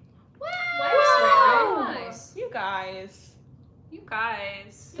 Wow. Nice. You guys. You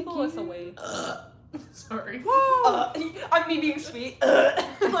guys. Pull us away. Sorry. I'm me being sweet.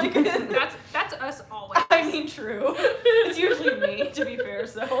 Like That's us always. I mean, true. It's usually me, to be fair.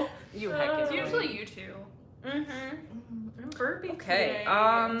 So. You heck It's is usually you two. I'm burpy Okay, today.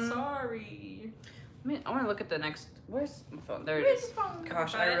 I'm sorry. I want to look at the next. Where's my phone? There it is.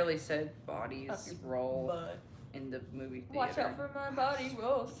 Gosh, I really said bodies roll. in the movie theater. Watch out for my body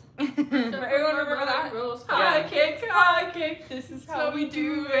rolls. Everyone remember that? High kick, high kick. This is How we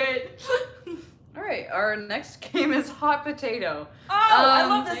do it. All right, our next game is hot potato. Oh, I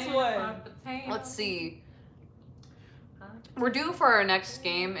love Um, this one. Let's see. We're due for our next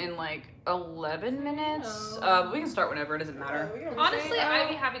game in like 11 minutes. We can start whenever. It doesn't matter. Honestly, I'd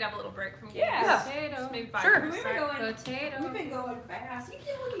be happy to have a little break from games. Yeah. Just maybe 5 Sure. minutes. Potato. been going fast.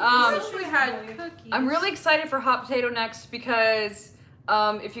 We had cookies. I'm really excited for hot potato next because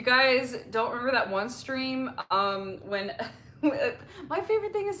if you guys don't remember that one stream, when my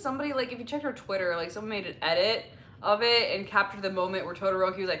favorite thing is somebody, like, if you check her Twitter, like, someone made an edit of it and captured the moment where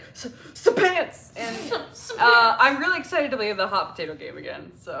Todoroki was like, "Pants!" And I'm really excited to play the hot potato game again.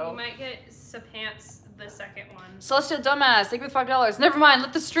 You So might get Sapants the second one. Celestial Dumbass, thank you for $5. Never mind,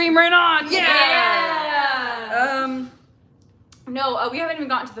 let the stream rain on. Yeah. No, we haven't even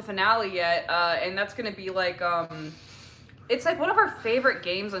gotten to the finale yet, and that's gonna be like it's like one of our favorite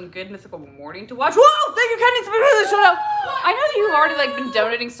games on Good Mythical Morning to watch. Whoa! Thank you, Kenny. Shut up. I know that you've already like been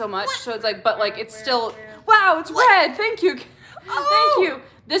donating so much, so it's like, but like it's still. Wow, it's red. Thank you. Thank you.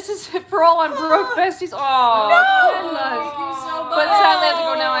 This is for all on Baroque besties. Oh, Thank you so much. but sadly, I have to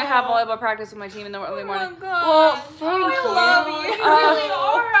go now. I have volleyball practice with my team in the early morning. Well, thank you. love you. You really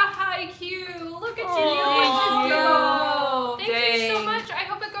are a high Q. Look at you. Oh, Thank you so dang. much. I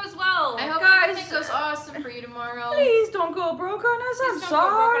hope it goes well. I hope Guys, everything goes awesome for you tomorrow. Please don't go broke on us. I'm Please don't go broke on us, but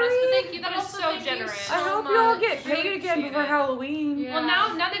sorry. thank you. That is Also, so thank you generous. so I hope you all much. get paid Really again appreciate before it. Halloween. Yeah. Well,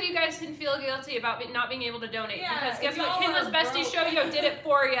 now none of you guys can feel guilty about not being able to donate Yeah, because if guess what? y'all Kinla's are Bestie broke. Show did it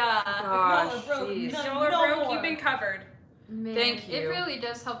for ya. Gosh, broke, jeez. no. Y'all are broke. more. You've been covered. Man, Thank It you. really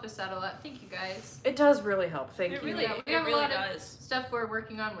does help us out a lot. Thank you guys. It does really help. Thank It you. really, Yeah, we it have a really lot of does. stuff we're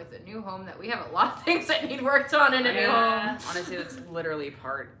working on with a new home that we have a lot of things that need worked on in a new Yeah. home. Honestly, that's literally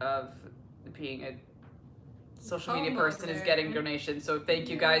part of being a social media Homework person is there. getting donations. So thank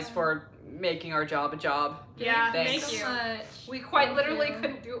you guys for making our job a job. Yeah, Thanks. thank you. Much. We quite Thank literally you.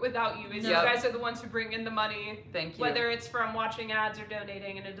 couldn't do it without you. As Yep. you guys are the ones who bring in the money, Thank you. whether it's from watching ads or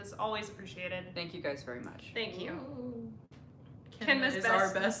donating, and it is always appreciated. Thank you guys very much. Thank you. Ooh. Kenma's is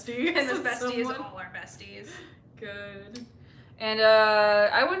best- our bestie. Kenma's bestie is Someone- all our besties. Good. And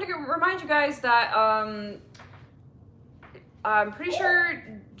I wanted to remind you guys that I'm pretty sure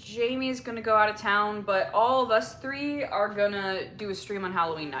Jamie's gonna go out of town, but all of us three are gonna do a stream on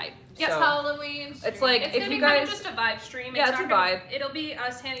Halloween night. Yes, So, Halloween. it's like It's if gonna you be kind guys, of just a vibe stream. Yeah, it's not a gonna- vibe. It'll be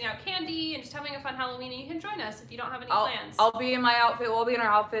us handing out candy and just having a fun Halloween, and you can join us if you don't have any I'll, plans. I'll be in my outfit. We'll be in our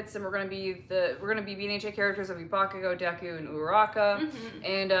outfits, and we're gonna be BNHA characters of Bakugo, Deku, and Uraraka. Mhm.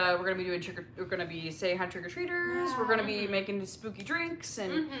 And we're gonna be doing we're gonna be saying hi trick or treaters. We're gonna be making spooky drinks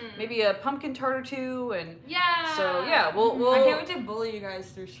and Mhm. maybe a pumpkin tart or two. And Yeah. so yeah, we'll I can't wait to bully you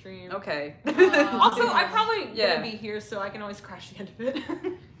guys through stream. okay. Also, I'm probably Yeah. gonna be here, so I can always crash the end of it.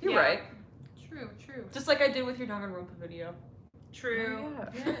 You're Yeah. right. True, true. Just like I did with your Danganronpa video. True. Oh,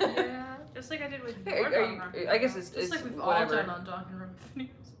 yeah. Yeah. Just like I did with Hey, your are Danganronpa you- I guess video. it's Just like we've whatever. all done on Danganronpa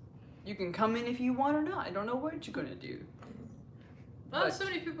videos. You can come in if you want or not. I don't know what you're gonna do. Oh, But- so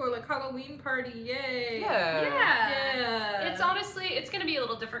many people are like Halloween party, yay! Yeah. Yeah. Yeah. It's honestly, it's gonna be a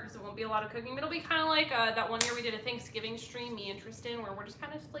little different because it won't be a lot of cooking. But it'll be kind of like that one year we did a Thanksgiving stream, me and Tristan, where we're just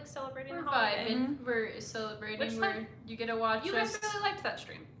kind of like celebrating We're the holiday. vibing. We're celebrating. Which Where one? you get to watch You us guys really liked that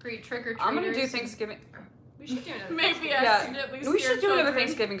stream. greet trick or treaters. I'm gonna do Thanksgiving. We should do another Maybe Thanksgiving. I Yeah. accidentally We should scared do another children.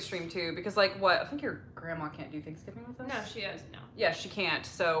 Thanksgiving stream too, because like what? I think your grandma can't do Thanksgiving with us. No, she is no. Yeah, she can't.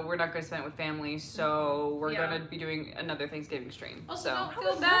 So we're not gonna spend it with family. So we're Yeah. gonna be doing another Thanksgiving stream. Also, so don't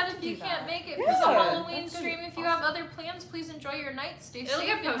feel bad if you can't make it for Yeah, the Halloween that's stream. If you have other plans, please enjoy your night. Stay It'll safe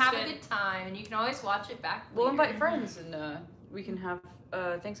get and have a posted. good time. And you can always watch it back. we'll later. invite friends and we can have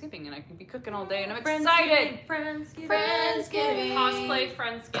Thanksgiving, and I can be cooking all day, and I'm excited. Friendsgiving. Cosplay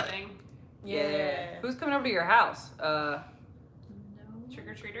Friendsgiving. Yeah. Who's coming over to your house? Trick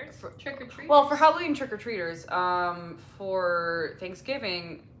or treaters. Trick or treat. Well, for Halloween trick or treaters, for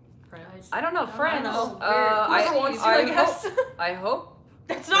Thanksgiving, friends. I don't know, friends. know. I, Whoever wants to, I I guess. I hope.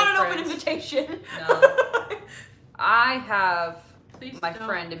 That's not an My open friends. invitation. No. I have Please my don't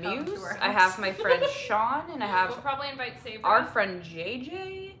friend come to Amuse. our I house. have my friend Sean, and I We'll have probably invite Saber. our friend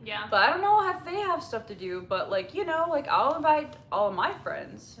JJ. Yeah. But I don't know if they have stuff to do. But like like I'll invite all of my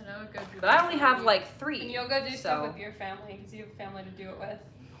friends. And I would go do But I only have that. like 3. And you'll go do so. stuff with your family because you have family to do it with.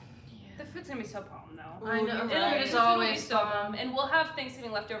 The food's gonna be so bomb though. I know. Ooh, Food you're right. is The food will be always so bomb. and we'll have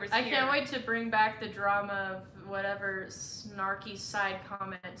Thanksgiving leftovers I here. can't wait to bring back the drama of whatever snarky side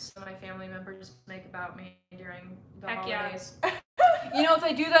comments my family members make about me during the Heck yeah. holidays. You know, if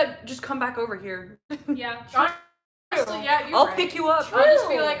they do that, just come back over here. Yeah. Honestly, yeah, you're I'll right. pick you up. I'll just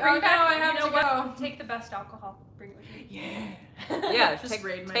be like, oh Bring no, back- I have you know to what? go. Take the best alcohol. Bring it with you. Yeah. Yeah, Just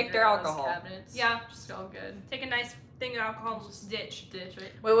raid my take their grandma's alcohol. cabinets. Yeah. Just all good. Take a nice thing of alcohol and just ditch. Ditch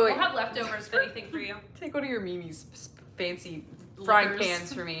it. Wait, We'll have leftovers if anything for you. Take one of your Mimi's fancy frying Liquors.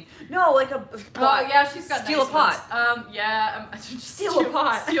 pans for me. No, like a Oh pot. yeah, she's got Steal a nice pot. ones. Yeah, just Steal a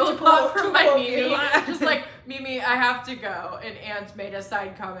pot. Steal a pot from my Provoke Mimi. you. Just like Mimi, I have to go, and Aunt made a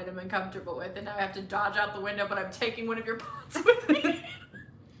side comment I'm uncomfortable with, and now I have to dodge out the window, but I'm taking one of your pots with me.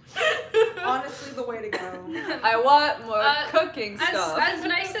 Honestly, the way to go. I want more cooking As, stuff. as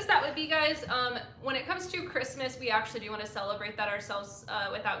nice as that would be, guys, when it comes to Christmas, we actually do want to celebrate that ourselves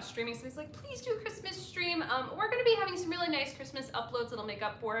without streaming. So he's like, please do a Christmas stream. We're going to be having some really nice Christmas uploads that'll make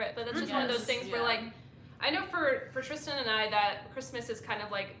up for it. But that's just one of those things where, like, I know for Tristan and I that Christmas is kind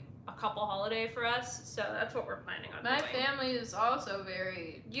of like a couple holiday for us. So that's what we're planning on My doing. family is also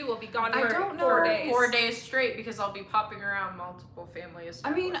very. You will be gone I for don't know. 4 days. 4 days straight because I'll be popping around multiple family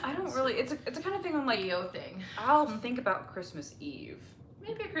I mean, I establishments. don't really. It's a kind of thing. I'm like, EO thing. I'll think about Christmas Eve,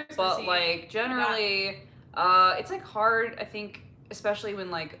 Maybe a Christmas but Eve. like generally, it's like hard. I think, especially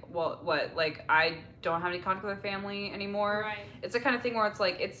when like, like I don't have any contact with my family anymore. Right. It's the kind of thing where it's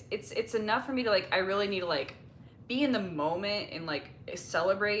like it's enough for me to like. I really need to like be in the moment and like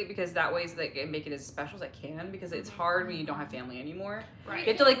celebrate, because that way is like make it as special as I can, because it's hard when you don't have family anymore. Right. You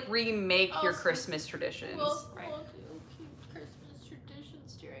have to like remake your Also, Christmas traditions. We'll Right. keep Christmas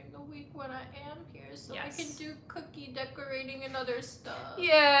traditions during the week when I am here, so Yes. I can do cookie decorating and other stuff.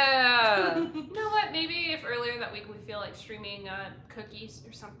 Yeah. You know what? Maybe if earlier that week we feel like streaming cookies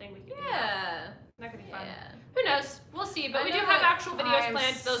or something, we could do that. Yeah. That could be fun. Yeah. Who knows? We'll see. But I we know do have that actual videos I'm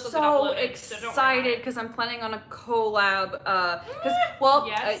planned. Those will get so uploaded. So don't worry about excited it. because I'm planning on a collab. Because well,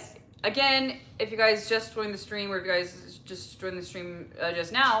 Yes. again, if you guys just joined the stream, or if you guys just joined the stream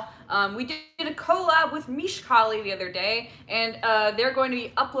just now, we did a collab with Mishkali the other day, and they're going to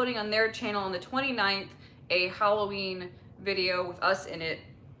be uploading on their channel on the 29th a Halloween video with us in it.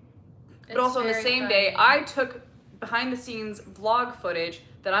 But It's also on the very same funny. day, I took behind the scenes vlog footage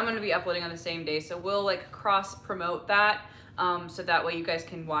that I'm going to be uploading on the same day. So we'll like cross promote that. So that way you guys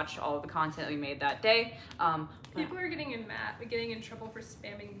can watch all of the content we made that day. People are getting in trouble for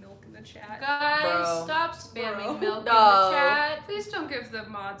spamming milk in the chat. Guys, Bro. stop spamming milk in No. the chat. Please don't give the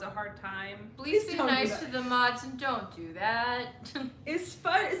mods a hard time. Please be don't do nice that. to the mods and don't do that. It's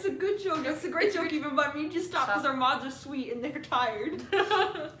fun. It's a good joke. It's a great joke, even, but we need to stop because our mods are sweet and they're tired.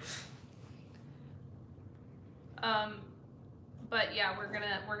 But yeah, we're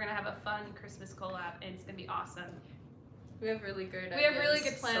gonna have a fun Christmas collab, and it's gonna be awesome. We have really great ideas. We have really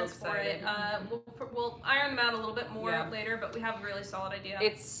good plans So for it. excited. We'll iron them out a little bit more Yeah. later, but we have a really solid idea.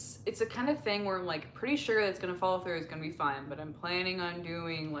 It's a kind of thing where I'm like pretty sure it's gonna follow through. It's gonna be fine, but I'm planning on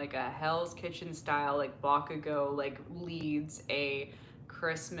doing like a Hell's Kitchen style, like Bakugo like leads a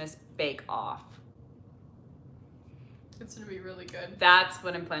Christmas bake off. It's gonna be really good. That's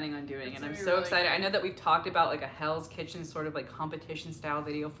what I'm planning on doing, It's and I'm gonna be so really excited. good. I know that we've talked about like a Hell's Kitchen sort of like competition style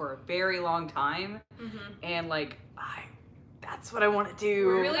video for a very long time, and like that's what I want to do.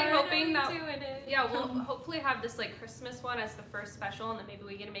 We're really hoping that doing it. yeah, we'll hopefully have this like Christmas one as the first special, and then maybe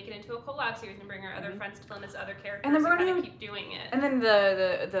we get to make it into a collab series and bring our other friends to film as other characters, And then we're kinda gonna- keep doing it. And then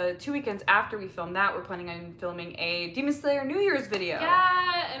the 2 weekends after we film that, we're planning on filming a Demon Slayer New Year's video.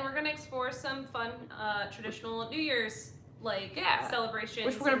 Yeah, and we're gonna explore some fun traditional New Year's like celebrations.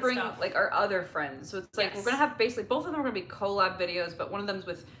 Which we're gonna and bring stuff. like our other friends. So it's like Yes. we're gonna have basically both of them are gonna be collab videos, but one of them's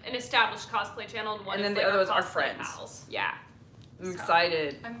with an established cosplay channel, and one and is then like the other our was our cosplay friends. pals. Yeah. I'm So.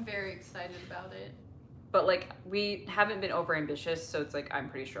 excited. I'm very excited about it. But like we haven't been over ambitious, so it's like I'm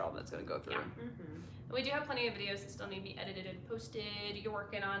pretty sure all that's gonna go through. Yeah. We do have plenty of videos that still need to be edited and posted. You're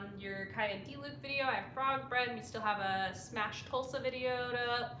working on your Kai and D-Luke video. I have Frog Bread, and we still have a Smash Tulsa video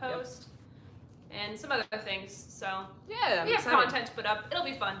to post. And some other things. So Yeah, I'm we have excited. content to put up. It'll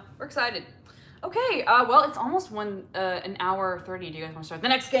be fun. We're excited. Okay, well it's almost an hour 30. Do you guys want to start the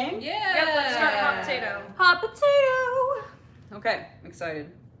next game? Yeah. Yep, let's start hot potato. Hot potato. Okay, I'm excited.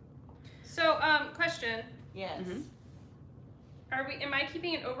 So, question. Yes. Mhm. Am I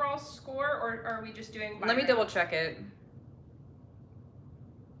keeping an overall score, or are we just doing Let me binary? double check it.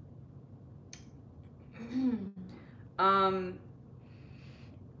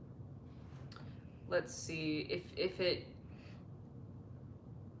 Let's see if it.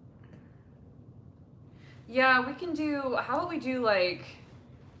 Yeah, we can do. How about we do like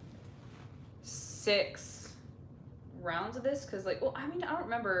 6 rounds of this? Cause like, well, I mean, I don't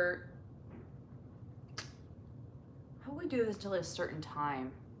remember. How would we do this until a certain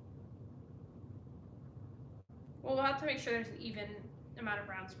time? Well, we'll have to make sure there's an even amount of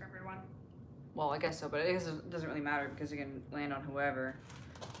rounds for everyone. Well, I guess so, but it doesn't really matter because you can land on whoever.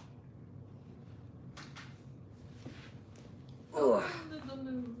 Ooh.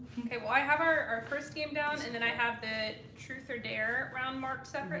 Okay, well I have our first game down, and then I have the truth or dare round marked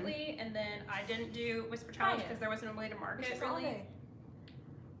separately, and then I didn't do whisper challenge because there wasn't a way to mark it really.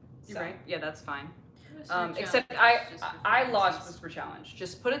 You're right. Yeah, that's fine. Challenge Except is just for I fancies. lost Whisper Challenge.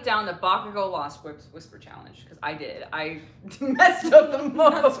 Just put it down that Bakugo lost Whisper Challenge because I did. I messed up the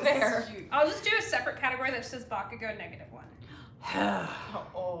most. That's fair. I'll just do a separate category that says Bakugo -1.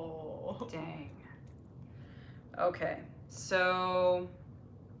 Oh. Dang. Okay, so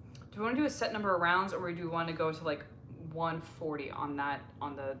do we want to do a set number of rounds, or do we want to go to like 140 on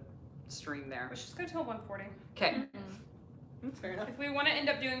the stream there? Let's just go till 140. Okay. That's fair enough. If we want to end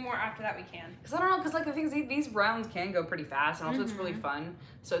up doing more after that, we can. Because I don't know, because like the thing is, these rounds can go pretty fast, and also it's really fun.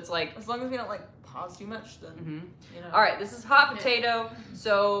 So it's like, As long as we don't like pause too much, then you know. all right, this is hot potato.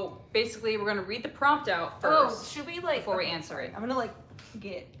 So basically, we're gonna read the prompt out first. Oh, should we like before we answer it. I'm gonna like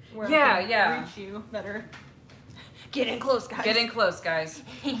get where Yeah, I can yeah. reach you better. Get in close, guys. Get in close, guys.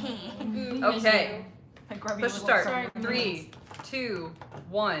 Okay. I grab you Push with start. little 3, 2,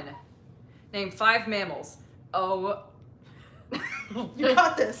 1. Name 5 mammals. Oh. You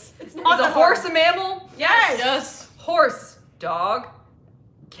got this. It's Is not a that horse hard. a mammal? Yes. Yes. Horse, dog,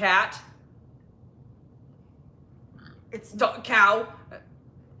 cat, It's cow.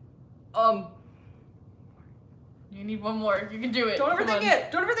 You need one more. You can do it. don't Come overthink on.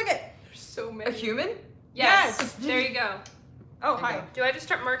 it. Don't overthink it. There's so A many. human? Yes. There you go. Oh, There you hi. Do I just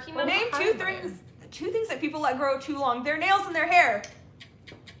start marking them? Name hi, two Brian. things that people let grow too long. Their nails and their hair.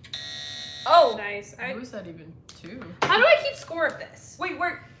 Oh. Nice. How is that even 2? How do I keep score of this? Wait,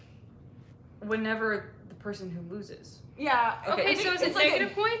 where? Whenever the person who loses. Yeah. Okay, so is it it's like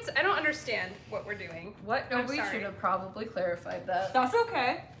negative points? I don't understand what we're doing. What? No, I'm we sorry. should have probably clarified that. That's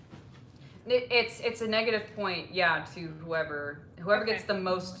okay. It's a negative point, yeah, to whoever Okay. gets the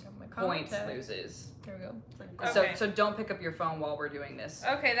most Oh my points contact. loses. There we go. Okay. So don't pick up your phone while we're doing this.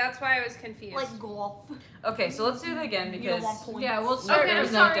 Okay, that's why I was confused. Like golf. Okay, so let's do it again You because don't want points. Yeah, we'll start. Okay, I'm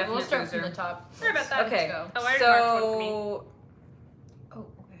there's sorry. We'll Definite start from loser. the top. Sorry about that. okay. Let's go. Oh, I already marked one for me. So oh,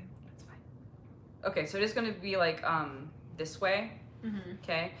 okay, that's fine. Okay, so it is going to be like this way.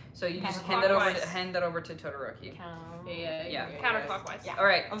 Okay, so you just hand that over to Todoroki. Yeah. Counterclockwise. Yeah. All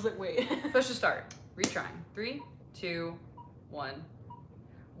right, I was like, wait. push to start. Retrying. 3, 2, 1.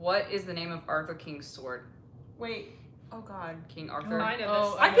 What is the name of Arthur King's sword? Wait. Oh God. King Arthur. I know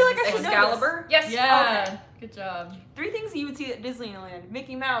Oh, this. I feel like I should know Excalibur. Yes. Yeah. Okay. Good job. 3 things you would see at Disneyland: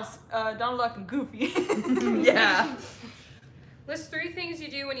 Mickey Mouse, Donald Duck, and Goofy. Yeah. List 3 things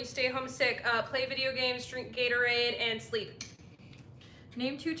you do when you stay homesick: play video games, drink Gatorade, and sleep.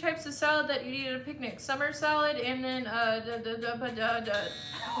 Name 2 types of salad that you eat at a picnic: summer salad and then Oh,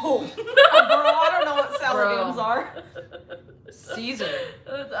 bro, I don't know what salad Bro. games are. Caesar.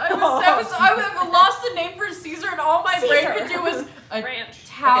 I would have lost the name for Caesar, and all my brain could do was a Ranch.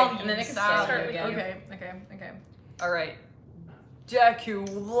 Italian Okay, and then it can salad. start again. Okay. All right. Deku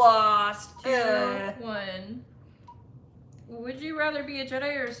lost. 1. Would you rather be a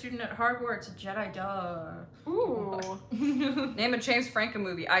Jedi or a student at Hogwarts? A Jedi, duh. Ooh. Name a James Franco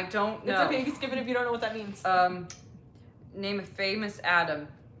movie. I don't know. It's okay, you can skip it if you don't know what that means. Name a famous Adam.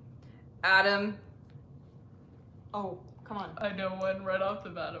 Adam. Oh, come on. I know one right off the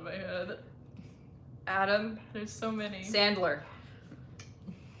bat of my head. Adam There's so many. Sandler.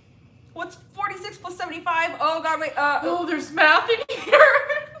 What's 46 plus 75? Oh God, wait. Oh, there's math in here.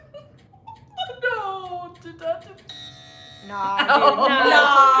 No. Nah,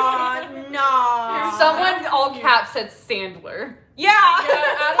 Oh. dude. Nah. Someone all caps said Sandler. Yeah.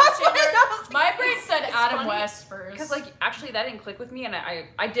 Adam That's what Sandler. I was My brain said It's Adam funny. West first. Because like actually that didn't click with me, and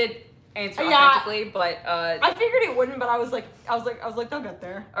I did answer Yeah. authentically, but I figured it wouldn't, but I was like, they'll get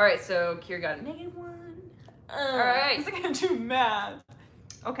there. all right. So Kier got a -1. All right. He's like, gonna do math.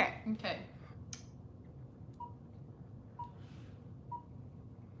 Okay. Okay.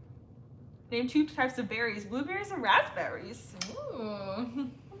 Name 2 types of berries: blueberries and raspberries. Ooh.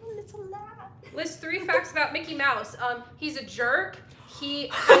 I'm a little lad. List 3 facts about Mickey Mouse. He's a jerk. He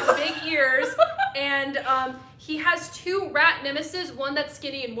has big ears, and he has 2 rat nemesis, one that's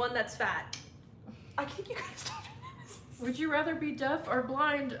skinny and one that's fat. I think you gotta stop this. Would you rather be deaf or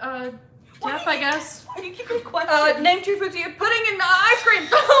blind? Deaf, I guess. Why do you keep getting questions? Name 2 foods you have pudding and ice cream.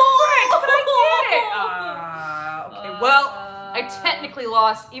 Frick, but I did it. Okay. Well, I technically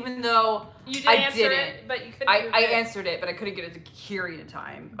lost, even though You did I answer didn't. it, but you couldn't. I answered it, but I couldn't get it to Kieri in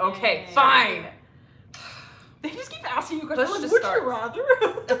time. Okay, Dang. fine. They just keep asking you questions. Push Like, to would start. you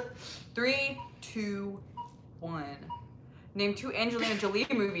rather? 3, 2, 1. Name 2 Angelina Jolie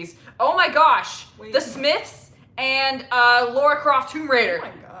movies. Oh my gosh. Wait. The Smiths and Laura Croft Tomb Raider. Oh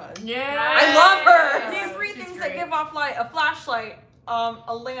my god. Yeah. I love her. Name 3 She's things great. that give off light: a flashlight,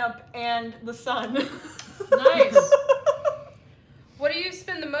 a lamp, and the sun. Nice. What do you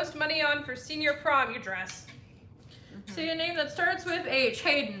spend the most money on for senior prom? Your dress. Say a name that starts with H.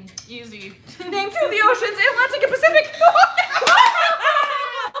 Hayden. Easy. Name 2 of the oceans, Atlantic and Pacific.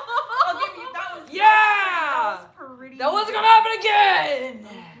 I'll give you that was. Yeah. That was pretty. That wasn't gonna happen again.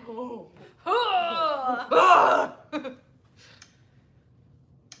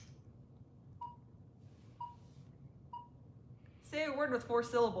 Say a word with 4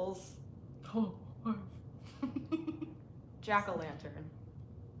 syllables. Jack-o'-lantern.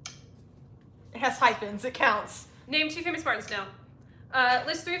 It has hyphens. It counts. Name 2 famous Spartans now.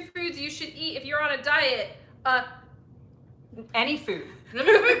 List 3 foods you should eat if you're on a diet. Any food. Come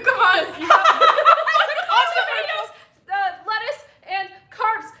on. Tomatoes, lettuce, and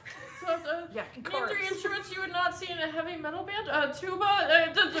carbs. Yeah, Name carbs. 3 instruments you would not see in a heavy metal band.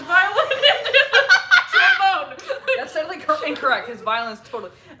 Tuba, the violin, and trombone. That's totally incorrect. His violence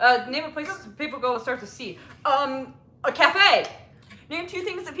totally. Name a place people go that starts with C. A cafe. Name 2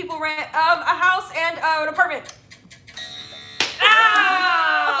 things that people rent: a house and an apartment.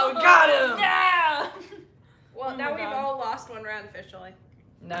 Ow! Got him. Yeah. Well, Oh now my we've God. all lost one round officially.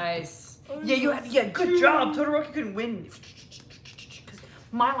 Nice. Yeah, you had. Yeah, good job. Todoroki couldn't win.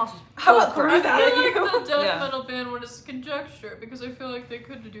 My loss was. How about crap. 3 I out of feel you? like the death Yeah. metal band one is conjecture because I feel like they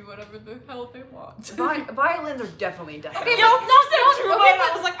could do whatever the hell they want. Violins are definitely death. Okay, metal. no, not that true. Okay,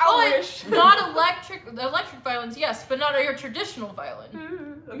 I was like, I wish. Not electric violins, yes, but not your traditional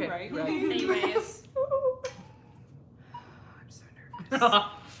violin. Okay. Right. Anyways. I'm so nervous.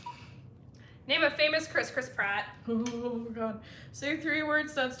 Name a famous Chris Pratt. Oh god. Say 3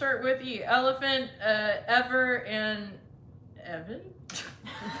 words that start with E. Elephant, ever, and Evan?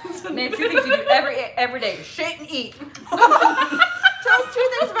 Name 2 things you do every day: shit and eat. Tell us 2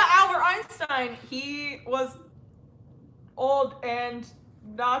 things about Albert Einstein. He was old and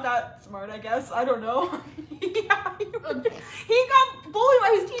not that smart, I guess. I don't know. Yeah, he got bullied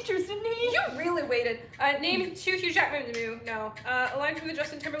by his teachers, didn't he? You really waited. Name 2 Hugh Jackman movie. No. A line from the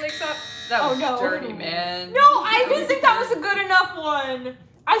Justin Timberlake song. That was no. dirty, man. No, I didn't think that was a good enough one.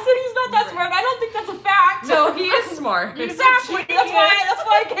 I said he's not that smart. I don't think that's a fact. No, he is smart. Exactly. That's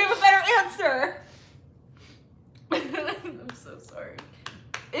why I gave a better answer. I'm so sorry.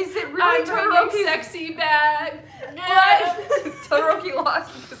 Is it I'm really bringing Todoroki's? sexy bag. What? Todoroki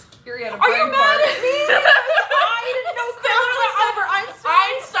lost because Kiri had a Are you brain mad fart. at me? I didn't know clearly Albert Einstein.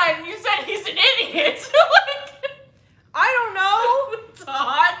 Einstein, you said he's an idiot. Like, I don't know. it's a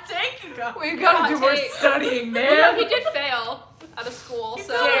hot take you got. We've got to do more take. studying, No, man. he did fail out of school,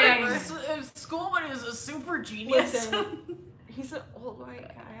 so Dang. whatever. School one is a super genius. Listen, he's an old white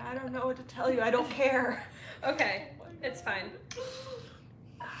guy. I don't know what to tell you. I don't care. Okay, it's fine.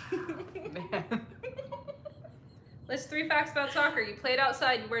 Man. List 3 facts about soccer. You play it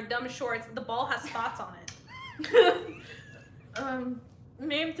outside, you wear dumb shorts, the ball has spots on it.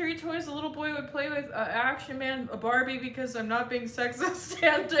 Name 3 toys a little boy would play with: Action Man, a Barbie because I'm not being sexist,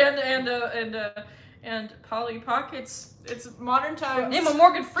 and Polly Pockets. It's modern times. Name a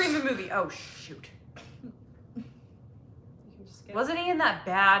Morgan Freeman movie. Oh shoot. Wasn't he in that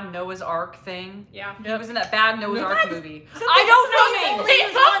bad Noah's Ark thing? Yeah. He was in that bad Noah's No. Ark movie. Something I don't know only names.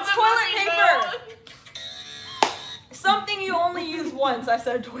 use once, toilet paper. Something you only use once. I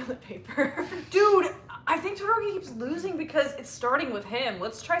said toilet paper. Dude, I think Todoroki keeps losing because it's starting with him.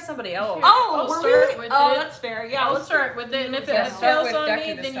 Let's try somebody else. I'll we're start really? with Oh, it. that's fair. Yeah, I'll start with it, and if Yeah, it start fails with on Deku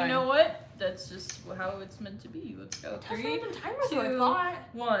me, this then time. you know what? That's just how it's meant to be. Let's go. That's 3, random timers, what I 2, thought.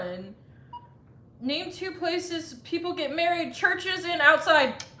 1. Name 2 places people get married: churches and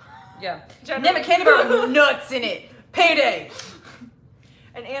outside. Yeah. Name a candy bar with nuts in it. Payday.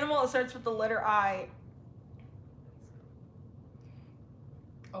 An animal that starts with the letter I.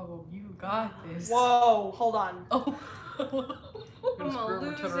 Oh, you got this. Whoa, hold on. Oh. I'm gonna screw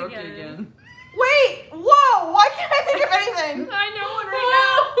over Todoroki again. Wait, whoa, why can't I think of anything? I know one right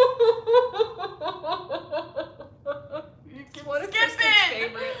now. You can One of skip Kristen's it.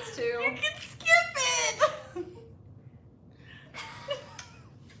 favorites too. You can skip it.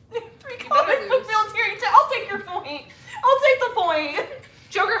 3 comic book lose. films here. I'll take your point. I'll take the point.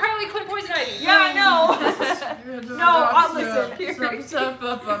 Joker, Harley Quinn, Poison Ivy. Yeah, I know. Listen. Stop. Oh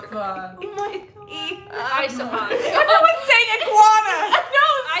my god. Isopod. Everyone's saying iguana.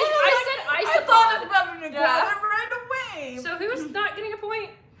 I said I Isopod. thought about an iguana Yeah. right away. So who's not getting a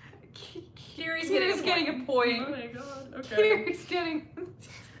point? Kiri's Kiri's getting a point. Oh my god. Okay. Kiri's getting.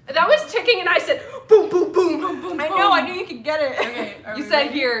 That was ticking, and I said boom, boom, boom, boom, boom. I know. I knew you could get it. Okay. Are You we said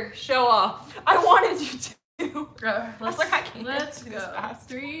ready? here, show off. I wanted you to. I was Let's, like, I can't let's do this go. fast.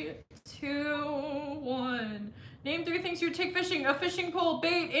 3, 2, 1. Name 3 things you would take fishing: a fishing pole,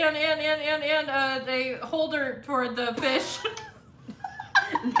 bait, and a holder for the fish.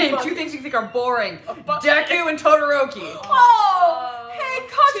 Name 2 things you think are boring. Deku and Todoroki. Oh, hey,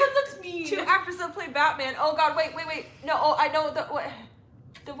 Katja, That's mean. 2 actors that play Batman. Oh God, wait. No, oh, I know the what.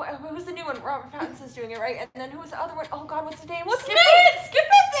 Who's the new one? Robert Pattinson's doing it, right? And then who's the other one? Oh God, what's his name? What's his name? Skip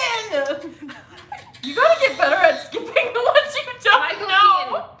it then. You gotta get better at skipping the ones you don't Michael know.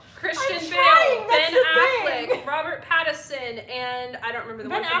 Keaton, Christian I'm Bale, trying, that's Ben the Affleck, thing. Robert Pattinson, and I don't remember the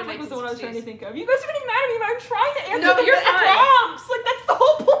Ben one from Affleck was the one I was trying to 1960s. think of. You guys are getting mad at me, but I'm trying to answer No, the you're fine. prompts. Like that's the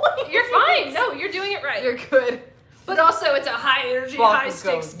whole point. You're fine. No, you're doing it right. You're good. But also, it's a high energy, high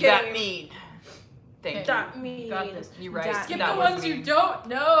stakes game. That mean. Thank you. That mean. You got this. You right. Skip That the was ones you mean. don't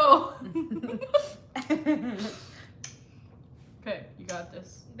know. Okay, you got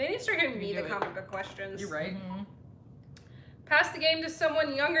this. They need to start giving You me do the it. comic book questions. You're right. Pass the game to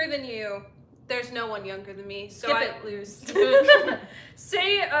someone younger than you. There's no one younger than me, so Skip I it. lose.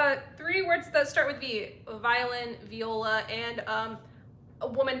 Say 3 words that start with V: violin, viola, and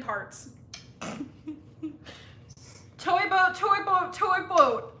woman parts. Toy boat, toy boat, toy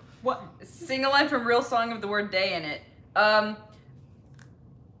boat. What? Sing a line from Real Song with the word day in it. Had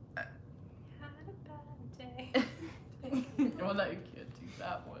a bad day. Well, no, you can't do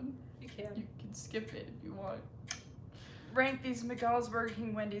that one. You can. You can skip it if you want. Rank these: McDonald's, Burger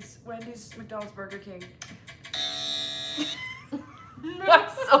King, Wendy's, McDonald's, Burger King. I'm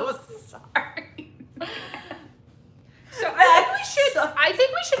so sorry. So I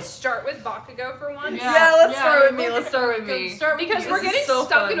think we should start with Bakugo for once. Yeah, let's start with me. Let's start with me. Start with Because you. we're This is getting so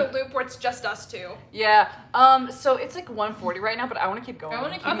stuck fun. in a loop where it's just us two. Yeah. So it's like 1:40 right now, but I want to keep going. I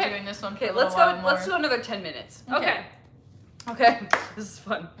want to keep Okay. doing this one for Okay, a let's little go. while Let's do more. another 10 minutes. Okay. Okay. This is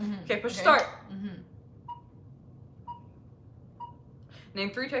fun. Mhm. Okay, push start. Mhm.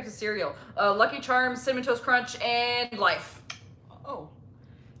 Name 3 types of cereal: Lucky Charms, Cinnamon Toast Crunch, and Life. Oh.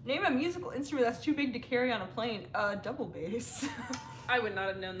 Name a musical instrument that's too big to carry on a plane. Double bass. I would not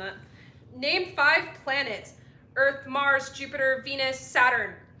have known that. Name 5 planets: Earth, Mars, Jupiter, Venus,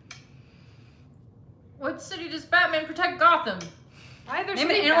 Saturn. What city does Batman protect Gotham? Why are there so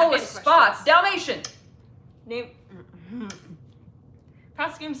Name an many animal with Batman spots: questions? Dalmatian. Name.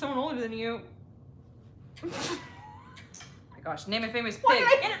 Pass the game to someone older than you. Oh my gosh, name a famous Why pig.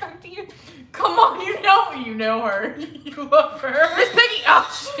 did I hand it back to you? Come on, you know her. You love her. Miss Piggy. Oh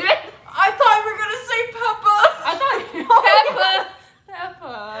shit. I thought you were gonna say Peppa. I thought you Peppa.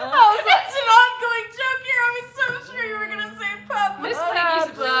 Peppa. It's an ongoing joke here. I was so sure you were gonna say Peppa. Miss Piggy's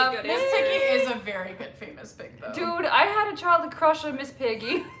a really good Miss answer. Piggy is a very good famous pig, though. Dude, I had a childhood crush on Miss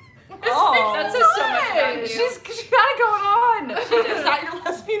Piggy. Oh. That says so much about you. She's got it going on. Is that your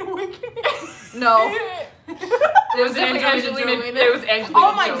lesbian awakening? No. It was definitely Angelina Angelina. Jolie. It was Angelina.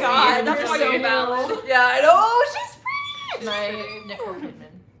 Oh my Jolie. God, that's You're why so you know. valid. Yeah, I know. Oh, she's pretty. My Nicole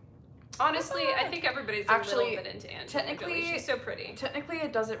Kidman. Honestly, I think everybody's Actually, a little bit into Angelina technically- Jolie. She's so pretty. Technically,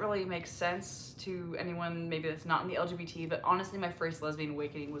 it doesn't really make sense to anyone maybe that's not in the LGBT, but honestly, my first lesbian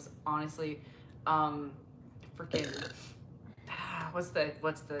awakening was honestly, freaking. What's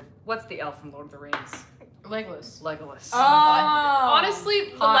the elf from Lord of the Rings? Legolas. Legolas. Oh. Honestly,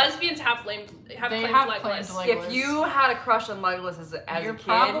 the Hot. lesbians have They claimed have Legolas. claimed Legolas. If you had a crush on Legolas as You're a kid,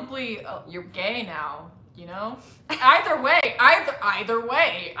 probably you're gay now. You know. Either way. Either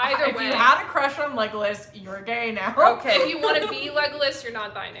way. Either If way. you had a crush on Legolas, you're gay now. okay. If you want to be Legolas, you're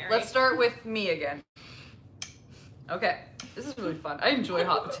non-binary. Let's start with me again. Okay, this is really fun. I enjoy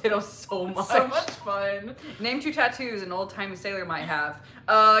hot potatoes so much. So much fun. Name 2 tattoos an old-timey sailor might have.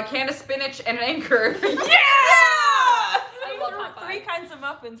 A can of spinach and an anchor. I love There hot were 3 pie. kinds of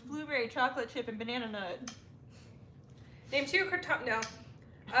muffins: blueberry, chocolate chip, and banana nut. Name 2 no.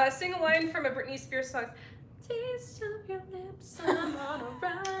 Sing a line from a Britney Spears song. Taste of your lips, I'm on a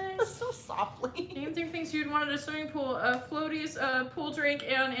rise. So softly. Name 3 things you'd want at a swimming pool: floaties, pool drink,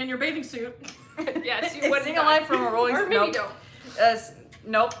 and your bathing suit. Yes, you would Sing a line from a Rolling Or Stone. maybe Nope. don't.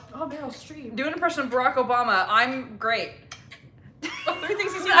 Nope. Oh, Meryl Streep. Do an impression of Barack Obama. I'm great. 3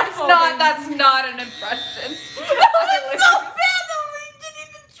 things you see That's not an impression. It's so bad that we didn't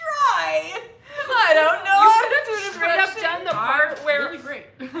even try. I don't know. You how could to have do an straight up impression. done the part where Really great.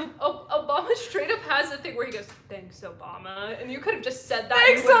 Obama straight up has the thing where he goes, "Thanks, Obama," and you could have just said that.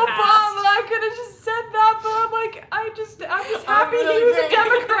 Thanks, and you would've Obama. passed. I could have just said that, but I'm like, I'm just happy really he was great. a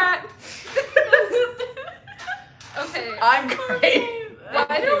Democrat. Okay. I'm great.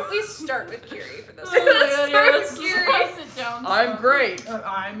 Why don't we start with Kiri for this Oh, one? Let's start with let's Kiri. sit down I'm great.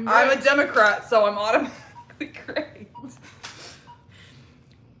 I'm a Democrat, so I'm automatically great.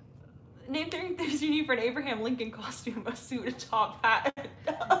 Name 3 things you need for an Abraham Lincoln costume: a suit, a top hat,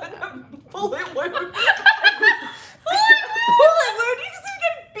 and a bullet wound. Bullet wound? You just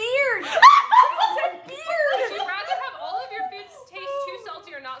said beard. You said beard. Would you rather have all of your foods taste too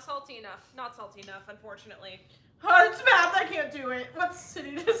salty or not salty enough? Not salty enough, unfortunately. Oh, it's math. I can't do it. What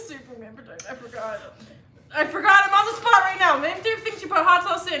city does Superman protect? I forgot. I'm on the spot right now. Name 3 things you put hot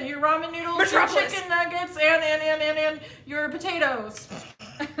sauce in: your ramen noodles, your chicken nuggets, and your potatoes.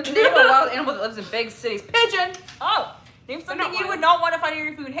 Name a wild animal that lives in big cities. Pigeon. Oh, name something you would not want to find in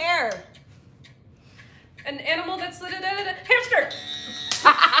your food: hair. An animal that's hamster.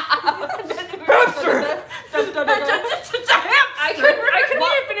 Hamster. I couldn't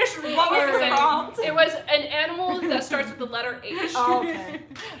even finish reading it. It was an animal that starts with the letter H. Oh, okay.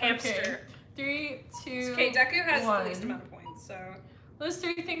 Hamster. 3, 2, Okay, Deku has 1. the least amount of points, so. List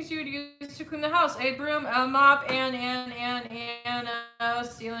 3 things you would use to clean the house: a broom, a mop, and a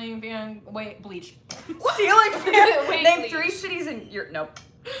ceiling fan. Wait, bleach. Ceiling fan. Wait, Name please. 3 cities in your Nope.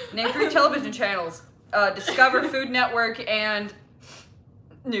 Name 3 television channels. Discover, Food Network, and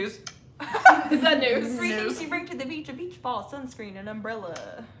news. The news. 3 things you bring to the beach: a beach ball, sunscreen, an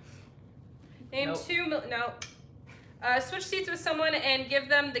umbrella. Name Nope. 2 switch seats with someone and give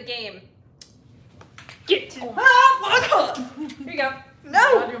them the game. Get to Here you go. God,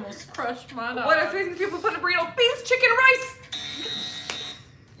 No. you almost crushed my dog. What are 3 things people put in a burrito? Beans, chicken, and rice.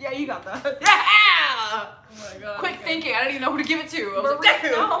 Yeah, you got that. Yeah. Oh my God. Quick okay. thinking. I didn't even know who to give it to. I was like,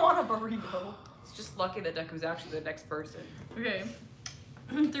 Burrito. Deku. I want a burrito. It's just lucky that Deku's actually the next person. Okay.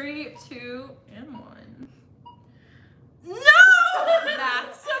 3, 2, and 1. No.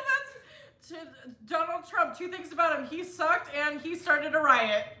 So that's to Donald Trump. 2 things about him: he sucked and he started a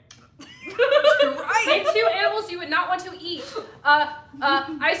riot. Name 2 animals you would not want to eat.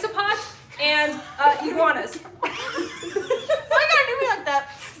 Isopods and iguanas. Why you gotta do me like that?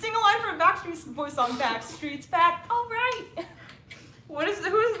 Sing a line from a Backstreet Boys song: Backstreet's back. All right. Who in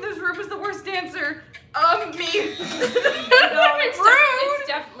this room is the worst dancer? Me. No, it's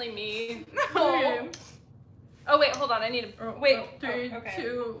definitely me. Okay. Oh wait, hold on. I need to wait. 3, okay.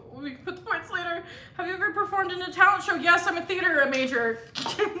 2. We can put the points later. Have you ever performed in a talent show? Yes, I'm a theater major.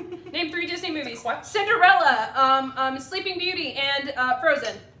 Name 3 Disney movies. Cinderella, Sleeping Beauty, and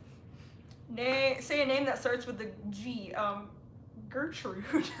Frozen. Say a name that starts with the G.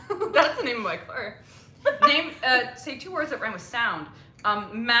 Gertrude. That's the name of my car. Name. Say 2 words that rhyme with sound.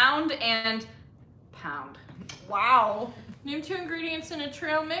 Mound and pound. Wow. Name 2 ingredients in a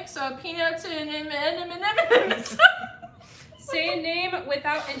trail mix: peanuts and M&M's. Say a name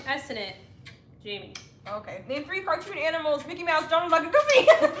without an S in it. Jamie. Okay. Name 3 cartoon animals: Mickey Mouse, Donald Duck, and Goofy.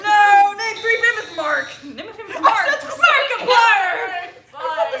 No. Name 3 famous Mark. Name a famous Mark. Markiplier.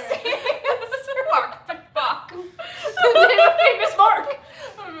 Mark. Name a famous Mark.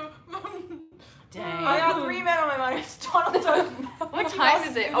 Dang. I got 3 men on my mind. It's Donald Duck. What time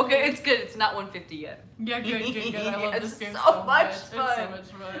is it? Okay, it's good. It's not 1:50 yet. Yeah, good. I love It's this game so much It's so fun. much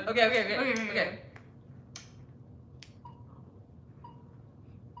fun. Okay.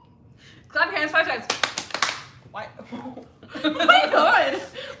 Clap your hands 5 times. What? Oh my God!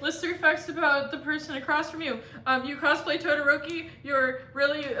 List 3 facts about the person across from you. You cosplay Todoroki. You're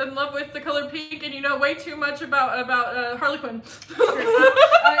really in love with the color pink, and you know way too much about Harley Quinn.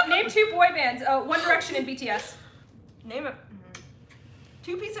 Name 2 boy bands. One Direction and BTS. Name it.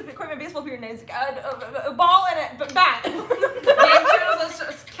 2 pieces of equipment baseball player names: a ball and a bat. Name 2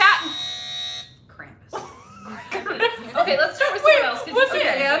 cat. Krampus. Okay, let's start with someone else. 'Cause Was you it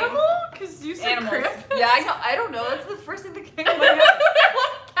said animal? Because you said Animals. Krampus. Yeah, I don't know. That's the first thing that came to my head.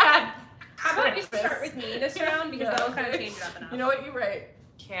 Cat. How about you start with me this round because that'll kind of change it up enough. You know what? You're right.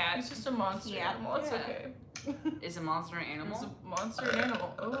 Cat It's just a monster animal. It's Yeah. okay. is a monster an It's animal. a monster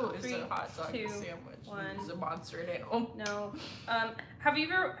animal. Oh, it's 3, a hot dog 2, sandwich. 1. It's a monster animal. No. Have you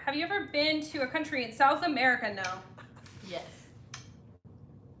ever been to a country in South America? No. Yes.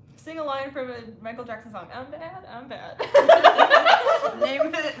 Sing a line from a Michael Jackson song: I'm bad, I'm bad.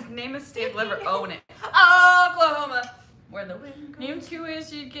 Name a state liver. Own it. Oklahoma. Where the wind goes. Name 2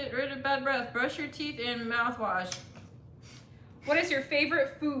 ways you get rid of bad breath: brush your teeth and mouthwash. What is your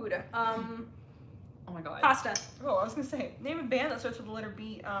favorite food? Oh my god. Pasta. Oh, I was gonna say, name a band that starts with the letter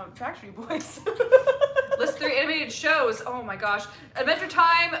B. Backstreet Boys. List 3 animated shows. Oh my gosh. Adventure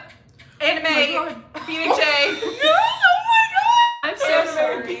Time. Anime. Oh BNHA. I'm so Animated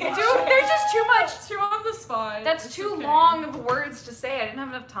sorry. BNHA. Dude, there's just too much. Too on the spot. That's It's too okay. long of words to say. I didn't have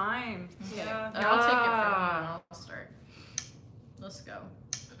enough time. Okay. Yeah. I'll take it from you and I'll start. Let's go.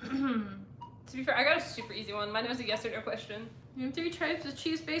 To be fair, I got a super easy one. Mine was a yes or no question. Name 3 types of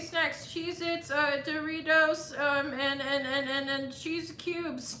cheese-based snacks: Cheez-Its, Doritos, and cheese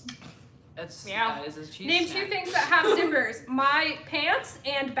cubes. That's Yeah. That is a cheese Name snack. 2 things that have zippers: my pants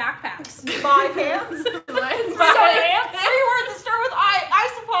and backpacks. My pants. My pants. 3 words that start with I: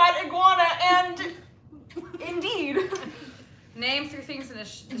 isopod, iguana, and indeed. Name 3 things in the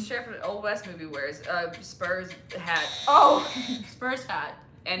sheriff of an Old West movie wears. Spurs hat Oh. Spurs hat.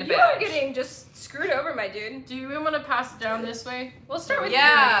 and a You are badge. getting just screwed over, my dude. Do we want to pass it down this way? We'll start with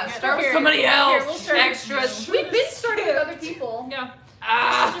Yeah, you. start with Here. somebody Here, else. we'll start with Extras. you. We've been starting with other people. Yeah.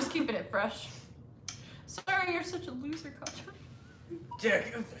 Ah. Just keeping it fresh. Sorry, you're such a loser, Contra.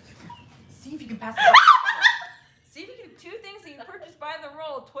 Dick. See if you can pass it. See if you can 2 things that you purchase by the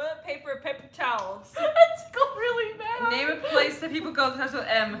roll: toilet paper, paper towels. It's going really bad. Name a place that people go that starts with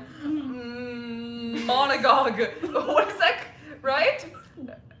M. Monogogue. What is that? Right?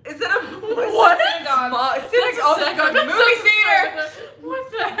 Is that a what? Synagogue. Movie theater.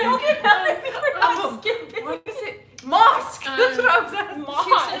 What the hell? What is it? Mosque. That's what I was asking.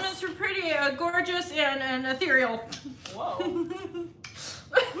 Cheese cinnamons are pretty, gorgeous, and ethereal. Whoa.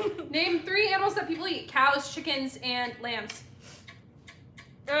 Name 3 animals that people eat: cows, chickens, and lambs.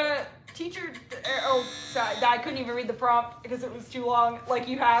 Teacher. Oh, sorry. I couldn't even read the prompt because it was too long, like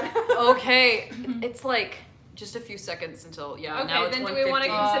you had. Okay, it's like just a few seconds until now Okay, it's then do we want to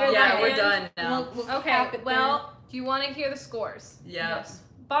 1:50. consider Yeah, that we're in? done now. Okay, well, do you want to hear the scores? Yes.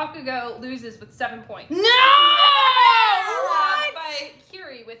 Bakugo loses with 7 points. No! Followed by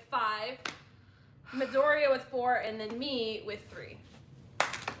Kiri with 5, Midoriya with 4, and then me with 3.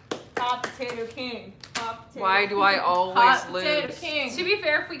 Hot potato king. Hot potato Why do I always Hot potato lose? king. To be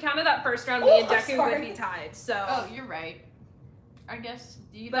fair, if we counted that first round, me and Oh, Deku sorry. would be tied. So, Oh, you're right. I guess.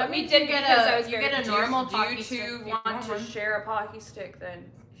 But that we means did you get because I a was you very get a confused. normal Do Pocky you stick two if you want to one. share a Pocky stick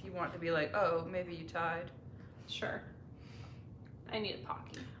then? If you want to be like, oh, maybe you tied. sure. I need a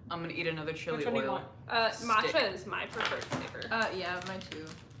Pocky. I'm gonna eat another chili Which one do you oil. want? Stick. Matcha is my preferred flavor. Yeah, mine too.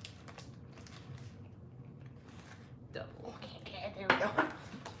 Double. Okay, there we go.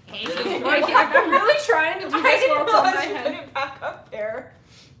 I'm really trying to do I this didn't while it's on my realize you put head. it back up there.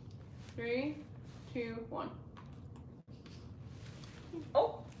 3, 2, 1.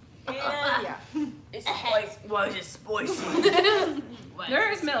 Oh. And yeah. It's spicy. Why is it spicy?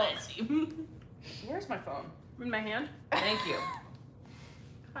 There is milk. Where's my phone? In my hand. Thank you.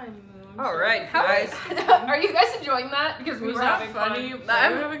 Hi, Moon. All right, How guys. are you guys enjoying that? Because we Was were that having funny?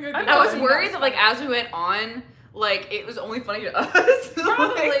 fun. I was worried that like as we went on, like it was only funny to us.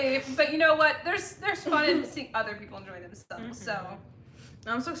 Probably, but you know what? There's fun in seeing other people enjoy themselves. So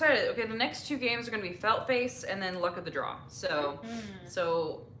I'm so excited. Okay, the next 2 games are gonna be Felt Face and then Luck of the Draw. So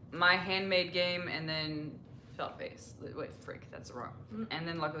my handmade game and then Felt Face. Wait, freak, that's wrong. And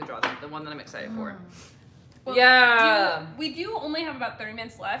then Luck of the Draw, the one that I'm excited for. Well, Yeah. we do only have about 30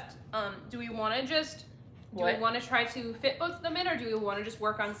 minutes left. Do we want to just? Do What? we want to try to fit both of them in, or do we want to just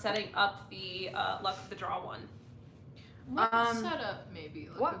work on setting up the Luck of the Draw one? Set up maybe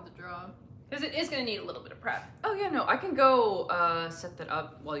look what? at the draw. Because it is going to need a little bit of prep. Oh yeah, no, I can go set that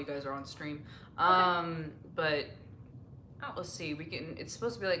up while you guys are on stream. But let's see, we can. It's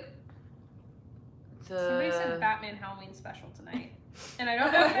supposed to be like Somebody said Batman Halloween special tonight. And I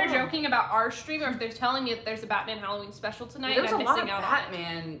don't know if they're joking about our stream or if they're telling me that there's a Batman Halloween special tonight There's and a I'm lot missing of out on it.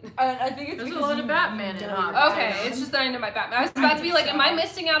 Batman. And I think it's There's a because lot of Batman in Hot know. Okay, it's just that I know my Batman. I was about to be like, am I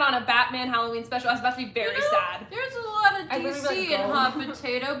missing out on a Batman Halloween special? I was about to be very sad. There's a lot of I really DC like in gold. Hot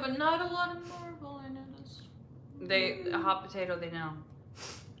Potato, but not a lot of Marvel in it. A hot potato, they know.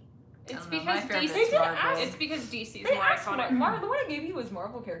 It's don't know, because my favorite's DC. Marvel. It's because DC is They more asked for iconic. Marvel. The one I gave you was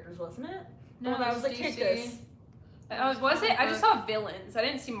Marvel characters, wasn't it? No, I was like, it's take DC. this. Oh, was it? I just saw villains. I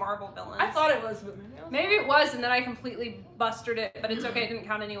didn't see Marvel villains. I thought it was, but Maybe it was, and then I completely busted it, but it's okay. It didn't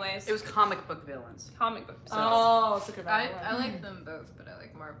count anyways. It was comic book villains. comic book. So Oh, so good. I like them both, but I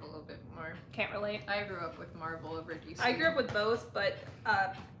like Marvel a bit more. can't relate. I grew up with Marvel over DC. I grew up with both, but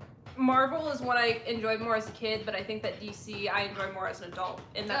Marvel is what I enjoyed more as a kid, but I think that DC I enjoy more as an adult.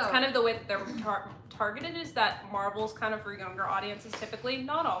 And that's Oh. kind of the way that they're targeted, is that Marvel's kind of for younger audiences typically.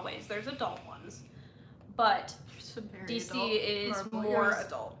 Not always. There's adult ones. But Some very DC adult is Marvel more heroes.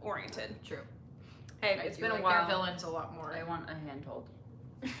 adult oriented. True. Hey, I It's do been a like while. Their villains a lot more. I want a handhold.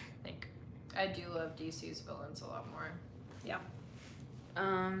 Think. I do love DC's villains a lot more.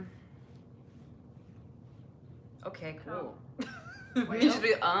 Okay, cool. Well. We just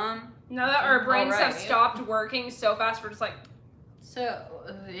be now that our brains have Alright. stopped working so fast, we're just like, So,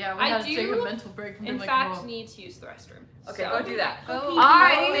 yeah, we I had to take a do, mental break from In being fact, whoa. need to use the restroom. Okay, So- go do that. Go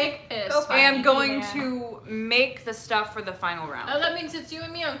I make piss. I am Fine. going Yeah. to make the stuff for the final round. Oh, that means it's you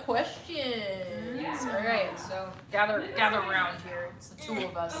and me on questions. Yeah. All right, so gather around here. It's the two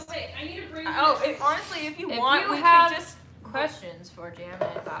of us. Oh wait, I need to bring. Honestly, if you If want, you we have- could just. Questions for Jam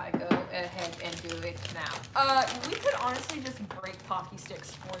and I. Go ahead and do it now, We could honestly just break Pocky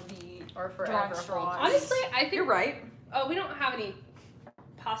sticks for the or drawing forever. straws. Honestly, I think You're right. Oh, we don't have any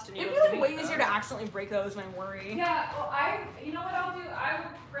pasta It'd noodles. be like do we? way easier to accidentally break those than worry. Yeah. Well, you know what I'll do? I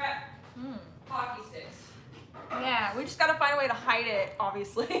will prep Hmm. hockey sticks. Yeah, we just gotta find a way to hide it,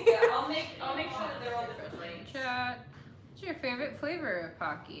 obviously. Yeah, I'll make sure that they're all different flavors. Chat. What's your favorite flavor of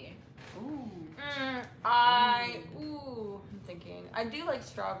Pocky? Ooh. I'm thinking. I do like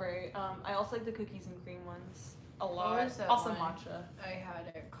strawberry. I also like the cookies and cream ones a What lot. was that Also one? matcha. I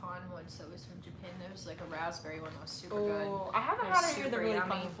had a con once that was from Japan. There was like a raspberry one that was super good. Oh, I haven't They're had any of the super really yummy.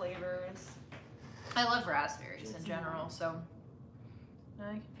 fun flavors. I love raspberries in Just general, so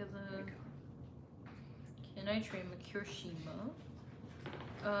I can feel the. Can I train Kirishima?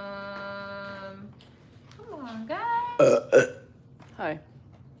 Come on, guys. Hi.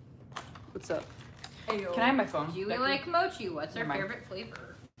 What's up? Ayo. Can I have my phone? Do you Becky? like mochi? What's our Never mind. favorite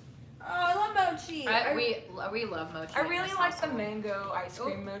flavor? Oh, I love mochi. We love mochi. I in really this like the household. mango ice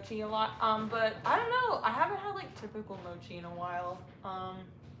cream mochi a lot. But I don't know. I haven't had like typical mochi in a while.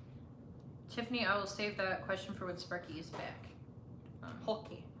 Tiffany, I will save that question for when Sparky is back.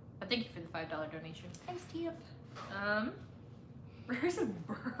 Hockey. But thank you for the $5 donation. Thanks, Steve. Where's a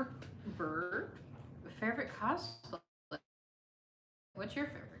burp? Burp? Favorite cosplay? What's your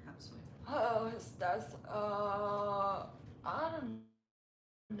favorite cosplay? Oh, that's I don't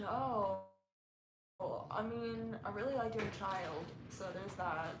know. I mean, I really like doing child, so there's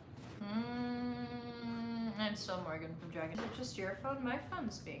that. I'm still Morgan from Dragon. Is it just your phone? My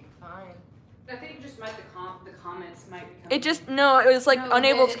phone's being fine. I think just might the comments might become. It just it was like No,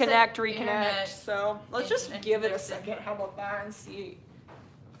 unable to it's like connect, reconnect. internet. So let's just Internet give it a connection. second. How about that and see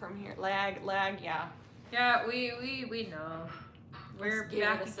from here. Lag, yeah. Yeah, we know. We're Let's give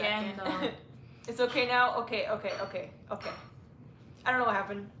back it a again second. though. It's okay now. Okay. I don't know what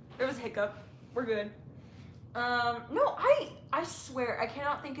happened. There was a hiccup. We're good. No, I swear I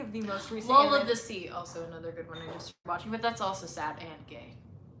cannot think of the most recent. Lull anime. of the Sea, also another good one I just started watching, but that's also sad and gay.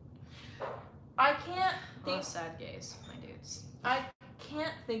 I can't think. Love sad gays, my dudes. I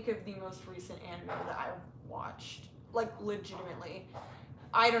can't think of the most recent anime that I watched. Like legitimately.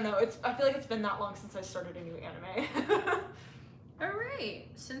 I don't know. I feel like it's been that long since I started a new anime. Alright,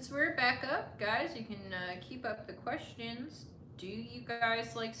 since we're back up, guys, you can keep up the questions. Do you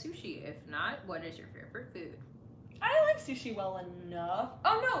guys like sushi? If not, what is your favorite food? I like sushi well enough.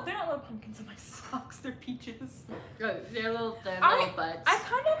 Oh no, they're not little pumpkins in my socks. They're peaches. Oh, they're little I- butts. I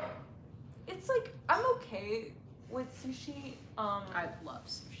kind of. It's like I'm okay with sushi. I love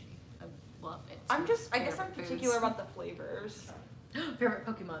sushi. I love it. I'm just. I guess Favorite I'm foods. particular about the flavors. Favorite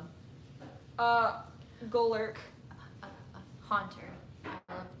Pokemon? Golurk. Haunter. I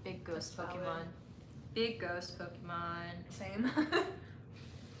love big ghost That's valid. Pokemon. Big ghost Pokemon. Same.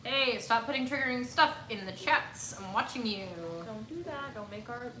 Hey, stop putting triggering stuff in the chats. I'm watching you. Don't do that. Don't make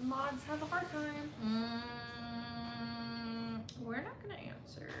our mods have a hard time. We're not gonna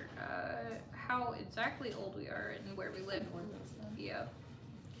answer how exactly old we are and where we live. Yeah.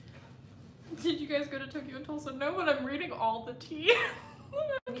 Did you guys go to Tokyo and Tulsa? No, but I'm reading all the tea.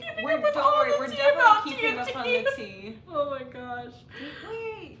 We're definitely keeping up on the tea. Oh my gosh.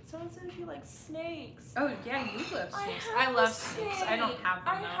 Wait, someone said she likes snakes. Oh yeah, you love snakes. have I a love snakes. I don't snake. have them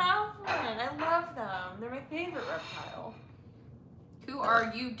I though. have one. I love them. They're my favorite reptile. Who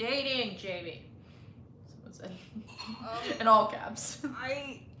are you dating, Jamie? Someone said. In all caps.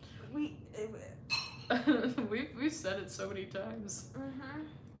 We've said it so many times.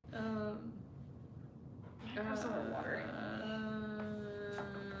 Have some more water.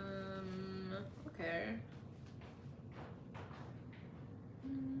 Okay.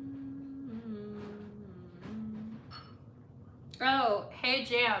 Oh, hey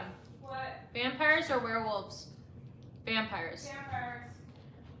Jam. What? Vampires or werewolves? Vampires. Vampires.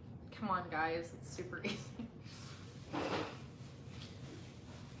 Come on, guys. It's super easy.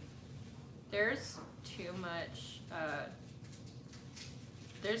 There's too much.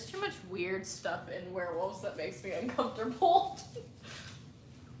 There's too much weird stuff in werewolves that makes me uncomfortable.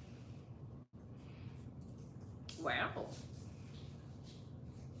 Wow.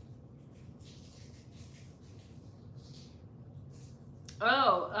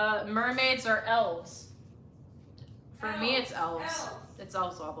 Oh, mermaids or elves? For me, it's elves. Elves. It's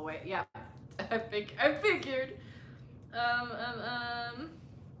elves all the way. Yeah, I figured.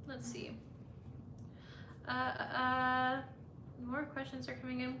 Let's see. More questions are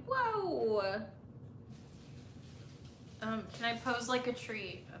coming in. Whoa! Can I pose like a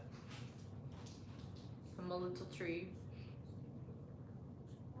tree? I'm a little tree.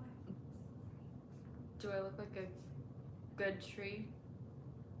 Do I look like a good tree?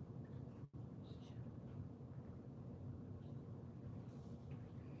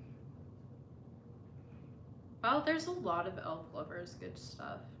 Well, there's a lot of elf lovers, good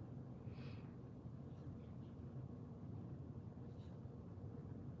stuff.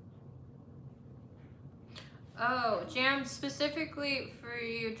 Oh, Jam, specifically for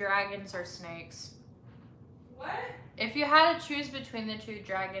you, dragons or snakes? What? If you had to choose between the two,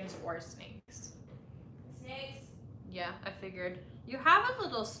 dragons or snakes. Snakes. Yeah, I figured. You have a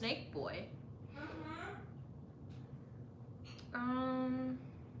little snake boy.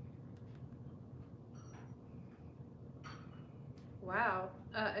 Wow.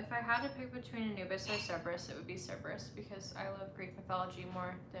 If I had to pick between Anubis or Cerberus, it would be Cerberus because I love Greek mythology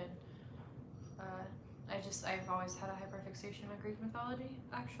more than. I've always had a hyperfixation on Greek mythology,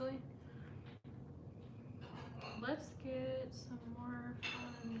 actually. Let's get some more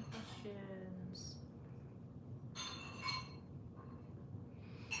fun questions.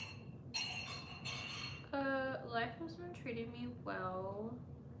 Life has been treating me well.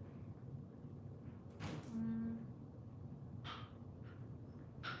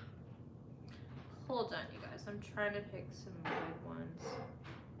 Hold on, you guys. I'm trying to pick some good ones.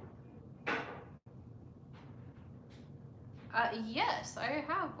 Yes, I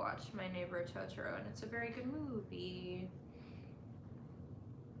have watched My Neighbor Totoro, and it's a very good movie.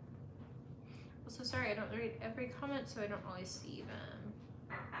 Also, sorry, I don't read every comment, so I don't always see them.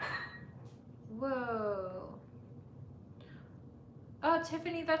 Whoa. Oh,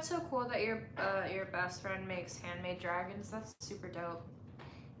 Tiffany, that's so cool that your best friend makes handmade dragons. That's super dope.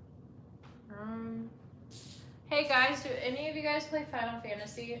 Hey guys, do any of you guys play Final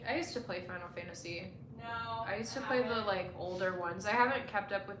Fantasy? I used to play Final Fantasy. No. I used to play the like older ones. I haven't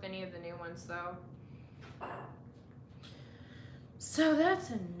kept up with any of the new ones though. So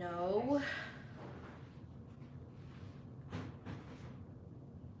that's a no.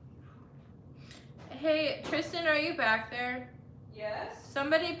 Hey Tristan, are you back there? Yes.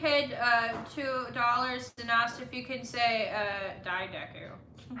 Somebody paid $2 and asked if you can say Daideku.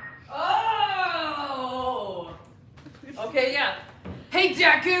 Oh! Okay, yeah. Hey,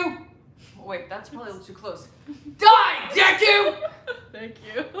 Deku! Oh, wait, that's probably a little too close. Die, Deku! Thank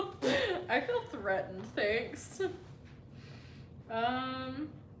you. I feel threatened, thanks.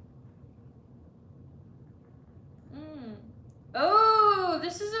 Oh,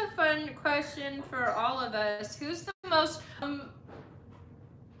 this is a fun question for all of us. Who's the most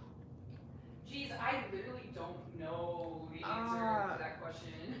Jeez, I literally don't know the answer to that question.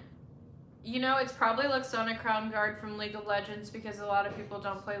 You know, it's probably Luxona Crown Guard from League of Legends because a lot of people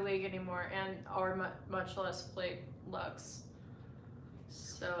don't play League anymore or much less play Lux.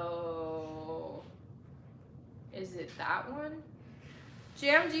 So, is it that one?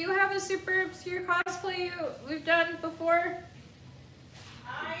 Jam, do you have a super obscure cosplay we've done before?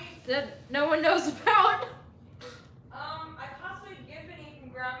 That no one knows about? I cosplayed Giffany from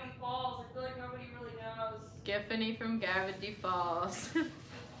Gravity Falls. I feel like nobody really knows. Giffany from Gravity Falls.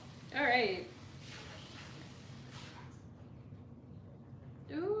 All right.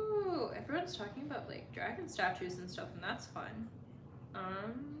 Ooh, everyone's talking about like dragon statues and stuff, and that's fun.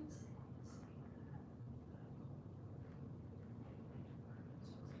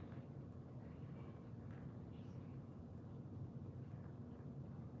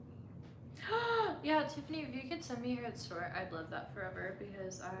 Yeah, Tiffany, if you could send me your store, I'd love that forever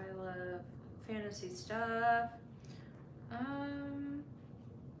because I love fantasy stuff.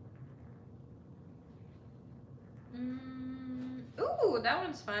 Ooh, that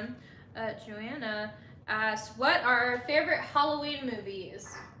one's fun. Joanna asked, what are our favorite Halloween movies?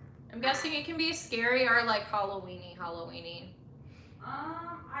 I'm guessing it can be scary or like Halloweeny. I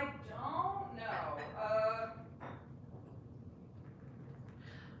don't know.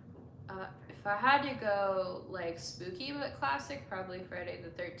 If I had to go like spooky but classic, probably Friday the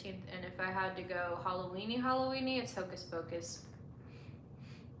 13th. And if I had to go Halloweeny, it's Hocus Pocus.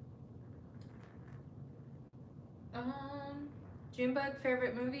 Junebug,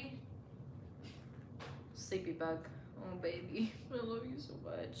 favorite movie? Sleepy Bug. Oh baby, I love you so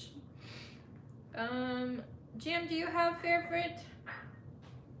much. Jim, do you have favorite?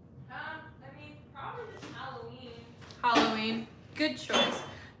 I mean, probably just Halloween. Halloween. Good choice.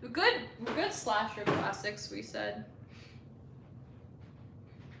 Good slasher classics, we said.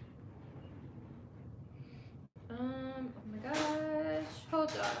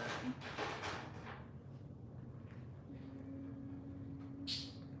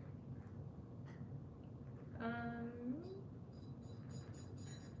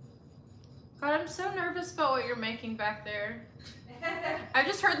 God, I'm so nervous about what you're making back there. I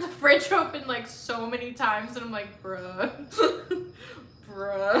just heard the fridge open like so many times and I'm like, bruh.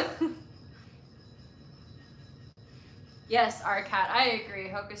 Bruh. Yes, our cat, I agree.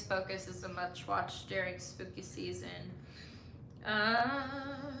 Hocus Pocus is a much watched during spooky season.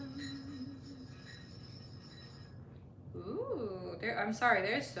 Ooh, I'm sorry,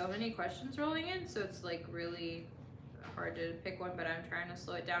 there's so many questions rolling in, so it's like really hard to pick one, but I'm trying to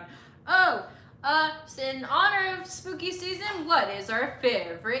slow it down. Oh, so in honor of spooky season, what is our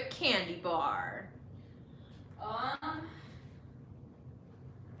favorite candy bar? I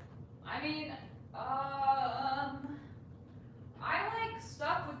mean, I like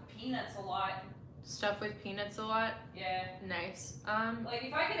stuff with peanuts a lot. Stuff with peanuts a lot? Yeah. Nice. Like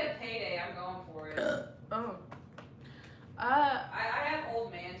if I get a payday, I'm going for it. Oh. I have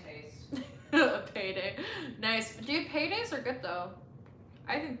old man taste. A payday. Nice. Dude, paydays are good though.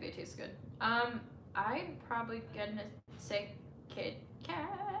 I think they taste good. I'm probably gonna say Kit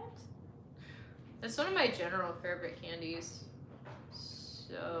Kat. That's one of my general favorite candies.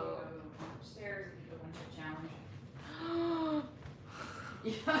 So. Upstairs and do a bunch of challenge.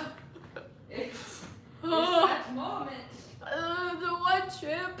 Yeah. It's that moment. The one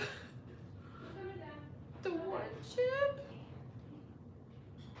chip. The one chip.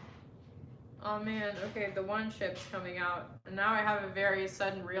 Oh man, okay, the one chip's coming out. And now I have a very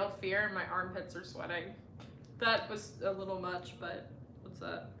sudden real fear and my armpits are sweating. That was a little much, but what's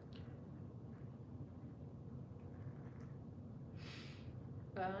that?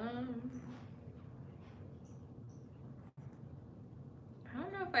 I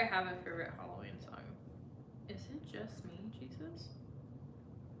don't know if I have a favorite Halloween song. Is it just me, Jesus?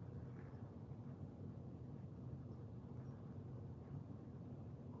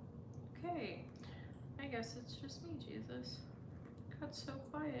 Okay, I guess it's just me, Jesus. Got so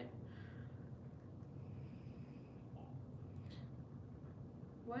quiet.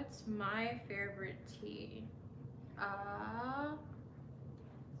 What's my favorite tea?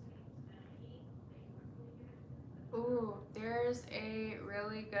 Ooh, there's a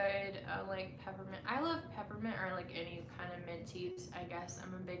really good like peppermint. I love peppermint or like any kind of mint teas, I guess.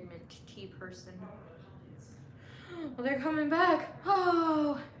 I'm a big mint tea person. Well, they're coming back.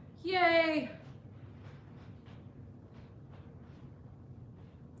 Oh, yay.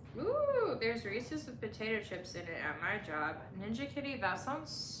 Ooh, there's Reese's with potato chips in it at my job. Ninja Kitty, that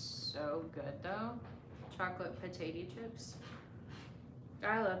sounds so good though. Chocolate potato chips.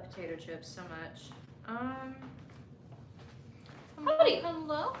 I love potato chips so much.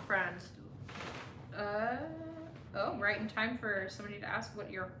 Hello, friends. Oh, right in time for somebody to ask what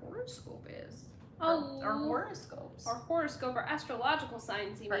your horoscope is. Oh, Our horoscopes. Our horoscope, our astrological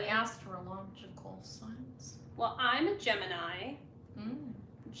signs, you Our mean? astrological signs. Well, I'm a Gemini. Mm.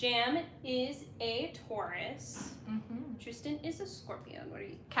 Jam is a Taurus. Mm-hmm. Tristan is a Scorpio. What are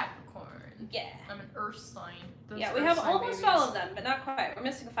you? Capricorn. Yeah. I'm an earth sign. Those Yeah, we earth have sign almost babies. all of them, but not quite. We're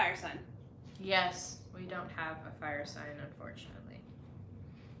missing a fire sign. Yes, we don't have a fire sign, unfortunately.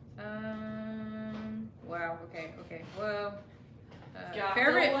 Wow, okay. Whoa.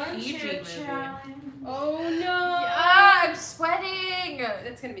 Favorite PG movie. Oh no! Yeah, I'm sweating!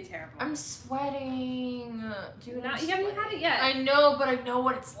 That's gonna be terrible. I'm sweating. Dude, You haven't had it yet. I know, but I know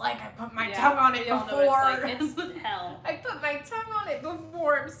what it's like. I put my Yeah, tongue on it we all know before. what it's like. It's hell. I put my tongue on it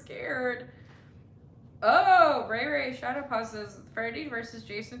before. I'm scared. Oh, Ray Shadow Paw says Freddy versus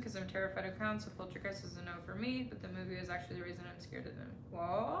Jason because I'm terrified of clowns, so Poltergeist is a no for me, but the movie is actually the reason I'm scared of them.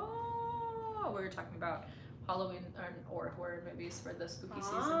 Whoa. We were talking about Halloween or horror movies for the spooky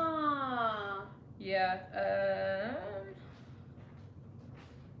season. Ah. Yeah.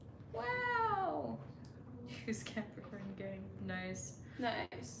 Wow. Who's Capricorn gang? Nice.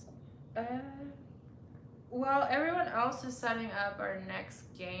 Nice. Well, everyone else is setting up our next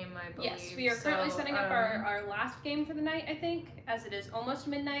game, I believe. Yes, we are currently setting up our last game for the night, I think, as it is almost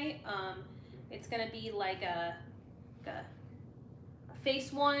midnight. It's going to be like a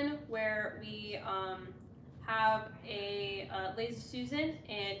face one where we have a Lazy Susan,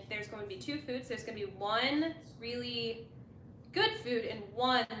 and there's going to be two foods. There's going to be one really good food and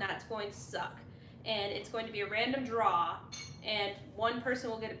one that's going to suck. And it's going to be a random draw, and one person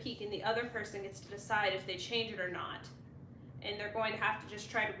will get a peek and the other person gets to decide if they change it or not. And they're going to have to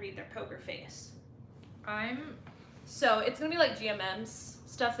just try to read their poker face. So it's going to be like GMM's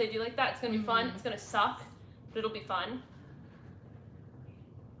stuff they do like that. It's going to be fun. It's going to suck, but it'll be fun.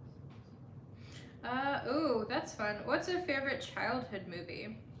 Ooh, that's fun. What's a favorite childhood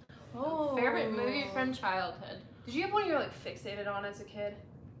movie? Oh. Favorite movie from childhood? Did you have one you were like fixated on as a kid?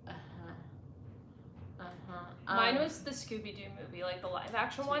 Mine was the Scooby-Doo movie, like the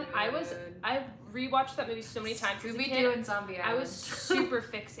live-action one. I rewatched that movie so many times as a kid. Scooby-Doo and Zombie Island. I was super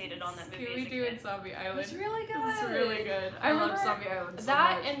fixated on that movie. Scooby-Doo and Zombie Island. It's really good. It's really good. I love Zombie Island so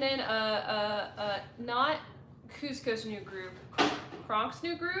That much. and then not Cusco's New Groove, Kronk's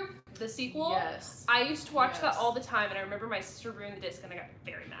New Groove, the sequel. Yes. I used to watch that Yes. all the time, and I remember my sister ruined the disc, and I got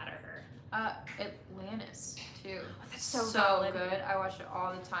very mad at her. Atlantis too. That's so good. valid. I watch it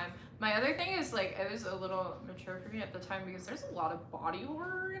all the time. My other thing is like it was a little mature for me at the time because there's a lot of body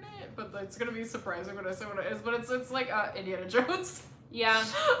horror in it, but it's gonna be surprising when I say what it is. But it's like Indiana Jones. Yeah.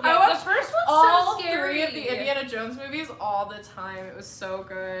 I the watched first one's all so scary. 3 of the Indiana Jones movies all the time. It was so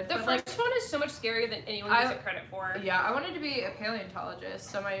good. The But, first one is so much scarier than anyone gives it credit for. Yeah, I wanted to be a paleontologist.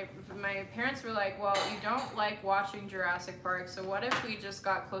 So my parents were like, well, you don't like watching Jurassic Park, so what if we just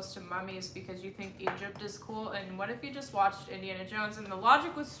got close to mummies because you think Egypt is cool, and what if you just watched Indiana Jones? And the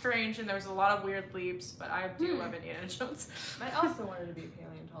logic was strange, and there was a lot of weird leaps, but I do love Indiana Jones. I also wanted to be a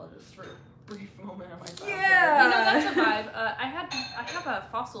paleontologist for a brief moment of my childhood. Yeah. You know, that's a vibe. I have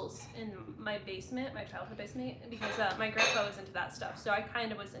fossils in my basement, my childhood basement, because my grandpa was into that stuff, so I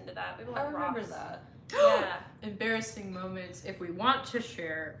kind of was into that. We have a lot I of remember rocks. that. Yeah. Embarrassing moments if we want to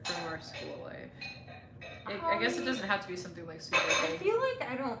share from our school life. I guess it doesn't have to be something like super I big. feel like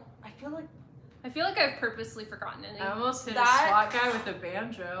I feel like I've purposely forgotten any. I almost hit That- a SWAT guy with a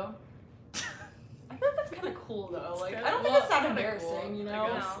banjo. I feel like that's kind of cool though. Like Kinda- I don't think well, it's that kinda embarrassing, cool. you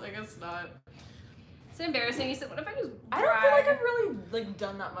know. I guess not. It's embarrassing. He said, "What if I just I don't feel like drag-" I've really like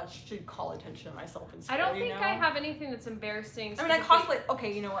done that much to call attention to myself in school. I don't you think know? I have anything that's embarrassing. I mean, I specifically. cosplay.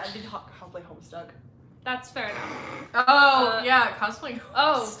 Okay, you know what? I did cosplay Homestuck. That's fair enough. Oh, yeah, cosplay.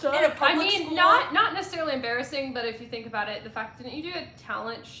 Oh, In a I public mean, school? not necessarily embarrassing, but if you think about it, the fact didn't you do a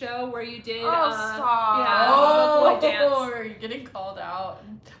talent show where you did? stop. Yeah, Oh, boy dance. you're getting called out.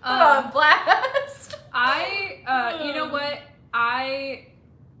 Put Um, on blast. you know what?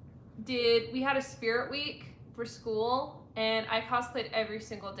 We had a spirit week for school, and I cosplayed every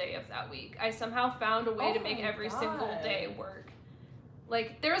single day of that week. I somehow found a way Oh to make my every single God. day work.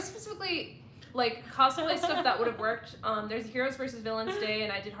 Like, there was specifically, like, cosplay stuff that would have worked. There's Heroes versus Villains Day,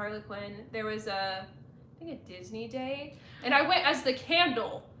 and I did Harley Quinn. There was I think a Disney Day, and I went as the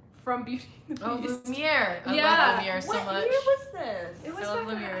candle from Beauty and the Oh, Beast. Lumiere. I Yeah. love Lumiere so What much. year was this? It was I love back,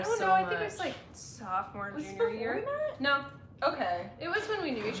 Lumiere I don't so know, I think it was much. like sophomore, Was it junior before year. that? No, Okay. it was when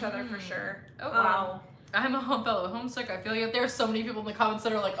we knew each other for sure. Oh, Wow. I'm a fellow Homestuck. I feel like there are so many people in the comments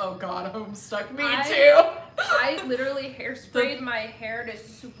that are like, oh god, Homestuck, me I- too. I literally hairsprayed my hair to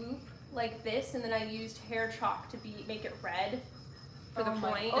swoop like this, and then I used hair chalk to make it red for the Oh my-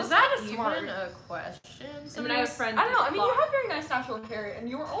 point. Oh, Is that that's even smart. a question? And then I have a friend. I don't know. I did mean, you clock. have very nice natural hair, and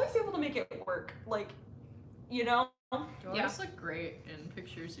you were always able to make it work. Like, you know. You always Yeah. look great in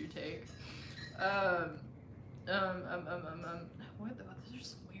pictures you take. What? Those are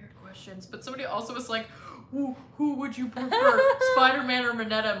some weird questions. But somebody also was like, who would you prefer, Spider-Man or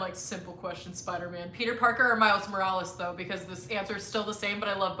Minetta? I'm like, simple question, Spider-Man. Peter Parker or Miles Morales, though, because this answer is still the same, but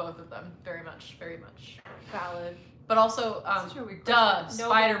I love both of them very much, very much. Valid. But also, Such a weird duh, question.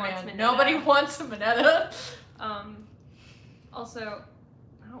 Nobody wants Spider-Man. Minetta. Nobody wants a Minetta. Also,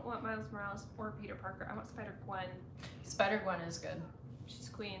 I don't want Miles Morales or Peter Parker. I want Spider-Gwen. Spider-Gwen is good. She's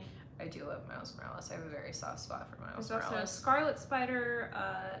queen. I do love Miles Morales. I have a very soft spot for Miles There's also Morales. Scarlet Spider.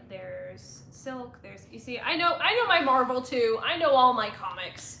 There's Silk. There's you see. I know my Marvel too. I know all my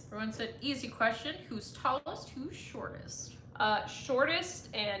comics. Everyone said, easy question. Who's tallest? Who's shortest? Shortest,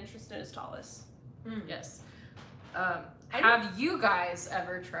 and Tristan is tallest. Yes. Have you guys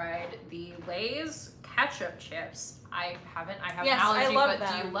ever tried the Lay's ketchup chips? I haven't. I have Yes, an I allergy, love but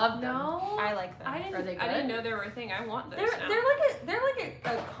them. do you love them? No, I like them. I didn't. Are they I didn't good? know they were a thing. I want those They're now. they're like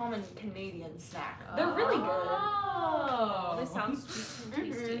a common Canadian snack. They're really good. Oh. They sound sweet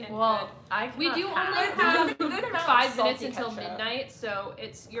and tasty and Well, good. I We do cannot only have- have Good amount of 5 minutes salty until ketchup. midnight, so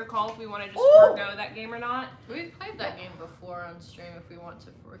it's your call if we want to just Ooh. forego that game or not. We've played that game before on stream if we want to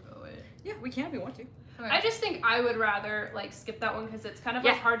forego it. Yeah, we can if we want to. Okay. I just think I would rather like skip that one because it's kind of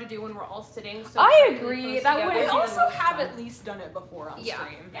Yeah. like hard to do when we're all sitting. So I tightly agree. close That together. would We also have fun. at least done it before on Yeah.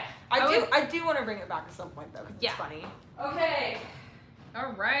 stream. Yeah. I do want to bring it back at some point though, because Yeah. it's funny. Okay.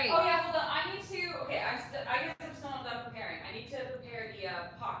 All right. Oh yeah, hold on. I need to. Okay, I guess I'm still not done preparing. I need to prepare the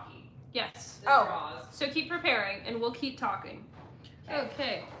Pocky. Yes. The Oh. draws. So keep preparing, and we'll keep talking.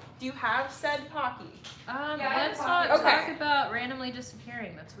 Okay. Do you have said Pocky? I Let's have not Pocky. talk Okay. about randomly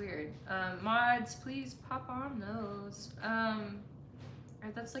disappearing. That's weird. Mods, please pop on those. Or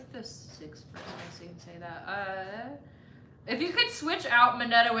that's like the sixth person I've seen say that. If you could switch out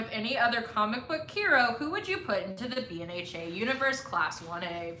Mineta with any other comic book hero, who would you put into the BNHA Universe Class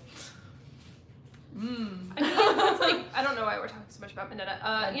 1A? I mean, it's like, I don't know why we're talking so much about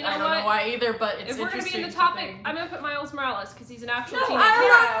Mineta. You know I don't know why either, but it's if we're gonna be in the interesting to topic, think. I'm gonna put Miles Morales because he's an actual No, teenager.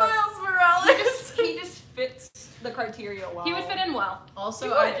 I love Miles Morales. He just fits the criteria well. He would fit in well. Also,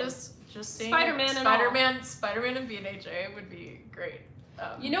 He I would. just saying Spider-Man and all. Spider-Man and BNHA would be great.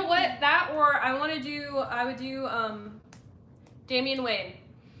 You know what? That or I would do Damian Wayne.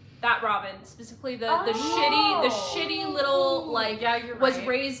 That Robin, specifically the shitty little like yeah, you're was right.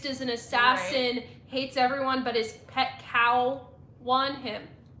 raised as an assassin, hates everyone, but his pet cow won him.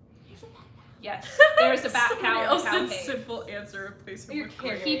 Yes, there's a bat cow in the cow cave. Simple answer replacement You're with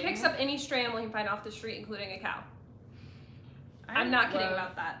kidding. He picks up any stray animal he can find off the street, including a cow. I'm not kidding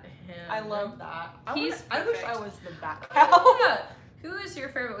about that. I love that. I He's wish I perfect. was the bat cow. Yeah. Who is your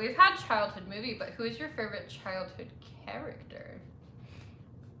favorite? We've had childhood movie, but who is your favorite childhood character?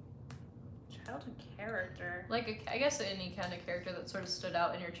 Childhood character. Like, I guess any kind of character that sort of stood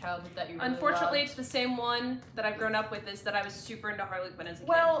out in your childhood that you really Unfortunately, loved. it's the same one that I've grown up with. Is that I was super into Harley Quinn as a kid.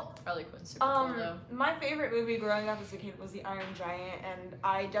 Well, Harley Quinn's super cool though. my favorite movie growing up as a kid was The Iron Giant, and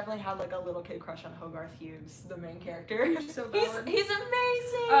I definitely had like a little kid crush on Hogarth Hughes, the main character. So he's valid.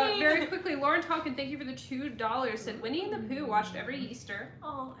 amazing. Very quickly, Lauren Talkin, thank you for the $2. Said Winnie and the Pooh watched every Easter.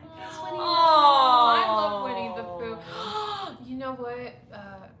 Oh, I miss Winnie. I love Winnie the Pooh. You know what?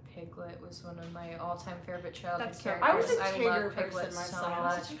 Piglet was one of my all-time favorite childhood That's so characters. I was a love Tigger Piglet person so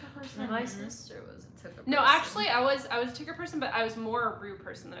myself. much. My sister was a Tigger person. No, actually, I was a Tigger person, but I was more a Rue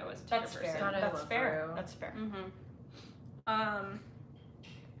person than I was a Tigger That's person. fair. God, I That's love fair. Rue. That's fair.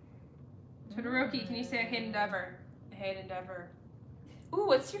 Todoroki, can you say I hate Endeavor? I hate Endeavor. Ooh,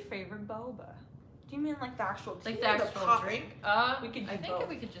 what's your favorite boba? Do you mean like the actual tea Like the or actual popping? drink? We could do I think both.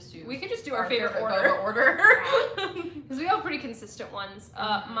 we could just do. We could just do our favorite boba order. order. Because we have pretty consistent ones.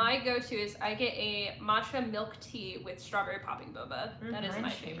 My go-to is I get a matcha milk tea with strawberry popping boba. That is Mine my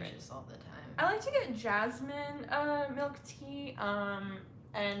changes favorite. all the time. I like to get jasmine milk tea.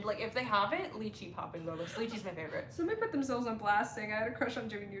 And like if they have it, lychee popping boba. Lychee's my favorite. Somebody put themselves on blast saying I had a crush on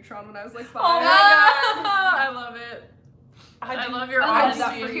Jimmy Neutron when I was like 5. Oh my god! I love it. I love your I love honesty.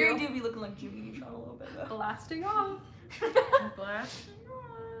 that for Here you. you do be looking like Jimmy Neutron a little bit though. Blasting off. Blasting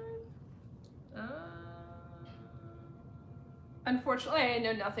off. Unfortunately, I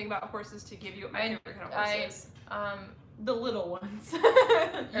know nothing about horses to give you what my favorite kind of horse is. The little ones.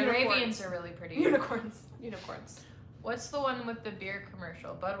 Arabians are really pretty. Unicorns. Unicorns. What's the one with the beer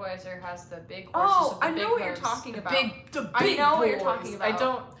commercial? Budweiser has the big horses Oh, with the I big know what you're hooves. talking The about. the I big know what you're boys. talking about. I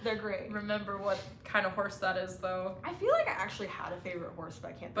don't They're great. remember what kind of horse that is though. I feel like I actually had a favorite horse, but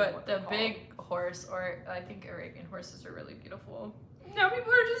I can't think of But what the they're called. big horse, or I think Arabian horses, are really beautiful. No,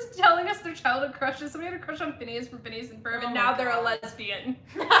 people are just telling us their childhood crushes. Somebody had a crush on Phineas from Phineas and Ferb, Oh and my now they're a God. lesbian.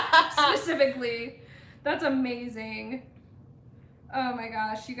 Specifically. That's amazing. Oh my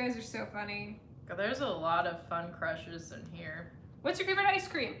gosh, you guys are so funny. There's a lot of fun crushes in here. What's your favorite ice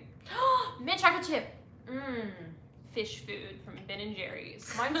cream? Mint chocolate chip. Fish food from Ben and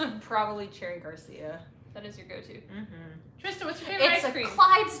Jerry's. Mine's probably Cherry Garcia. That is your go-to. Mm-hmm. Tristan, what's your favorite It's ice a cream?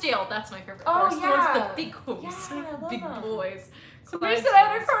 Clydesdale. That's my favorite Oh, horse. The ones yeah. with the big hooves. Yeah, I love big them. boys. Somebody said I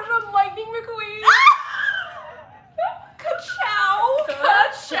had a crush on Lightning McQueen. Ka-chow!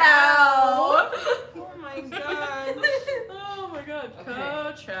 Ka-chow! Oh my god. Oh my god. Okay.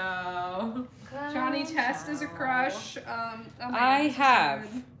 Ka-chow. Johnny Test is a crush. Oh my I gosh, have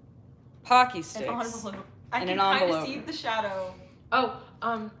so good. Pocky An sticks. envelope. I And can an kind of envelope. see the shadow Oh,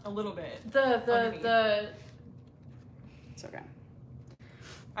 a little bit. the It's okay.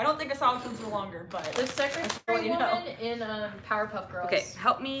 I don't think I saw it since we were longer, but secretary you know. woman in Powerpuff Girls. Okay,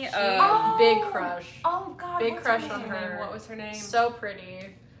 help me. Oh. Big crush. oh god, Big what's crush her on name? her. What was her name? So pretty.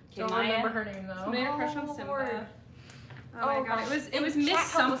 Okay, Don't Maya? remember her name though. Somebody had a crush on Oh, Simba. Lord. Oh my god, gosh. it was And Miss chat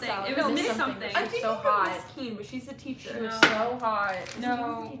help us something. out. It No, was Miss Miss something. something. I She's think so you said hot. Miss Keen, but she's a teacher. She was No. so hot. No,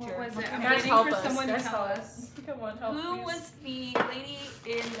 Who's the teacher? what was it? I'm Guys, waiting help for us. someone to Guys, tell help us. Come on, help Who please. was the lady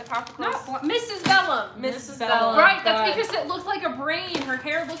in the Powerpuff No, Girls? Mrs. Bellum. Mrs. Bellum. Bellum. Right, that's God. because it looked like a brain. Her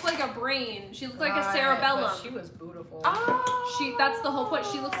hair looked like a brain. She looked like a Right, cerebellum. but she was beautiful. She that's the whole point.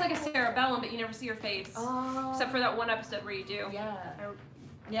 She looks like a cerebellum, but you never see her face. Oh. Except for that one episode where you do. Yeah.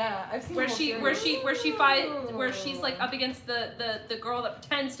 Yeah, I've seen Where the she whole where series. she where she fight where she's like up against the girl that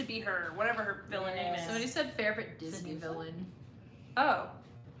pretends to be her, whatever her villain name is. Somebody said favorite Disney villain. Oh.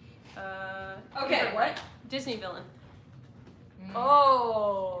 Okay, what? Disney villain.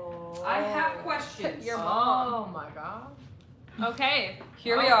 Oh. I have questions. Your Oh mom. my god. Okay.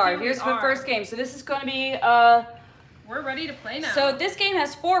 Here we Oh, are. here we Here's the are. first game. So this is going to be We're ready to play now. So this game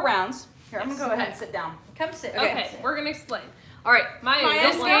has 4 rounds. Here, I'm gonna go ahead and sit down. Come sit. Okay, we're gonna explain. All right, Maya,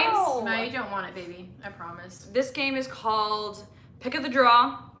 this don't game. want No, you don't want it, baby. I promise. This game is called Pick of the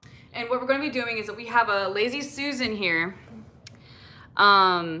Draw, and what we're going to be doing is that we have a lazy Susan here.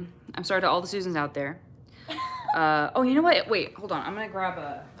 I'm sorry to all the Susans out there. Oh, you know what? Wait, hold on. I'm going to grab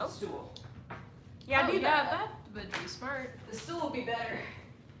a stool. Yeah, do that. That would be smart. The stool will be better.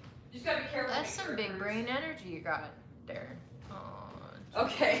 You just got to be careful. That's some big brain energy you got there. Oh,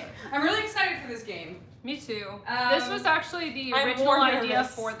 Okay, I'm really excited for this game. Me too. Um, This was actually the I'm original more idea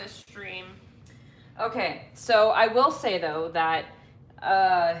nervous. for this stream. Okay, so I will say though that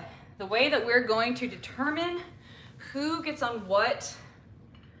the way that we're going to determine who gets on what,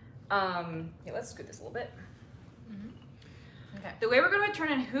 yeah, let's scoot this a little bit. Okay. The way we're going to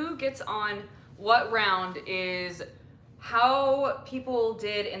determine who gets on what round is how people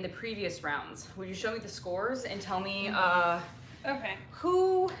did in the previous rounds. Would you show me the scores and tell me Okay.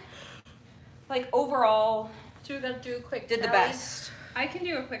 who, like overall, So we're gonna do a quick did the tally. best? I can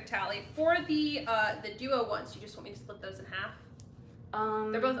do a quick tally. For the duo ones, you just want me to split those in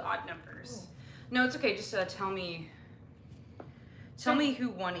half? They're both odd numbers. No, it's okay. Just tell me who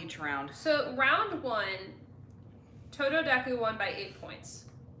won each round. So round 1, Todo Deku won by 8 points.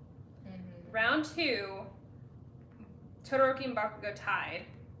 Round 2, Todoroki and Bakugo tied.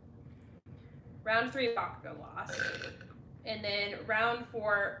 Round 3, Bakugo lost. And then round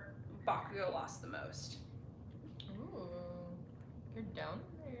 4, Bakugo lost the most. Ooh, you're down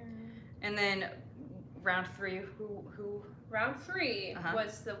there. And then round 3, who? Round 3 Uh-huh.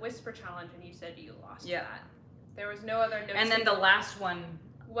 was the Whisper Challenge, and you said you lost Yeah. that. There was no other notes. And then the last one,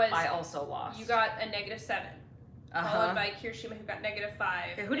 was I also lost. you got a -7, followed by Kirishima, who got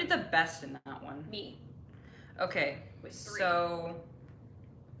 -5. Okay, who did the best in that one? Me Okay, with 3. so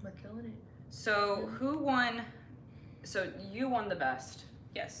We're killing it. who won? So you won the best.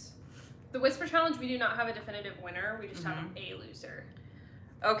 Yes. The Whisper Challenge, we do not have a definitive winner. We just have Mhm. a loser.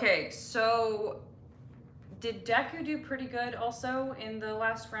 Okay, so did Deku do pretty good also in the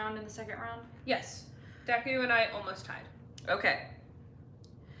last round, in the second round? Yes. Deku and I almost tied. Okay.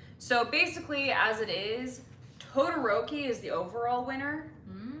 So basically, as it is, Todoroki is the overall winner.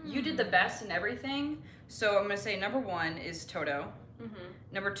 You did the best in everything. So I'm gonna say number 1 is Todo. Mm-hmm.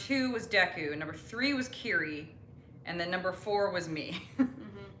 Number 2 was Deku. Number 3 was Kiri. And then number 4 was me.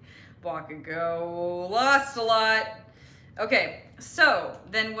 Bakugo lost a lot. Okay, so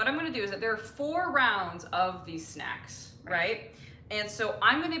then what I'm gonna do is that there are 4 rounds of these snacks, right? And so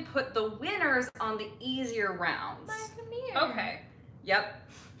I'm gonna put the winners on the easier rounds. Okay. Yep.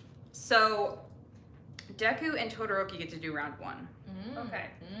 So Deku and Todoroki get to do round 1. Okay.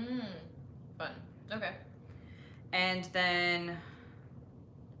 Fun. Okay. And then,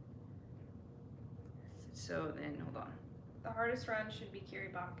 so then, hold on. The hardest round should be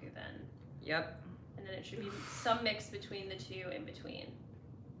Kiribaku then. Yep. And then it should be some mix between the two in between.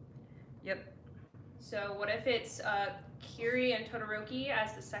 Yep. So what if it's Kiri and Todoroki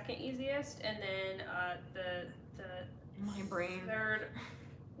as the second easiest, and then the My brain. third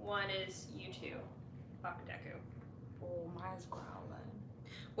one is you two, Bakudeku. Oh, mine's growling.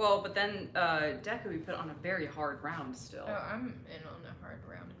 Well, but then Deku we put on a very hard round still. Oh, I'm in on a hard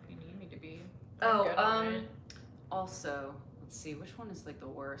round if you need me to be. Oh, good on it. Also, let's see, which one is like the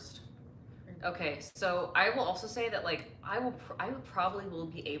worst? Okay, so I will also say that like I probably will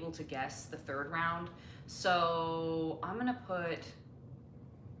be able to guess the third round. So I'm gonna put.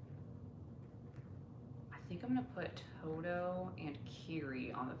 I think I'm gonna put Todo and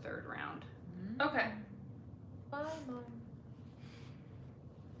Kiri on the third round. Okay. Bye, Mom.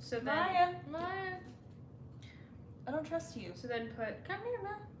 So then, Maya. I don't trust you. so then put Come here,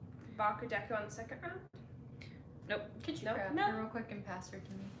 Ma. Bakudeku on the second round. Could you Nope. grab No. her real quick and pass her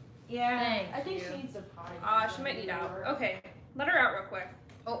to me? Yeah. Thank I think you. she needs a potty. She might need out. Okay, let her out real quick.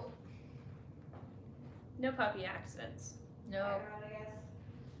 Oh. No puppy accidents. No.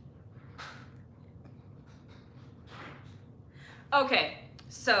 Okay,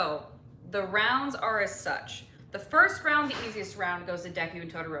 so the rounds are as such. The first round, the easiest round, goes to Deku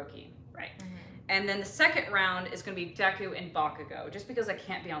and Todoroki. Right. And then the second round is going to be Deku and Bakugo, just because I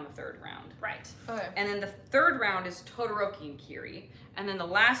can't be on the third round. Right. Okay. And then the third round is Todoroki and Kiri. And then the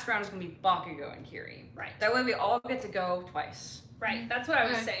last round is going to be Bakugo and Kiri. Right. That way we all get to go twice. Right. That's what I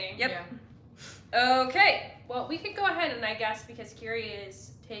was Okay. saying. Yep. Yeah. Okay. Well, we could go ahead and I guess because Kiri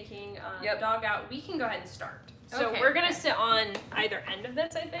is taking Yep. dog out, we can go ahead and start. So Okay. we're gonna sit on either end of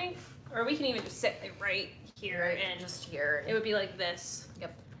this, I think, or we can even just sit like, right here and Just here. it would be like this.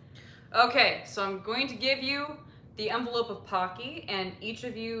 Okay, so I'm going to give you the envelope of Pocky, and each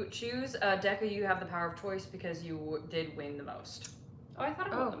of you choose. Deku, you have the power of choice because you did win the most. Oh, I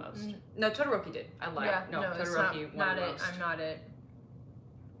thought I won the most. No, Todoroki did. I lied. Yeah, no, it's Todoroki won not the it. most. I'm not it.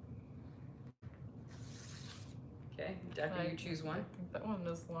 Okay, Deku, you choose one. I think that one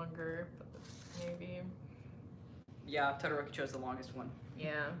is longer, but maybe. Yeah, Todoroki chose the longest one.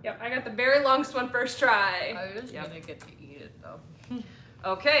 Yeah. Yep, I got the very longest one first try. I was Yep. gonna get to eat it though.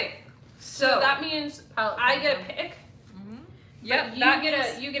 Okay, So that means I get a pick. Mm-hmm. Yep, But that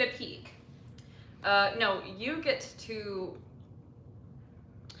you get a peek. no, you get to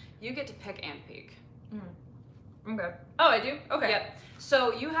pick and peek. Okay. Oh, I do? Okay. Yep.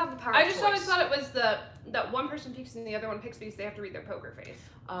 So you have the power I of just choice. always thought it was that one person peeks and the other one picks because they have to read their poker face.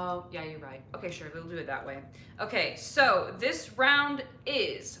 Oh, yeah, you're right. Okay, sure, we'll do it that way. Okay, so this round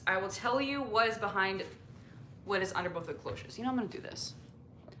is, I will tell you what is behind, what is under both the closures. You know, I'm gonna do this.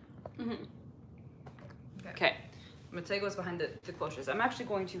 Mm-hmm. Okay, I'm gonna tell you what's behind the closures. I'm actually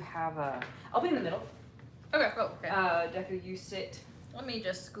going to have I'll be in the middle. Okay. Oh, okay. Deku, you sit. Let me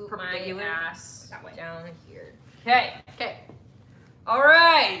just scoop my Perpendicular? ass That way. down here. Okay. Okay. All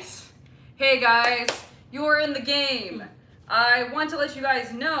right. Hey guys, you're in the game. I want to let you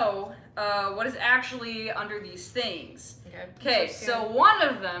guys know what is actually under these things. Okay, so one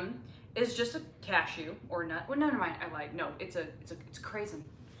of them is just a cashew or nut. Well, never mind. I lied. No, it's a craisin.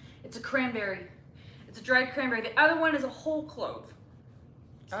 It's a cranberry. It's a dried cranberry. The other one is a whole clove.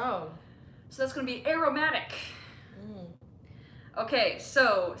 Oh. So that's gonna be aromatic. Okay,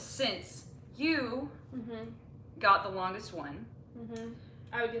 so since you got the longest one,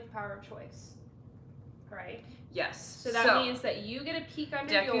 I would get the power of choice. Right. yes. So that means that you get a peek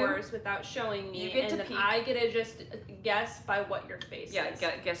under Deku, yours without showing me, you get and to then peek. I get to just guess by what your face Yeah, is.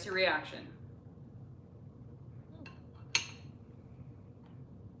 guess your reaction.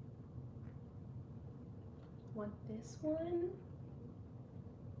 Want this one?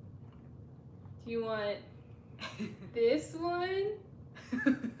 Do you want this one?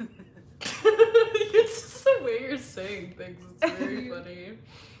 It's just the way you're saying things. It's very funny.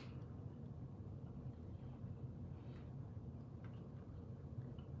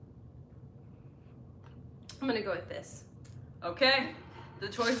 I'm gonna go with this. Okay, the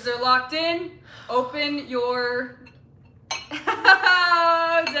choices are locked in. Open your.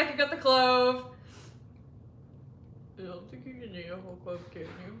 Deku got the clove. I don't think you can eat a whole clove, can you?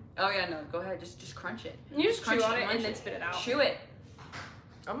 Oh yeah, no, go ahead. Just crunch it. You just Crunch chew on it, it munch and then it. spit it out. Chew it.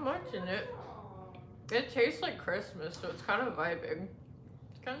 I'm munching it. It tastes like Christmas, so it's kind of vibing.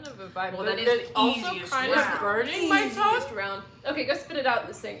 It's kind of a vibe. Well, but that is it's the also easiest kind round. of burning my tongue. Easiest round. Okay, go spit it out in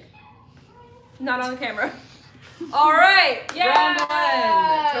the sink. Not on the camera. All right, Yeah! round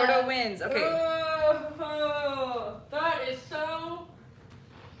one. Toto wins. Okay. Oh, that is so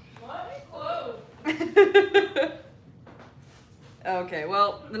close. Okay,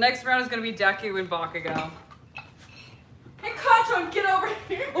 well, the next round is gonna be Deku and Bakugo. Hey, Kachon, get over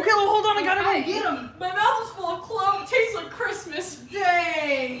here. Okay, well, hold on. I gotta go get him. My mouth is full of clove. It tastes like Christmas.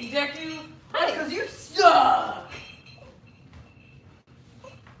 Dang, Deku. That's because you suck.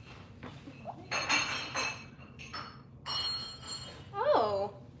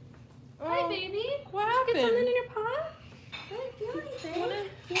 Oh. Hi, baby. What Get something happened? in your paw? I didn't feel anything. You wanna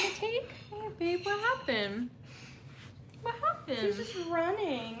take? Hey, babe, what happened? What happened? She was just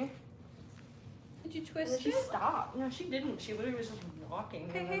running. Did you And twist then she it? stopped. No, she didn't. She literally was just walking.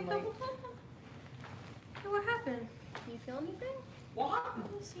 Hey, and hey, then, go. like, Hey, what happened? Do you feel anything? What?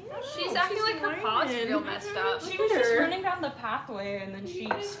 She's acting like her paw's whining. real messed up. She was just running down the pathway and then she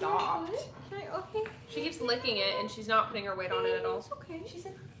stopped. Okay. She keeps licking it and she's not putting her weight on it at all. It's okay. She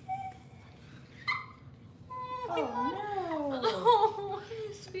said, Oh no. Oh, it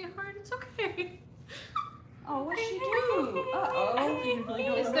used to be hard. It's okay. oh, what'd she do?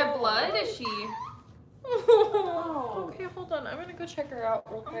 Uh-oh. Is there blood? Is she? Oh. Okay, hold on. I'm gonna go check her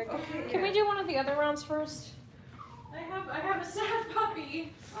out real quick. Okay. Can we do one of the other rounds first? I have a sad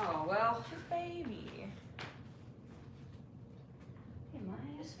puppy. Oh, well. She's baby. Hey, my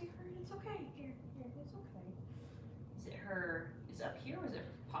sweetheart, it's okay. Here, it's okay. Is it her, is it up here or is it her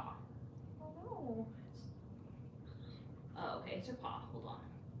paw? Oh no. Oh, okay, it's her paw. Hold on.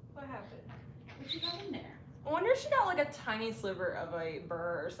 What happened? What you got in there? I wonder if she got like a tiny sliver of a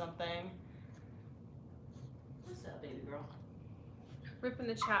burr or something. What's up, baby girl? Rip in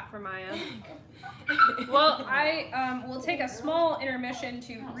the chat for Maya. Well, I will take a small intermission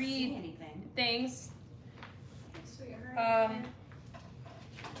to I don't see read anything. things. Sweetheart.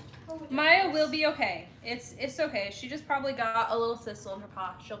 Maya will be okay. It's okay. She just probably got a little cyst in her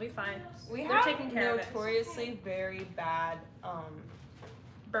paw. She'll be fine. We They're have taking care of it. notoriously very bad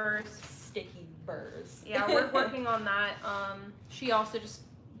Burrs. sticky burrs. Yeah, we're working on that. She also just,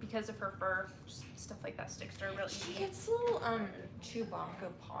 because of her fur, just stuff like that sticks to her really She easy. gets little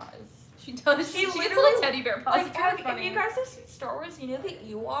Chewbacca paws. She does. She She gets literally- little teddy bear paws. Like, It's kinda if funny. you guys have seen Star Wars, you know the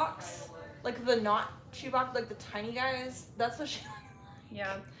Ewoks? Like the not Chewbacca, like the tiny guys? That's what she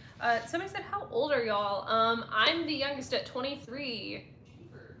Yeah. Somebody said, how old are y'all? I'm the youngest at 23.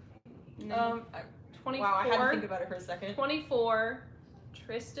 And then Wow, I had to 24. think about it for a second. 24.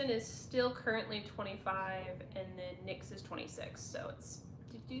 Tristan is still currently 25, and then Nyx is 26. So it's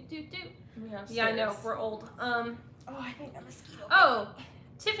do. Yeah, I know, we're old. Oh, I think a mosquito. Oh,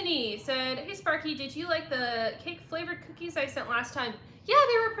 Tiffany said, hey Sparky, did you like the cake flavored cookies I sent last time? Yeah,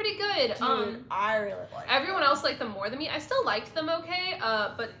 they were pretty good. Dude, I really like Everyone else liked them more than me. I still liked them okay,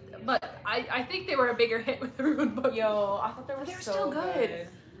 but I think they were a bigger hit with everyone but me. Yo, I thought they were They were so still good.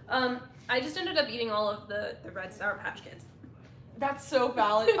 I just ended up eating all of the red Sour Patch Kids. That's so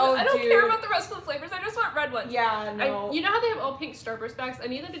valid. Oh, I don't dude. care about the rest of the flavors. I just want red ones. Yeah, no. You know how they have all pink Starburst bags? I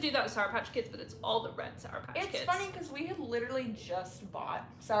need them to do that with Sour Patch Kids, but it's all the red Sour Patch Kids. It's funny because we had literally just bought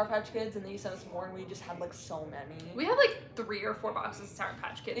Sour Patch Kids and then you sent us more and we just had like so many. We had like 3 or 4 boxes of Sour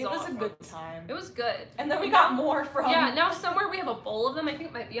Patch Kids. It all was a at good once. time. It was good. And then we got more from. Yeah, now somewhere we have a bowl of them. I think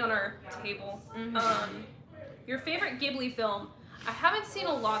it might be on our table. Mm-hmm. Your favorite Ghibli film? I haven't seen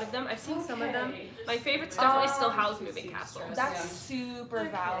a lot of them. I've seen some of them. My favorite's definitely still Howl's Moving Castle. That's super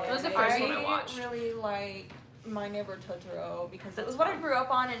valid. That was the first one I watched. Really like My Neighbor Totoro because it was what I grew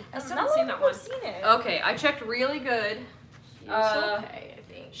up on and I still not haven't a seen lot that of people have seen it. Okay, I checked really good. She's okay, I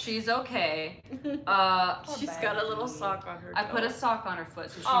think. She's okay. She's got a little sock on her toe. I put a sock on her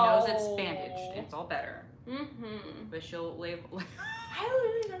foot so she knows it's Oh. bandaged. It's all better. Mm-hmm. But she'll label. I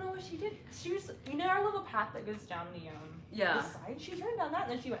literally don't know what she did. She was, you know, our little path that goes down the Yeah. the side. She turned down that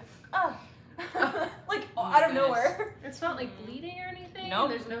and then she went, like out of nowhere. It's not like bleeding or anything. Nope.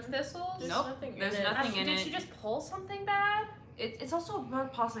 There's no thistles. Nope. nothing in There's it. nothing in Did it. she just pull something bad? It's also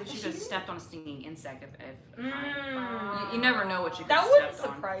possibly she She just did? stepped on a stinging insect. If Mm. you never know what you could That have wouldn't stepped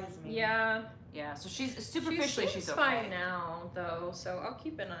on. surprise me. Yeah. Yeah, so superficially she's okay. fine now, though, so I'll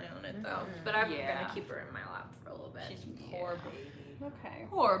keep an eye on it, though. Mhm. But I'm Yeah. gonna keep her in my lap for a little bit. She's a poor baby. Okay.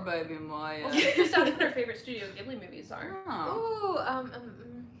 Poor baby Maya. Well, she just asked what her favorite Studio Ghibli movies are. Oh. Ooh, oh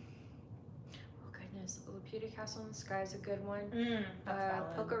goodness, Laputa Castle in the Sky is a good one. That's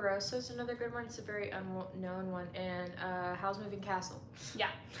valid. Pocoroso is another good one. It's a very unknown one, and Howl's Moving Castle. Yeah.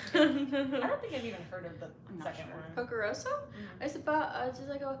 I don't think I've even heard of the I'm not second sure. one. Pocoroso? It's about just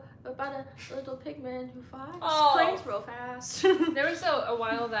like about a little pigman who flies Oh. planes real fast. There was a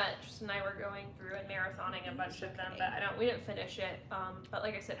while that Tristan and I were going through and marathoning a bunch of them, but we didn't finish it. But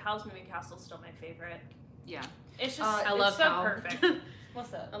like I said, Howl's Moving Castle is still my favorite. Yeah. It's just I it's love so Howl. perfect.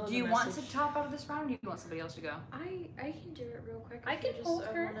 What's up? I love Do the you want message. to top out of this round or do you want somebody else to go? I can do it real quick. I if you can hold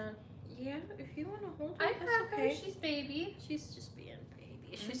her. Wanna, yeah, if you want to hold her, I that's have okay. her. She's baby. She's just being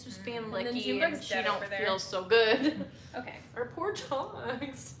baby. She's just being And then licky, Junebug's and she dead don't over there. feel so good. Okay. Our poor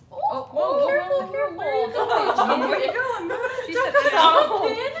dogs. Oh, whoa, careful, careful. Whoa, where you going? She said, Don't I'm go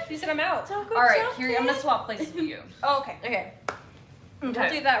out. She said, I'm out. All right, Kiri, I'm gonna swap places with you. Oh, okay. Okay. We'll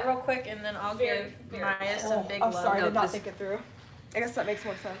Okay. do that real quick, and then I'll Very, give very Maya some big I'm love. sorry, I No, did not this- think it through. I guess that makes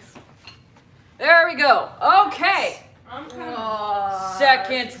more sense. There we go. Okay. I'm coming.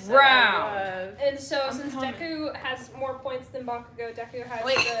 Second round. And so I'm since coming. Deku has more points than Bakugo, Deku has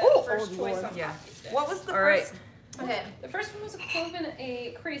Wait. the Oh, first oh, choice Lord. on Yeah. hockey sticks. What was the All right. first? Okay. The first one was a clove and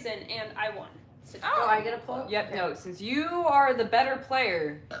a craisin, and I won. So Oh, I get a pull. Yep. Okay. No, since you are the better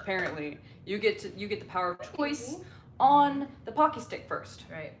player, apparently, you get the power of choice on the Pocky Stick first.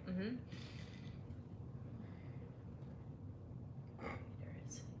 Right. Mm-hmm.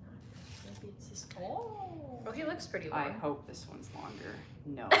 Maybe it's this. Oh, he looks pretty I long. hope this one's longer.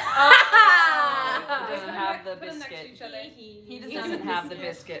 No. Ah! It doesn't have the Put them next to biscuit. each other. He It does doesn't not have the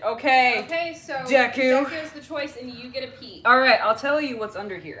biscuit. Okay. Okay, so Deku. Deku is the choice, and you get a peek. All right. I'll tell you what's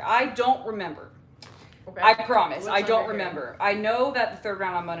under here. I don't remember. Okay. I promise. What's I don't under here? remember. I know that the third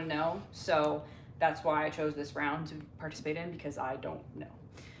round I'm gonna know, so that's why I chose this round to participate in because I don't know.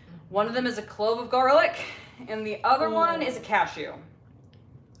 One of them is a clove of garlic, and the other one is a cashew.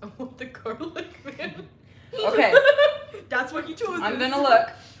 I want the garlic, man. Okay. That's what he chose. I'm gonna look.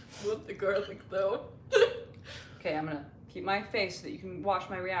 I want the garlic, though. Okay, I'm gonna keep my face so that you can watch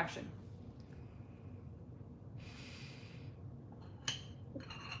my reaction.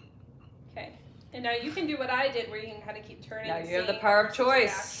 Okay. And now you can do what I did, where you can kind of keep turning. Now and you have the seeing power of person's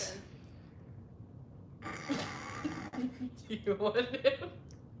choice. reaction. Do you want him?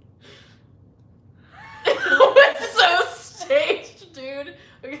 It's so staged, dude.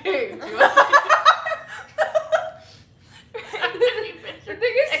 Okay. Do you want The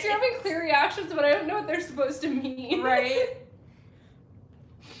thing is, you're having clear reactions, but I don't know what they're supposed to mean. Right?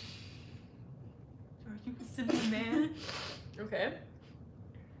 Are you a cinnamon man? Okay.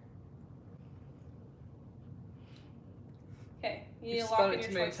 Okay, you need You've to lock spun in it your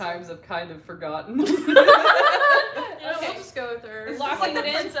too many choice. times, I've kind of forgotten. Yeah, Okay. we'll just go with her. It's Lock just like it the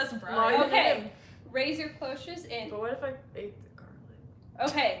in. Princess Mine. Bride. Okay, raise your cloches in. But what if I ate the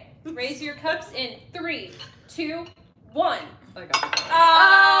garlic? Okay, raise your cups in 3, 2, 1. I got it.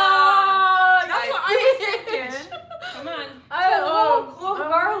 That's what I was thinking. Come on. Clove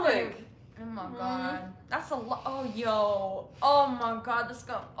garlic. Oh my god. That's a lot. Oh, yo. Oh my god, this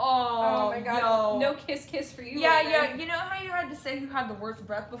gum. Oh, my god. Yo. No kiss for you. Yeah, later. yeah. You know how you had to say who had the worst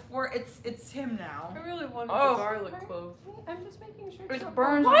breath before? It's him now. I really wanted Oh. the garlic clove. I'm just making sure. It not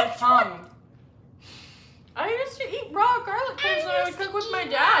burns wrong. on the tongue. I used to eat raw garlic cloves when I would cook with my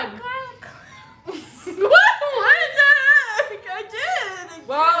dad. What is that? I did.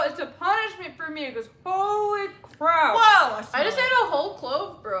 Well, it's a punishment for me because holy crap. Whoa. I just ate a whole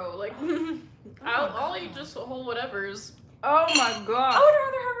clove, bro. Like, I'll God. eat just a whole whatever's. Oh my god. I would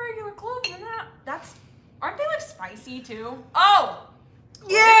rather have regular cloves than that. Aren't they like spicy too? Oh.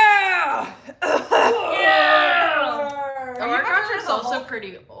 Yeah! Yeah. Oh, Are you our about to doctor's go also Hulk?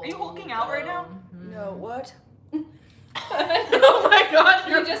 pretty old. Are you hulking out right now? No, what? Oh my god,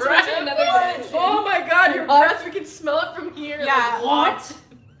 your You just breath. went to another dimension. Oh my god, your What? breath. We can smell it from here. Yeah. Like, what?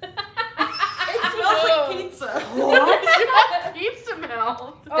 It smells like pizza. What? Pizza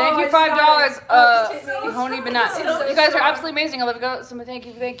mouth. Thank you, I $5, got it. Oh, Honey it's Banana. so You guys are strong. absolutely amazing. I love you guys. So thank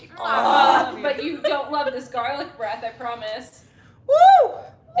you, thank you. But you don't love this garlic breath, I promise. Woo!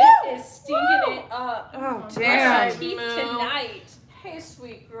 It is stinking it up. Oh, Brush damn. your teeth Moo. tonight. Hey,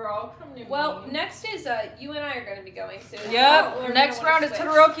 sweet girl, come to Well, me. next is you and I are going to be going soon. Yep. We're Next gonna round wanna is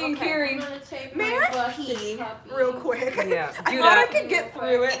switch. Todoroki and Okay. Kiri. I'm gonna take May my I busted pee puppy. real quick? Yeah, I do thought that. I could get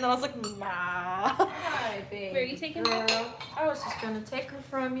through it, and then I was like, nah. Hi, baby. Where are you taking her? girl. I was just gonna take her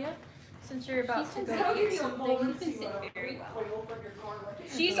from you since you're about to go eat something. Very well.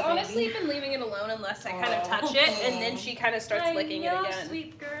 She's honestly been leaving it alone unless I kind of touch it, and then she kind of starts licking it again.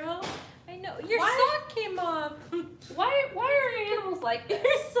 Sweet girl. I know. Your Why? sock came off. Why are animals like this?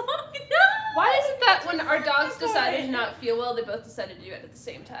 Your sock. Why is it that when our dogs decided to not feel well, they both decided to do it at the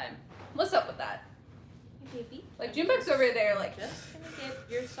same time? What's up with that? Baby. Like Junebug's over there, like Just gonna get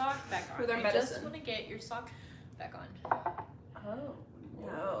your sock back on. With our I medicine. just wanna get your sock back on. Oh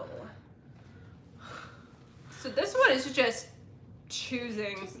no. So this one is just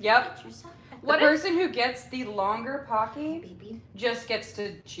choosing. Yep. What the if person who gets the longer Pocky just gets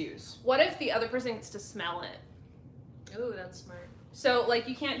to choose. what if the other person gets to smell it? Ooh, that's smart. So like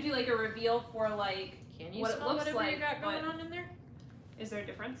you can't do like a reveal for like Can you what it smell looks whatever like, you got going but- on in there? is there a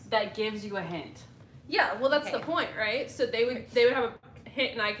difference? That gives you a hint. Yeah, well that's Okay. the point, right? So they would have a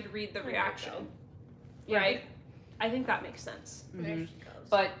hint and I could read the reaction. Right? I think that makes sense. There Mhm. she goes.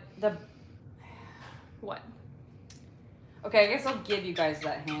 But the What? okay, I guess I'll give you guys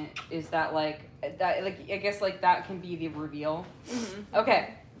that hint. Is that like that? Like I guess like that can be the reveal. Mm-hmm.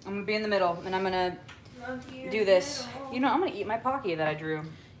 Okay, I'm gonna be in the middle, and I'm gonna do this. You know, I'm gonna eat my Pocky that I drew.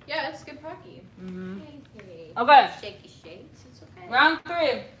 Yeah, it's a good Pocky. Mm-hmm. Hey, Okay, shaky shakes, it's okay. round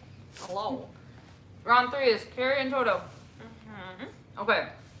 3. Hello. Round 3 is Kiri and Toto. Okay.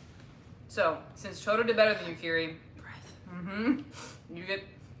 So since Toto did better than you, Kiri, you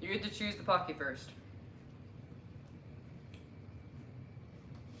get to choose the Pocky first.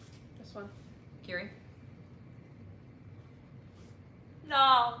 This one. Kiri.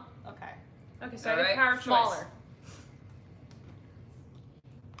 No. Okay. Okay, so I Alright, get power of smaller. choice.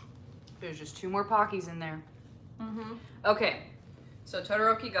 There's just 2 more Pockies in there. Mm-hmm. Okay. So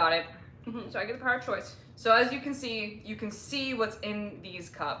Todoroki got it. So I get the power of choice. So as you can see what's in these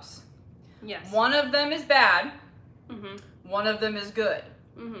cups. Yes. One of them is bad. Mm-hmm. One of them is good.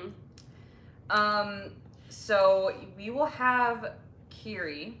 Mm-hmm. So we will have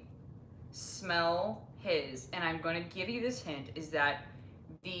Kiri smell his, and I'm going to give you this hint, is that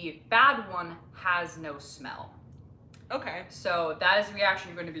the bad one has no smell. Okay. So that is the reaction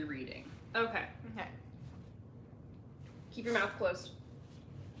you're going to be reading. Okay. Okay. Keep your mouth closed.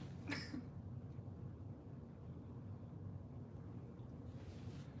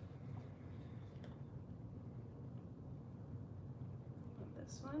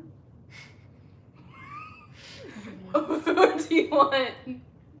 This one. Or do you want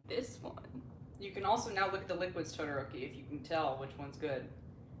this one? You can also now look at the liquids, Todoroki, if you can tell which one's good.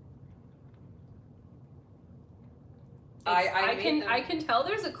 I made can them- I can tell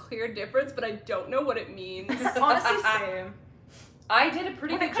there's a clear difference, but I don't know what it means. Honestly, same. I did a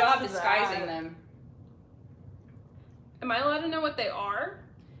pretty When it good comes job to disguising that- them. Am I allowed to know what they are?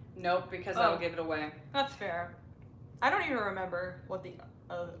 Nope, because that'll give it away. That's fair. I don't even remember what the.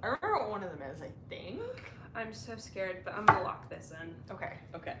 I remember what one of them is. I think. I'm so scared, but I'm gonna lock this in. Okay.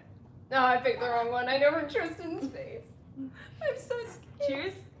 Okay. No, I picked the wrong one. I know Tristan's face. I'm so scared.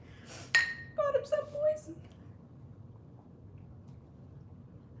 Cheers. Bottoms up, boys.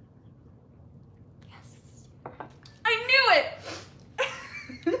 I knew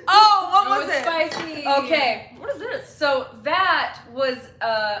it. Oh, what was it? Spicy. Okay. What is this? So that was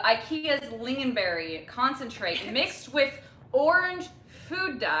IKEA's lingonberry concentrate mixed with orange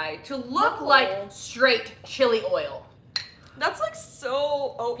food dye to look like straight chili oil. That's like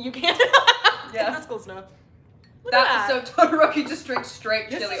so. Oh, you can't. Yeah. That's close enough. Look That at so Todoroki just drinks straight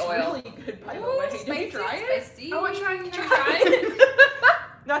This chili is oil. really good, by the Ooh, way. Did spicy, you try it? spicy. Oh, I'm trying. Can you try?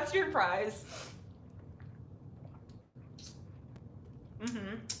 That's your prize.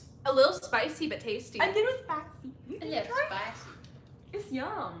 Mm-hmm. A little spicy, but tasty. I think it was spicy. You can Yeah, try it. spicy. It's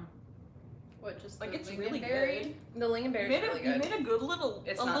yum. What, just Like the it's really lingonberry? good. The lingonberry You is made, really you good. made a good little.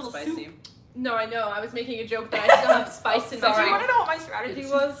 It's a not little spicy. Soup. No, I know. I was making a joke that I still have spice in my Do you Sorry. want to know what my strategy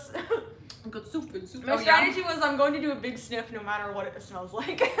was? Good soup, good soup. My strategy was I'm going to do a big sniff no matter what it smells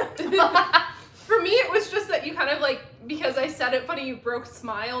like. For me, it was just that you kind of like, because I said it funny, you broke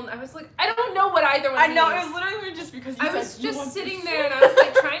smile, and I was like, I don't know what either one I know, means. it was literally just because you I said was you just want sitting this. there and I was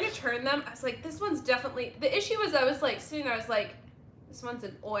like trying to turn them. I was like, this one's definitely, the issue was I was like sitting there, I was like, this one's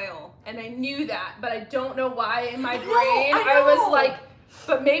an oil. And I knew that, but I don't know why in my I know, brain I I was know. like,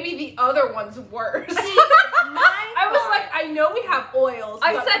 but maybe the other one's worse. I I was like, I know we have oils.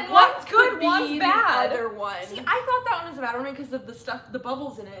 I but said what one's good, could be one's the bad. other one. See, I thought that one was a bad one because of the stuff, the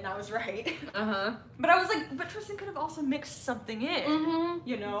bubbles in it, and I was right. Uh-huh. But I was like, but Tristan could have also mixed something in, Mm-hmm.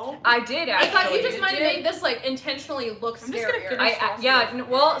 you know? I did I actually. thought you just might have did. made this like intentionally look I'm just gonna scarier. finish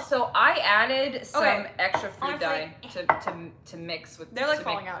Well, so I added some Okay. extra food Honestly- dye to mix with. They're like to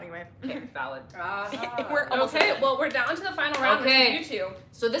falling make, out anyway. Okay, valid. We're almost Okay, done. well we're down to the final round. Okay. With you two.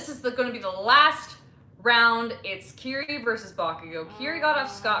 So this is going to be the last round. It's Kiri versus Bakugo. Kiri got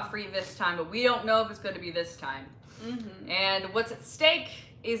off scot-free this time, but we don't know if it's going to be this time. Mm-hmm. And what's at stake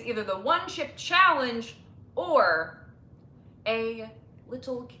is either the one-chip challenge or a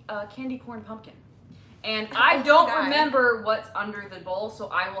little candy corn pumpkin. And I don't guy. remember what's under the bowl, so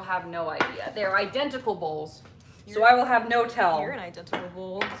I will have no idea. They're identical bowls, so I will have no tell. You're an identical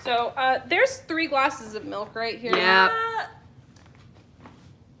bowl. So there's 3 glasses of milk right here. Yeah.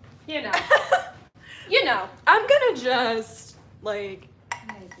 You know. You know. I'm gonna just, like,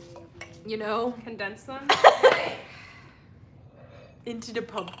 you know, Condense them. into the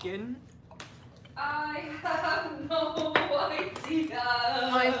pumpkin. I have no idea.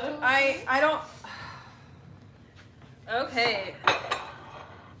 I don't. Okay.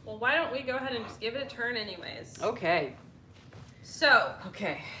 Well, why don't we go ahead and just give it a turn anyways? Okay. So,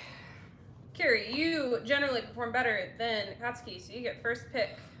 Okay. Kiri, you generally perform better than Katsuki, so you get first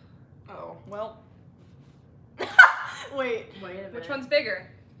pick. Oh, well. Wait. Wait a minute. Which one's bigger?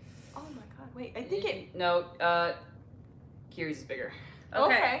 Oh my god, wait, I think it. No, Kiri's is bigger.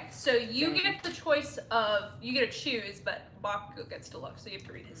 Okay. So you get the choice of, you get to choose, but Bakugo gets to look, so you have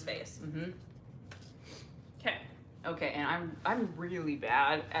to read his face. Mm-hmm. Okay. Okay, and I'm really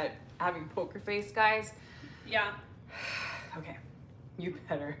bad at having poker face, guys. Yeah. Okay, you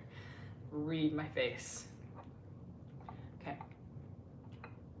better read my face. Okay.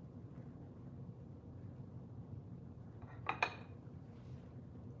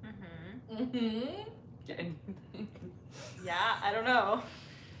 Mm-hmm. Mm-hmm. Get anything? Yeah, I don't know.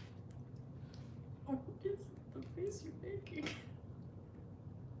 What is the face you're making?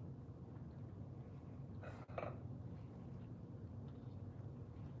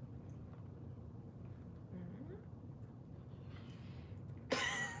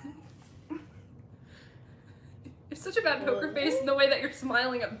 It's such a bad poker face in the way that you're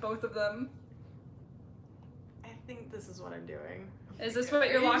smiling at both of them. I think this is what I'm doing. Is this what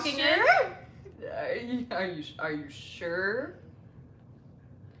you're locking in? Are you sure?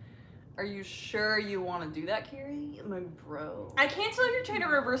 Are you sure you want to do that, Kiri? My bro. I can't tell if you're trying to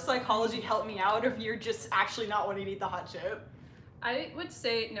reverse psychology, help me out, if you're just actually not wanting to eat the hot chip. I would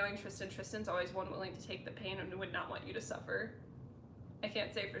say, knowing Tristan, Tristan's always one willing to take the pain and would not want you to suffer. I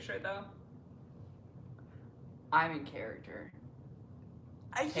can't say for sure though. I'm in character.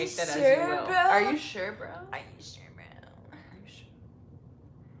 Are Take you that sure, as you will. bro? Are you sure, bro? Are you sure, bro? Are you sure?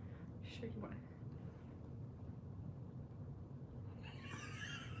 Sure you want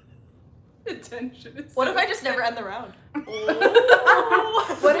The tension is What so if I just never end the round?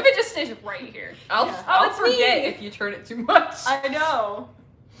 What if it just stays right here? I'll Yeah. I'll it's forget me. if you turn it too much. I know.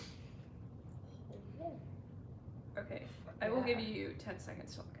 Okay. I will give you 10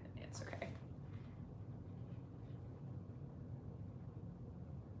 seconds to look at it. It's okay.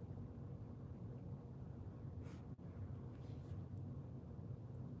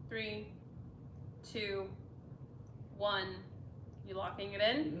 Three, 2, 1. You locking it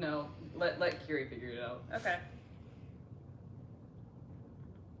in? No, let Kiri figure it out. Okay.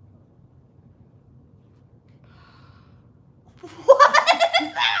 What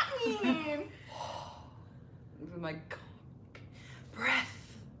does that mean? My Breath.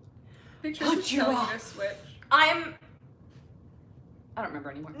 Pictures Punch is you telling you off. to switch. I don't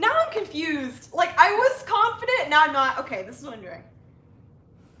remember anymore. Now I'm confused. Like, I was confident, now I'm not. Okay, this is what I'm doing.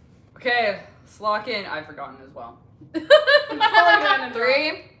 Okay, let's lock in. I've forgotten as well. I'm pulling it in and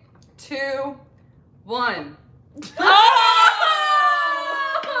 3, 2, 1. Oh!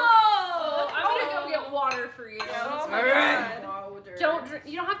 I'm gonna go get water for you. Oh my Alright. God. Don't drink.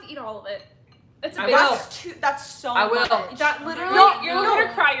 You don't have to eat all of it. It's a I big. will. That's so I will. much. That literally, No, you're no.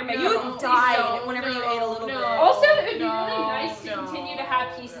 gonna cry your makeup You off. Please died don't. whenever you ate a little bit. Also, it would be No, really nice to no. continue to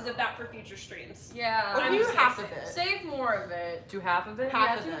have pieces of that for future streams. Yeah. I'll I'm do just half saying. of it. Save more of it. Do half of it?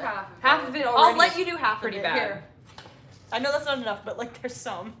 Half of do it. Half of it already. I'll let is you do half pretty of it. bad. Here. I know that's not enough, but like there's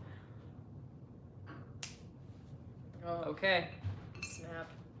some. Oh, Okay. snap.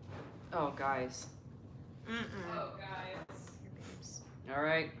 Oh, guys. Oh, guys. All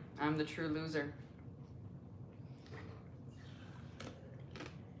right, I'm the true loser.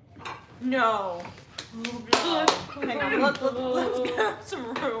 No. Hang on, let's get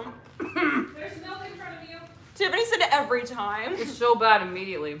some room. There's milk in front of you. Tiffany said it every time. It's so bad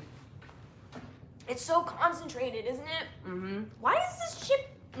immediately. It's so concentrated, isn't it? Mm-hmm. Why is this chip?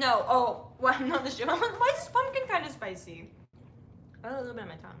 No. Oh, well, not this chip. I'm like, why is this pumpkin kind of spicy? I have a little bit on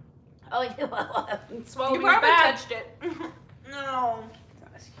my tongue. Oh, swallowing You is probably bad. touched it. No.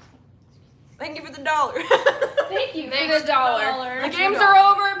 Thank you for the $1. Thank you Thanks, for the $1. The games are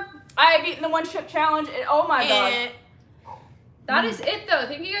over. I have eaten the 1 chip challenge. And oh my god. That is it, though.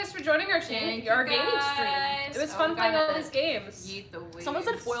 Thank you guys for joining our Thank our you gaming stream. guys. It was Oh, fun playing all God. these games. Yeet the wigs. Someone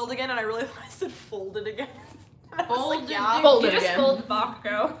said foiled again, and I realized I said folded again. And I was Folded, like, yeah. dude. Fold You it just again. fold the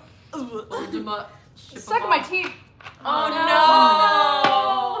Bakugo. Fold them up. Ship It's stuck them in my off. teeth. Oh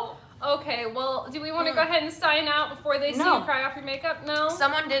no! Okay, well, do we want to go ahead and sign out before they see No. you cry off your makeup? No?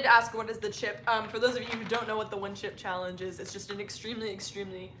 Someone did ask what is the chip. For those of you who don't know what the 1 chip challenge is, it's just an extremely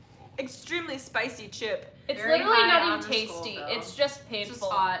spicy chip. It's Very literally high not on even the tasty. skull, though. It's just It's painful. just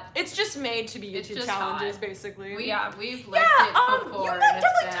hot. It's just made to be It's YouTube just challenges, hot. basically. We've Yeah. licked it before, you and might it's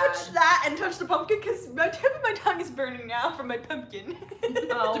definitely bad. touch that and touch the pumpkin because my tip of my tongue is burning now from my pumpkin.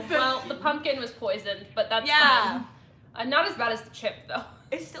 Oh, well, the pumpkin was poisoned, but that's Yeah. fine. Not as bad as the chip, though.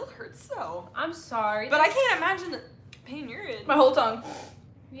 It still hurts though. I'm sorry. But I can't imagine the pain you're in. My whole tongue.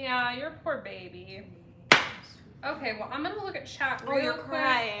 Yeah, you're a poor baby. Okay, well, I'm gonna look at chat Oh, real you're quick.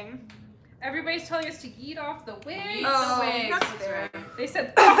 crying. Everybody's telling us to eat off the wig. Yeet Oh, the wigs. that's That's right. They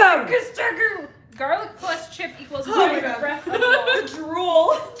said Oh garlic plus chip equals Oh my fire God. breath of The all.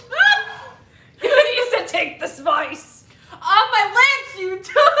 drool. You said take the spice. On my lips, you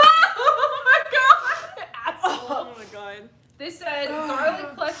oh my god. Asshole. Oh my god. They said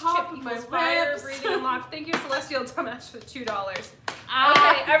garlic plus Top chip of my equals fire lips. breathing unlocked. Thank you, Celestial Dumbass, for the $2. Ah.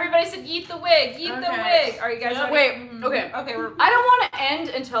 Okay, everybody said eat the wig. Eat the Okay. wig. Are you guys ready? Wait, okay. Okay, we're. I don't want to end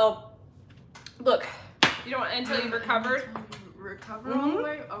until. Look. You don't until you've recovered. Recover all the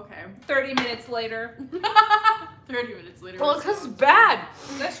way? Okay. 30 minutes later. 30 minutes later. Well, because it's bad.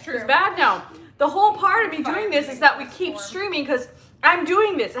 That's true. It's bad now. The whole part of me doing this is that we keep streaming because I'm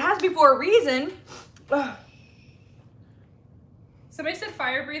doing this. It has to be for a reason. Ugh. Somebody said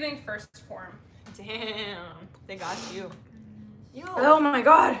fire breathing first form. Damn. They got you. Yo. Oh my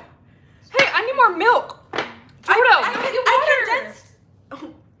god. Hey, I need more milk. I condensed.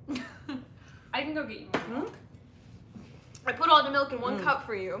 I can go get you more milk. I put all the milk in 1 cup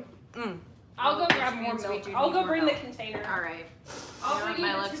for you. I'll go Which grab more means we milk. do I'll need go more bring the milk. container. Alright. I'll You know what? bring you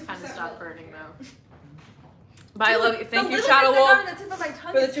My the lips kind of 2% stopped milk. burning though. But I love you. Thank The you, little Shadow bit that got Wolf. on the tip of my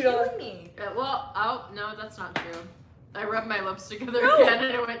tongue for the is $2. killing me. Well, oh, no, that's not true. I rubbed my lips together No. again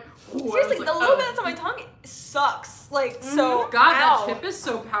and it went. Ooh, I was Seriously, like, the little oh. bit that's on my tongue sucks. Like, so. God, ow. that chip is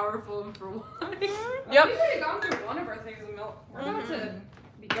so powerful for one. Yep. We've already gone through one of our things of milk. We're about to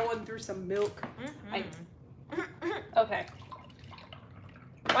be going through some milk. Okay.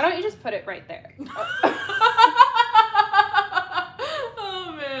 Why don't you just put it right there?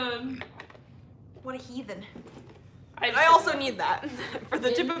 Oh man. What a heathen. just I also need that for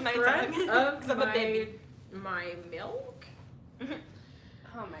the tip of my front tongue. of 'Cause I'm a baby. my milk.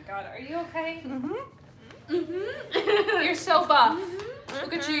 Oh my god, are you okay? Mm-hmm. Mm-hmm. You're so buff.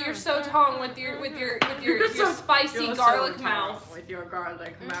 Look at you, you're so tongue with your spicy garlic mouth. With your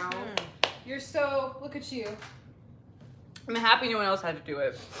garlic mouth. You're so, look at you. I'm happy no one else had to do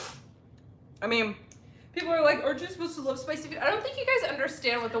it. I mean, People are like, aren't you supposed to love spicy food? I don't think you guys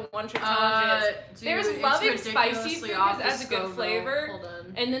understand what the one chip challenge is. There's loving spicy food because it has a good flavor.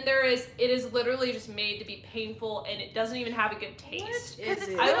 And then it is literally just made to be painful and it doesn't even have a good taste. Because it's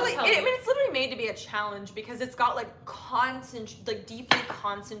literally, it's literally made to be a challenge because it's got like deeply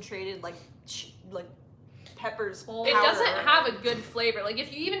concentrated like peppers. It doesn't have a good flavor. Like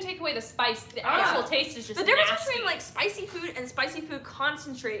if you even take away the spice, the actual taste is just the difference nasty. between like spicy food and spicy food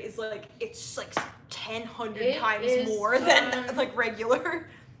concentrate is like it's like 100 times more than like regular.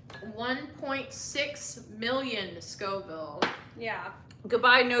 1.6 million Scoville. Yeah.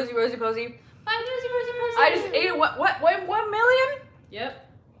 goodbye, nosy rosy posy. Bye, nosy rosy posy. I just ate it. What? 1 million? Yep.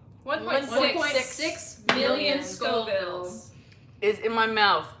 1.6 million Scovilles Is in my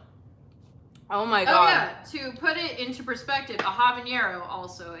mouth. Oh my Oh god. yeah, to put it into perspective, a habanero,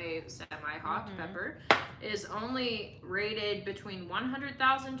 also a semi-hot pepper, is only rated between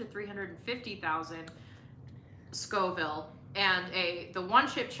 100,000 to 350,000 Scoville, and the one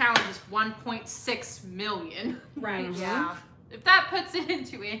chip challenge is 1.6 million. Right. Yeah. If that puts it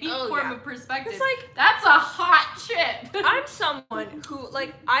into any form of perspective, It's like that's a hot chip. I'm someone who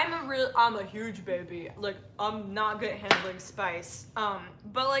like I'm a huge baby. Like I'm not good at handling spice.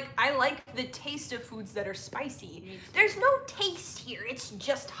 But like I like the taste of foods that are spicy. There's no taste here. It's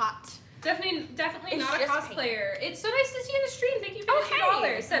just hot. Definitely It's not a just cosplayer. It's so nice to see you in the stream. Thank you for the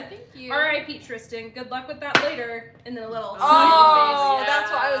 $2. So, Thank you. R.I.P. Tristan. Good luck with that later. And then a little Oh, face.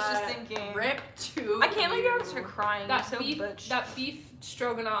 that's what I was just thinking. Rip to I can't believe I started crying. that so beef, butch. that beef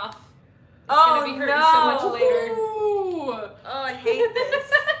stroganoff. Is Oh, gonna be hurting no. so much later. Ooh. Oh, I hate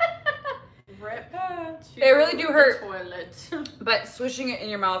this. Rip They really do the hurt. Toilet. But swishing it in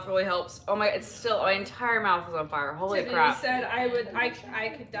your mouth really helps. Oh my, it's still, my entire mouth is on fire. Holy Tiffany crap. said I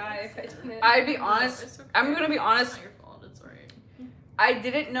could die if I didn't. I'd be honest, It's okay. I'm gonna be honest, It's not your fault, it's alright. I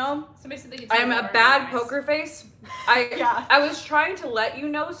didn't know Somebody said they could I'm a bad poker face. Yeah. I was trying to let you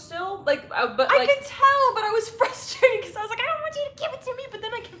know still, but I like, could tell, but I was frustrated because I was like, I don't want you to give it to me, but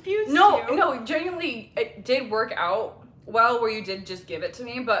then I confused you. no, genuinely, it did work out well where you did just give it to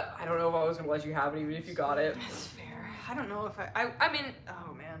me, but I don't know if I was gonna let you have it even if you got it. That's fair. I don't know if I mean,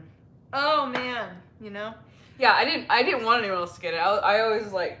 oh man, you know? Yeah, I didn't want anyone else to get it. I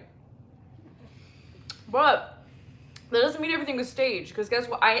always like, but that doesn't mean everything was staged, because guess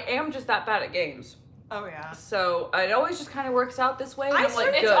what? I am just that bad at games. Oh yeah. So it always just kind of works out this way. And I'm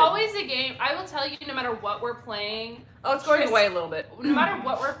like, It's good. always a game. I will tell you, no matter what we're playing, Oh, it's going away a little bit. no matter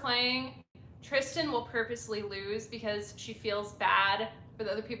what we're playing, Tristan will purposely lose because she feels bad for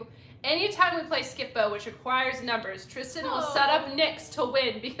the other people. Anytime we play Skip-Bo, which requires numbers, Tristan will set up Nyx to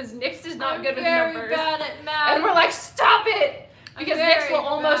win because Nyx is not good with numbers. Bad at math. And we're like, stop it! Because Nyx will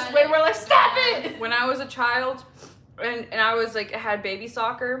almost win. We're like, stop it! When I was a child, and I was like, had baby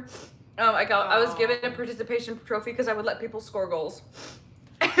soccer, I was given a participation trophy because I would let people score goals.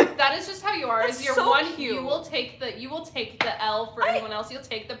 That is just how you are. That's Is you're so one. cute. You will take the L for anyone else. You'll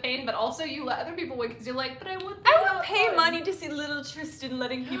take the pain, but also you let other people win because you're like, but I would. I would pay money to see little Tristan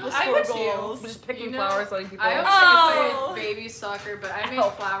letting people I score would too. goals. Just picking You know, flowers, letting people. I out. also played baby soccer, but I made Ow.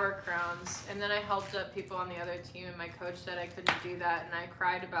 flower crowns, and then I helped up people on the other team, and my coach said I couldn't do that, and I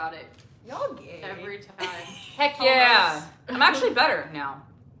cried about it Y'all gay. every time. Heck yeah! I'm actually better now.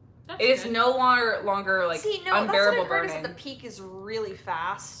 That's It is good. no longer like See, no, unbearable that's what I heard is burning. that the peak is really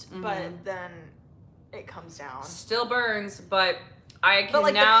fast, but then it comes down. Still burns, but I can But,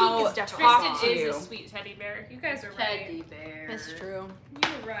 like, the now peak is definitely talk gone. to Tristan you. is a sweet teddy bear. You guys are Teddy right. bear. It's true.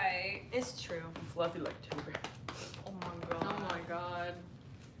 You're right. It's true. Fluffy like teddy bear. Oh my god. Oh my god.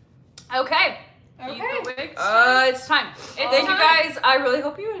 Okay. Okay. Eat the wigs. It's time. Thank you guys. I really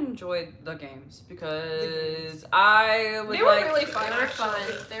hope you enjoyed the games because I was They were like, really fun. They were fun.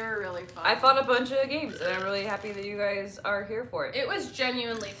 They were really fun. I thought a bunch of games, and I'm really happy that you guys are here for it. It was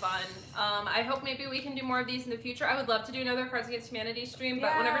genuinely fun. I hope maybe we can do more of these in the future. I would love to do another Cards Against Humanity stream,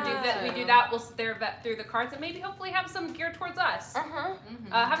 but whenever we do that, we'll sit there vet through the cards and maybe hopefully have some geared towards us. Uh-huh.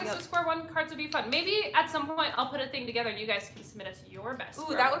 Having some square one cards would be fun. Maybe at some point I'll put a thing together and you guys can submit us your best. Ooh,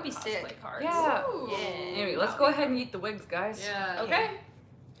 square that one would be cosplay sick. Cards. Yeah. Ooh. Anyway, let's go ahead and eat the wigs, guys. Yeah. Okay.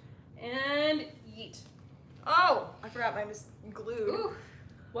 And yeet. Oh, I forgot mine was glued. Ooh.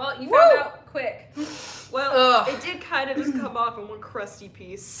 Well, you found out quick. Well, Ugh. it did kind of just come off in one crusty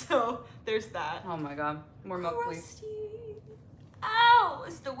piece, so there's that. Oh my god. More milk, please. Crusty. Ow!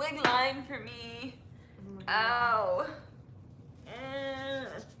 It's the wig line for me. Ow.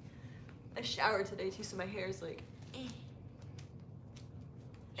 I showered today too, so my hair is like.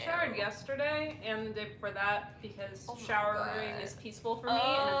 Showered yesterday and the day before that because Oh my showering God. is peaceful for me, and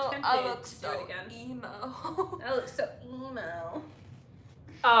Oh, I'm I tempted look to do so it again. emo. I look so emo.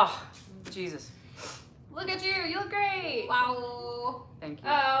 Oh, Jesus. Look at you, you look great. Wow. Thank you.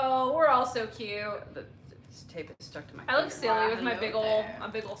 Oh, we're all so cute. This tape is stuck to my I look finger. silly with my Hello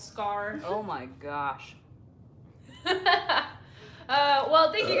big ol' scar. Oh my gosh.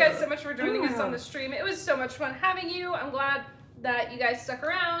 Well, thank you guys so much for joining us on the stream. It was so much fun having you. I'm glad that you guys stuck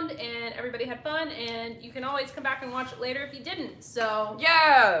around and everybody had fun, and you can always come back and watch it later if you didn't. So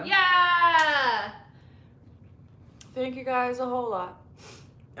Yeah. yeah. Thank you guys a whole lot.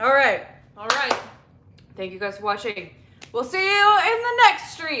 All right. All right. Thank you guys for watching. We'll see you in the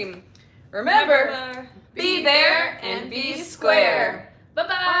next stream. Remember, be there and be square. Bye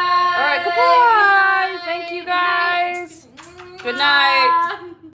bye. All right, goodbye. Thank you guys. Good night.